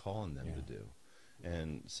God's calling them to do.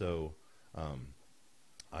 And so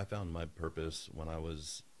I found my purpose when I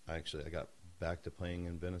got back to playing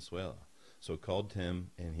in Venezuela. So I called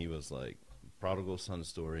Tim, and he was like, prodigal son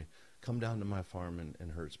story, come down to my farm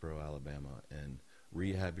in Hurtsboro, Alabama, and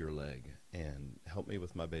rehab your leg and help me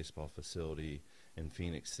with my baseball facility in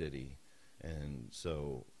Phoenix City. And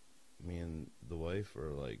so me and the wife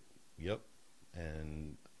are like, yep,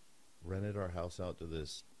 and rented our house out to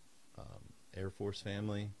this Air Force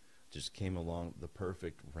family. Just came along, the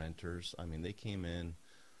perfect renters. I mean, they came in,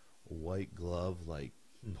 white glove, like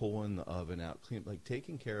pulling the oven out, clean, like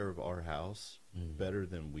taking care of our house better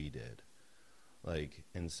than we did. Like,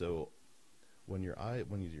 and so when your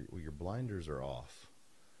blinders are off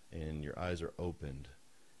and your eyes are opened,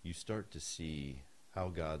 you start to see how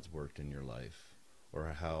God's worked in your life,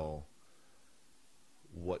 or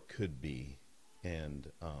what could be.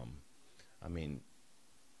 And I mean,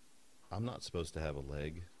 I'm not supposed to have a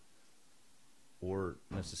leg or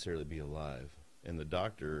necessarily be alive. And the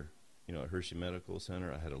doctor, at Hershey Medical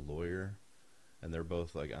Center, I had a lawyer, and they're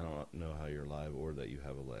both like, I don't know how you're alive or that you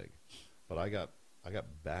have a leg. But I got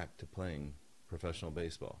back to playing professional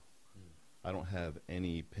baseball. I don't have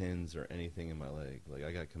any pins or anything in my leg. Like,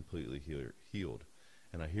 I got completely healed.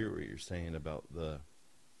 And I hear what you're saying about the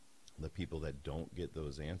people that don't get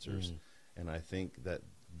those answers. And I think that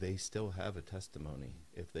they still have a testimony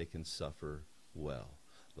if they can suffer well.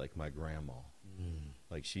 Like my grandma.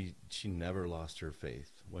 Like, she never lost her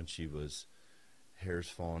faith when she was hair's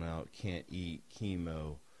falling out, can't eat,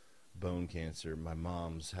 chemo, bone cancer. My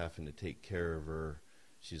mom's having to take care of her.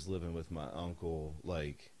 She's living with my uncle,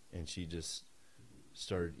 like, and she just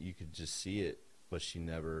started, you could just see it, but she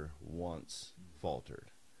never once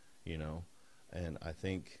faltered, And I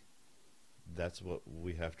think that's what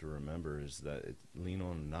we have to remember, is that lean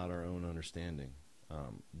on not our own understanding.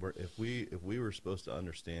 If we were supposed to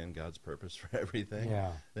understand God's purpose for everything,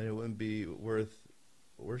 then it wouldn't be worth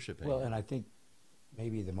worshiping. Well, and I think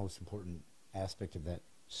maybe the most important aspect of that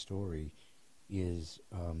story is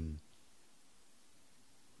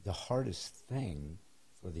the hardest thing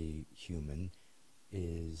for the human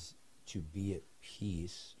is to be at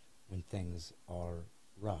peace when things are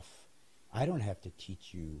rough. I don't have to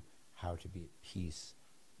teach you how to be at peace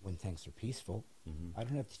when things are peaceful. I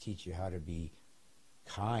don't have to teach you how to be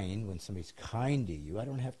kind when somebody's kind to you. I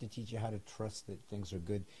don't have to teach you how to trust that things are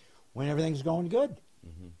good when everything's going good.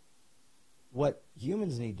 What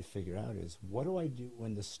humans need to figure out is, what do I do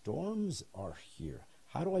when the storms are here?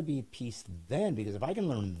 How do I be at peace then? Because if I can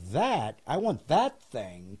learn that, I want that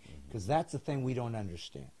thing, because that's the thing we don't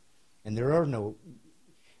understand. And there are no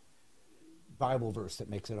Bible verse that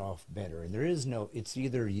makes it all better. And there is no, it's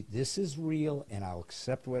either this is real and I'll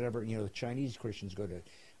accept whatever. You know, the Chinese Christians go to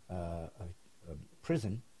a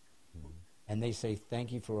prison and they say,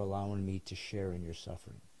 thank you for allowing me to share in your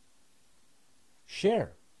suffering.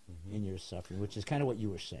 Share in your suffering, which is kind of what you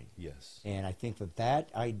were saying. Yes. And I think that that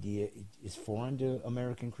idea is foreign to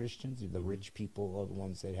American Christians. The rich people are the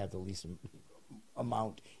ones that have the least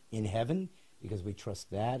amount in heaven, because we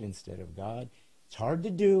trust that instead of God. It's hard to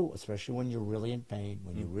do, especially when you're really in pain,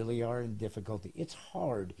 when you really are in difficulty. It's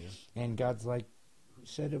hard. And God's like, who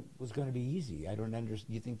said it was going to be easy? I don't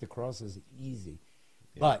understand. You think the cross is easy.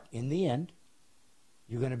 But in the end,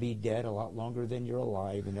 you're going to be dead a lot longer than you're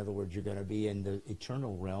alive. In other words, you're going to be in the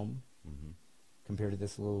eternal realm compared to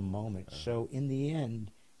this little moment. So in the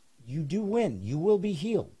end, you do win. You will be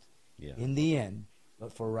healed in the end.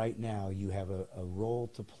 But for right now, you have a role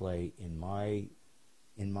to play in my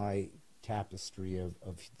tapestry of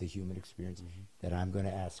the human experience that I'm going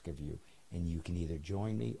to ask of you. And you can either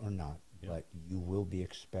join me or not, but you will be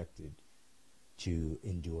expected to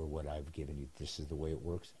endure what I've given you. This is the way it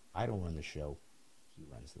works. I don't run the show. He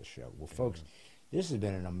runs the show. Well, folks, this has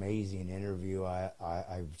been an amazing interview.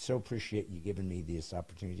 I so appreciate you giving me this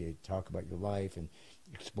opportunity to talk about your life and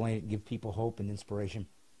explain it and give people hope and inspiration.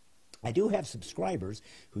 I do have subscribers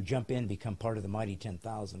who jump in and become part of the Mighty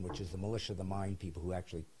 10,000, which is the militia of the mind, people who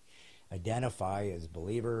actually identify as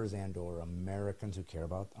believers and or Americans who care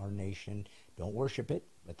about our nation, don't worship it,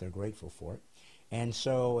 but they're grateful for it. And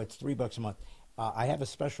so it's $3 a month. I have a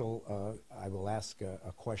special, I will ask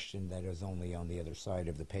a question that is only on the other side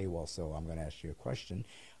of the paywall, so I'm going to ask you a question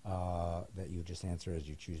that you just answer as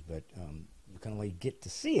you choose, but you can only get to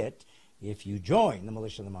see it if you join the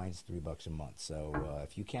Militia of the Mind. It's $3 a month. So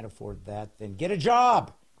if you can't afford that, then get a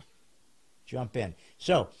job. Jump in.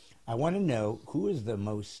 So I want to know, who is the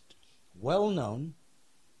most well-known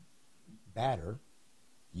batter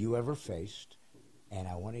you ever faced, and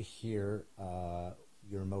I want to hear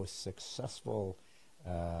your most successful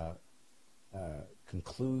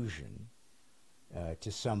conclusion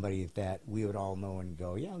to somebody that we would all know and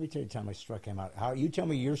go, yeah, let me tell you the time I struck him out. You tell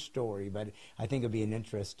me your story, but I think it would be an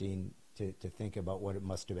interesting to think about what it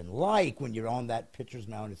must have been like when you're on that pitcher's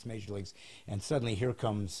mound, it's major leagues, and suddenly here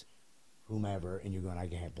comes whomever, and you're going, I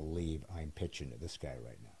can't believe I'm pitching to this guy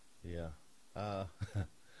right now. Yeah.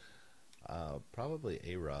 Probably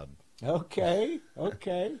A-Rod. Okay.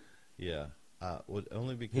 Yeah.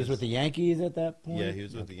 Only because he was with the Yankees at that point? Yeah, he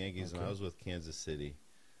was with the Yankees, and I was with Kansas City.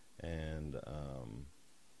 And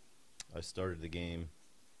I started the game,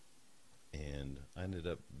 and I ended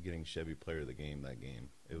up getting Chevy Player of the Game that game.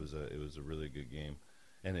 It was a really good game,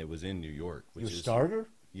 and it was in New York. You were starter?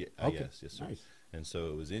 Yeah. Okay. Yes, sir. Nice. And so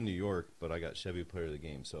it was in New York, but I got Chevy Player of the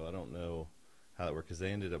Game. So I don't know how it worked, because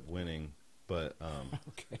they ended up winning. But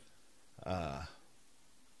okay.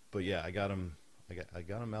 But yeah, I got him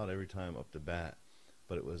out every time up to bat.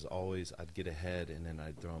 But it was always, I'd get ahead and then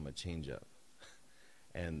I'd throw him a changeup.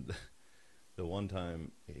 And the one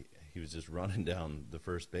time he was just running down the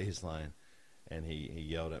first baseline, and he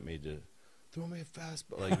yelled at me to throw me a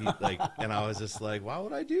fastball, and I was just like, why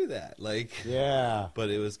would I do that? Yeah. But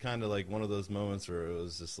it was kind of like one of those moments where it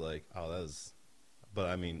was just like, oh, that was. But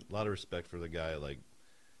I mean, a lot of respect for the guy,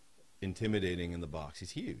 intimidating in the box.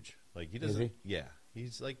 He's huge. He doesn't. Is he? Yeah,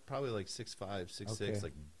 he's probably 6'5", 6'6",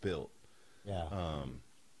 Okay. built. Yeah.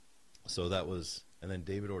 So that was, and then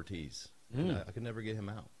David Ortiz. I could never get him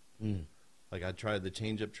out. I tried the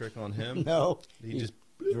changeup trick on him. No, he just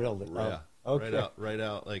drilled it. Yeah, okay. right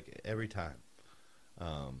out, every time.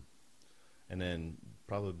 And then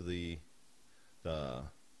probably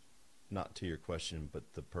not to your question,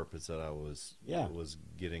 but the purpose that I was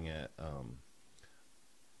getting at,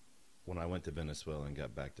 when I went to Venezuela and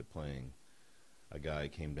got back to playing, a guy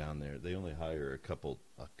came down there. They only hire a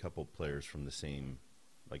couple players from the same,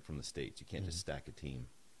 like from the States. You can't just stack a team.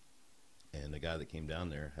 And the guy that came down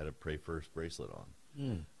there had a Pray First bracelet on.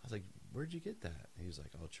 I was like, where'd you get that? He was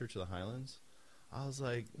like, oh, Church of the Highlands. I was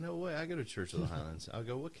like, no way, I go to Church of the Highlands. I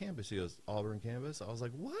go, what campus? He goes, Auburn campus. I was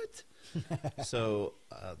like, what? So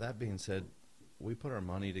that being said, we put our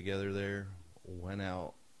money together there, went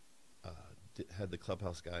out, had the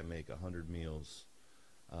clubhouse guy make 100 meals.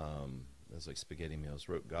 It was like spaghetti meals.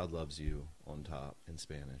 Wrote "God loves you" on top in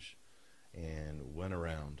Spanish, and went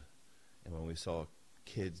around. And when we saw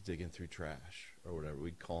kids digging through trash or whatever,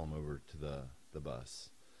 we'd call them over to the bus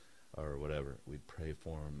or whatever. We'd pray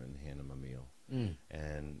for them and hand them a meal.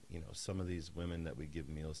 And you know, some of these women that we give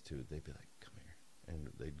meals to, they'd be like, "Come here," and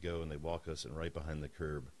they'd go and they'd walk us, and right behind the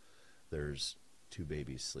curb, there's 2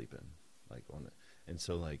 babies sleeping, like on it. And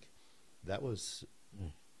so like that was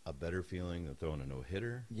a better feeling than throwing a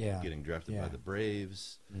no-hitter, getting drafted by the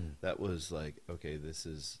Braves. That was like, okay, this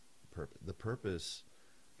is the purpose.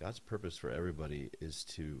 God's purpose for everybody is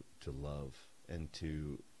to love and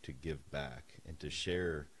to give back and to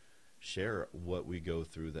share what we go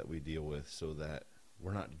through, that we deal with, so that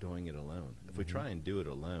we're not doing it alone. If we try and do it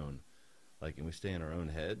alone, like, and we stay in our own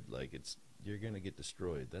head, like, you're going to get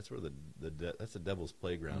destroyed. That's where that's the devil's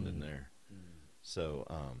playground in there. So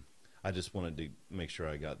I just wanted to make sure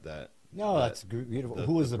I got that. No, that's beautiful.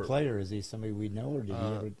 Who was the player? Is he somebody we know, or did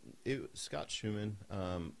he ever? Scott Schumann.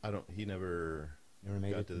 He never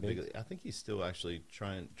made got it to the big. I think he's still actually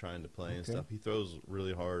trying to play and stuff. He throws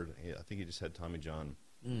really hard. I think he just had Tommy John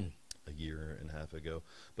a year and a half ago.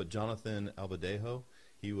 But Jonathan Albadejo,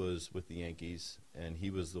 he was with the Yankees, and he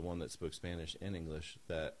was the one that spoke Spanish and English.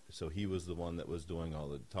 So he was the one that was doing all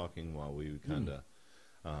the talking while we kind of.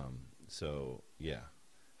 So yeah,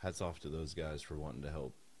 hats off to those guys for wanting to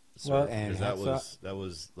help. Well, and that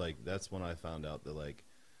was like, that's when I found out that, like,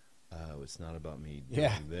 it's not about me doing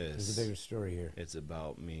this. There's a bigger story here. It's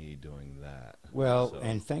about me doing that. Well,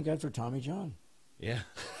 and thank God for Tommy John. Yeah.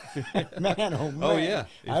 Man, oh, man. Oh, yeah.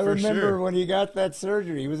 I remember when he got that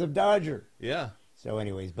surgery. He was a Dodger. Yeah. So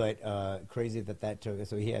anyways, but crazy that took.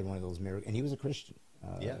 So he had one of those miracles. And he was a Christian.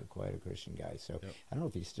 Quite a Christian guy. So I don't know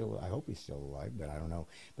if he's still, I hope he's still alive, but I don't know.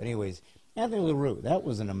 But anyways, Anthony Lerew, that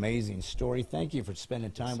was an amazing story. Thank you for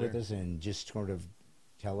spending time with us and just sort of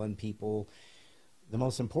telling people the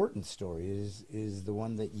most important story is the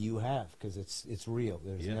one that you have, because it's real.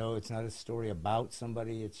 There's it's not a story about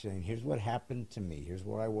somebody. It's saying, here's what happened to me. Here's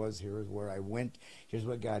where I was. Here's where I went. Here's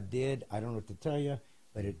what God did. I don't know what to tell you,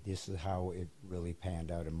 but this is how it really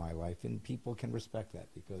panned out in my life, and people can respect that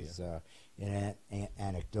because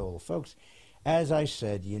anecdotal. Folks, as I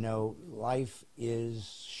said, life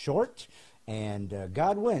is short. And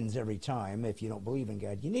God wins every time. If you don't believe in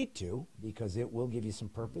God, you need to, because it will give you some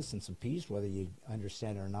purpose and some peace, whether you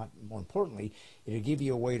understand it or not. More importantly, it'll give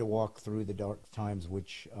you a way to walk through the dark times,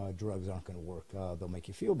 which drugs aren't going to work. They'll make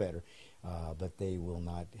you feel better, but they will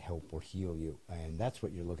not help or heal you. And that's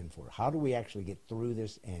what you're looking for. How do we actually get through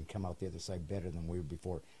this and come out the other side better than we were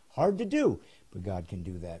before? Hard to do, but God can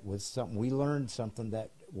do that. With something we learned, something that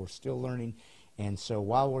we're still learning. And so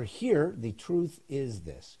while we're here, the truth is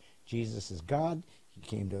this. Jesus is God. He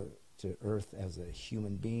came to earth as a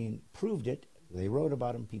human being, proved it. They wrote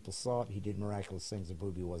about him. People saw it. He did miraculous things to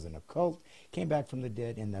prove he wasn't a cult. Came back from the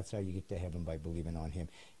dead, and that's how you get to heaven, by believing on him.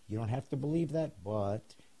 You don't have to believe that,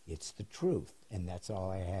 but it's the truth. And that's all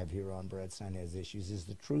I have here on Stine Has Issues, is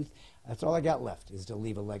the truth. That's all I got left, is to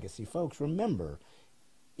leave a legacy. Folks, remember,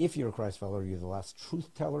 if you're a Christ follower, you're the last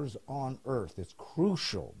truth tellers on earth. It's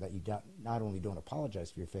crucial that you not only don't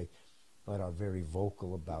apologize for your faith, but are very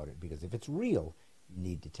vocal about it, because if it's real, you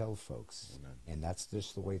need to tell folks. Amen. And that's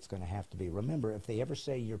just the way it's going to have to be. Remember, if they ever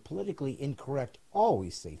say you're politically incorrect,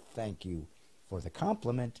 always say thank you for the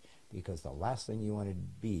compliment, because the last thing you want to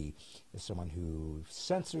be is someone who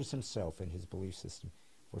censors himself and his belief system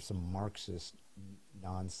for some Marxist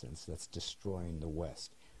nonsense that's destroying the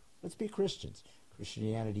West. Let's be Christians.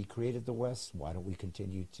 Christianity created the West. Why don't we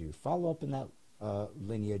continue to follow up in that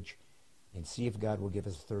lineage and see if God will give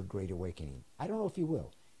us a third great awakening? I don't know if he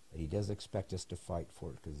will, but he does expect us to fight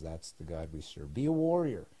for it, because that's the God we serve. Be a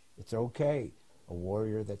warrior. It's okay. A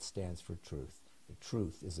warrior that stands for truth. The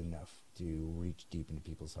truth is enough to reach deep into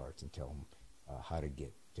people's hearts and tell them how to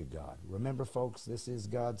get to God. Remember, folks, this is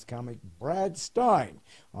God's comic, Brad Stine,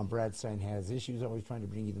 on Stine Has Issues. Always trying to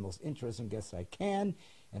bring you the most interesting guests I can,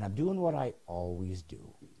 and I'm doing what I always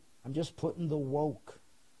do. I'm just putting the woke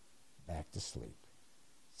back to sleep.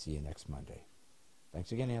 See you next Monday.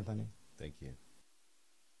 Thanks again, Anthony. Thank you.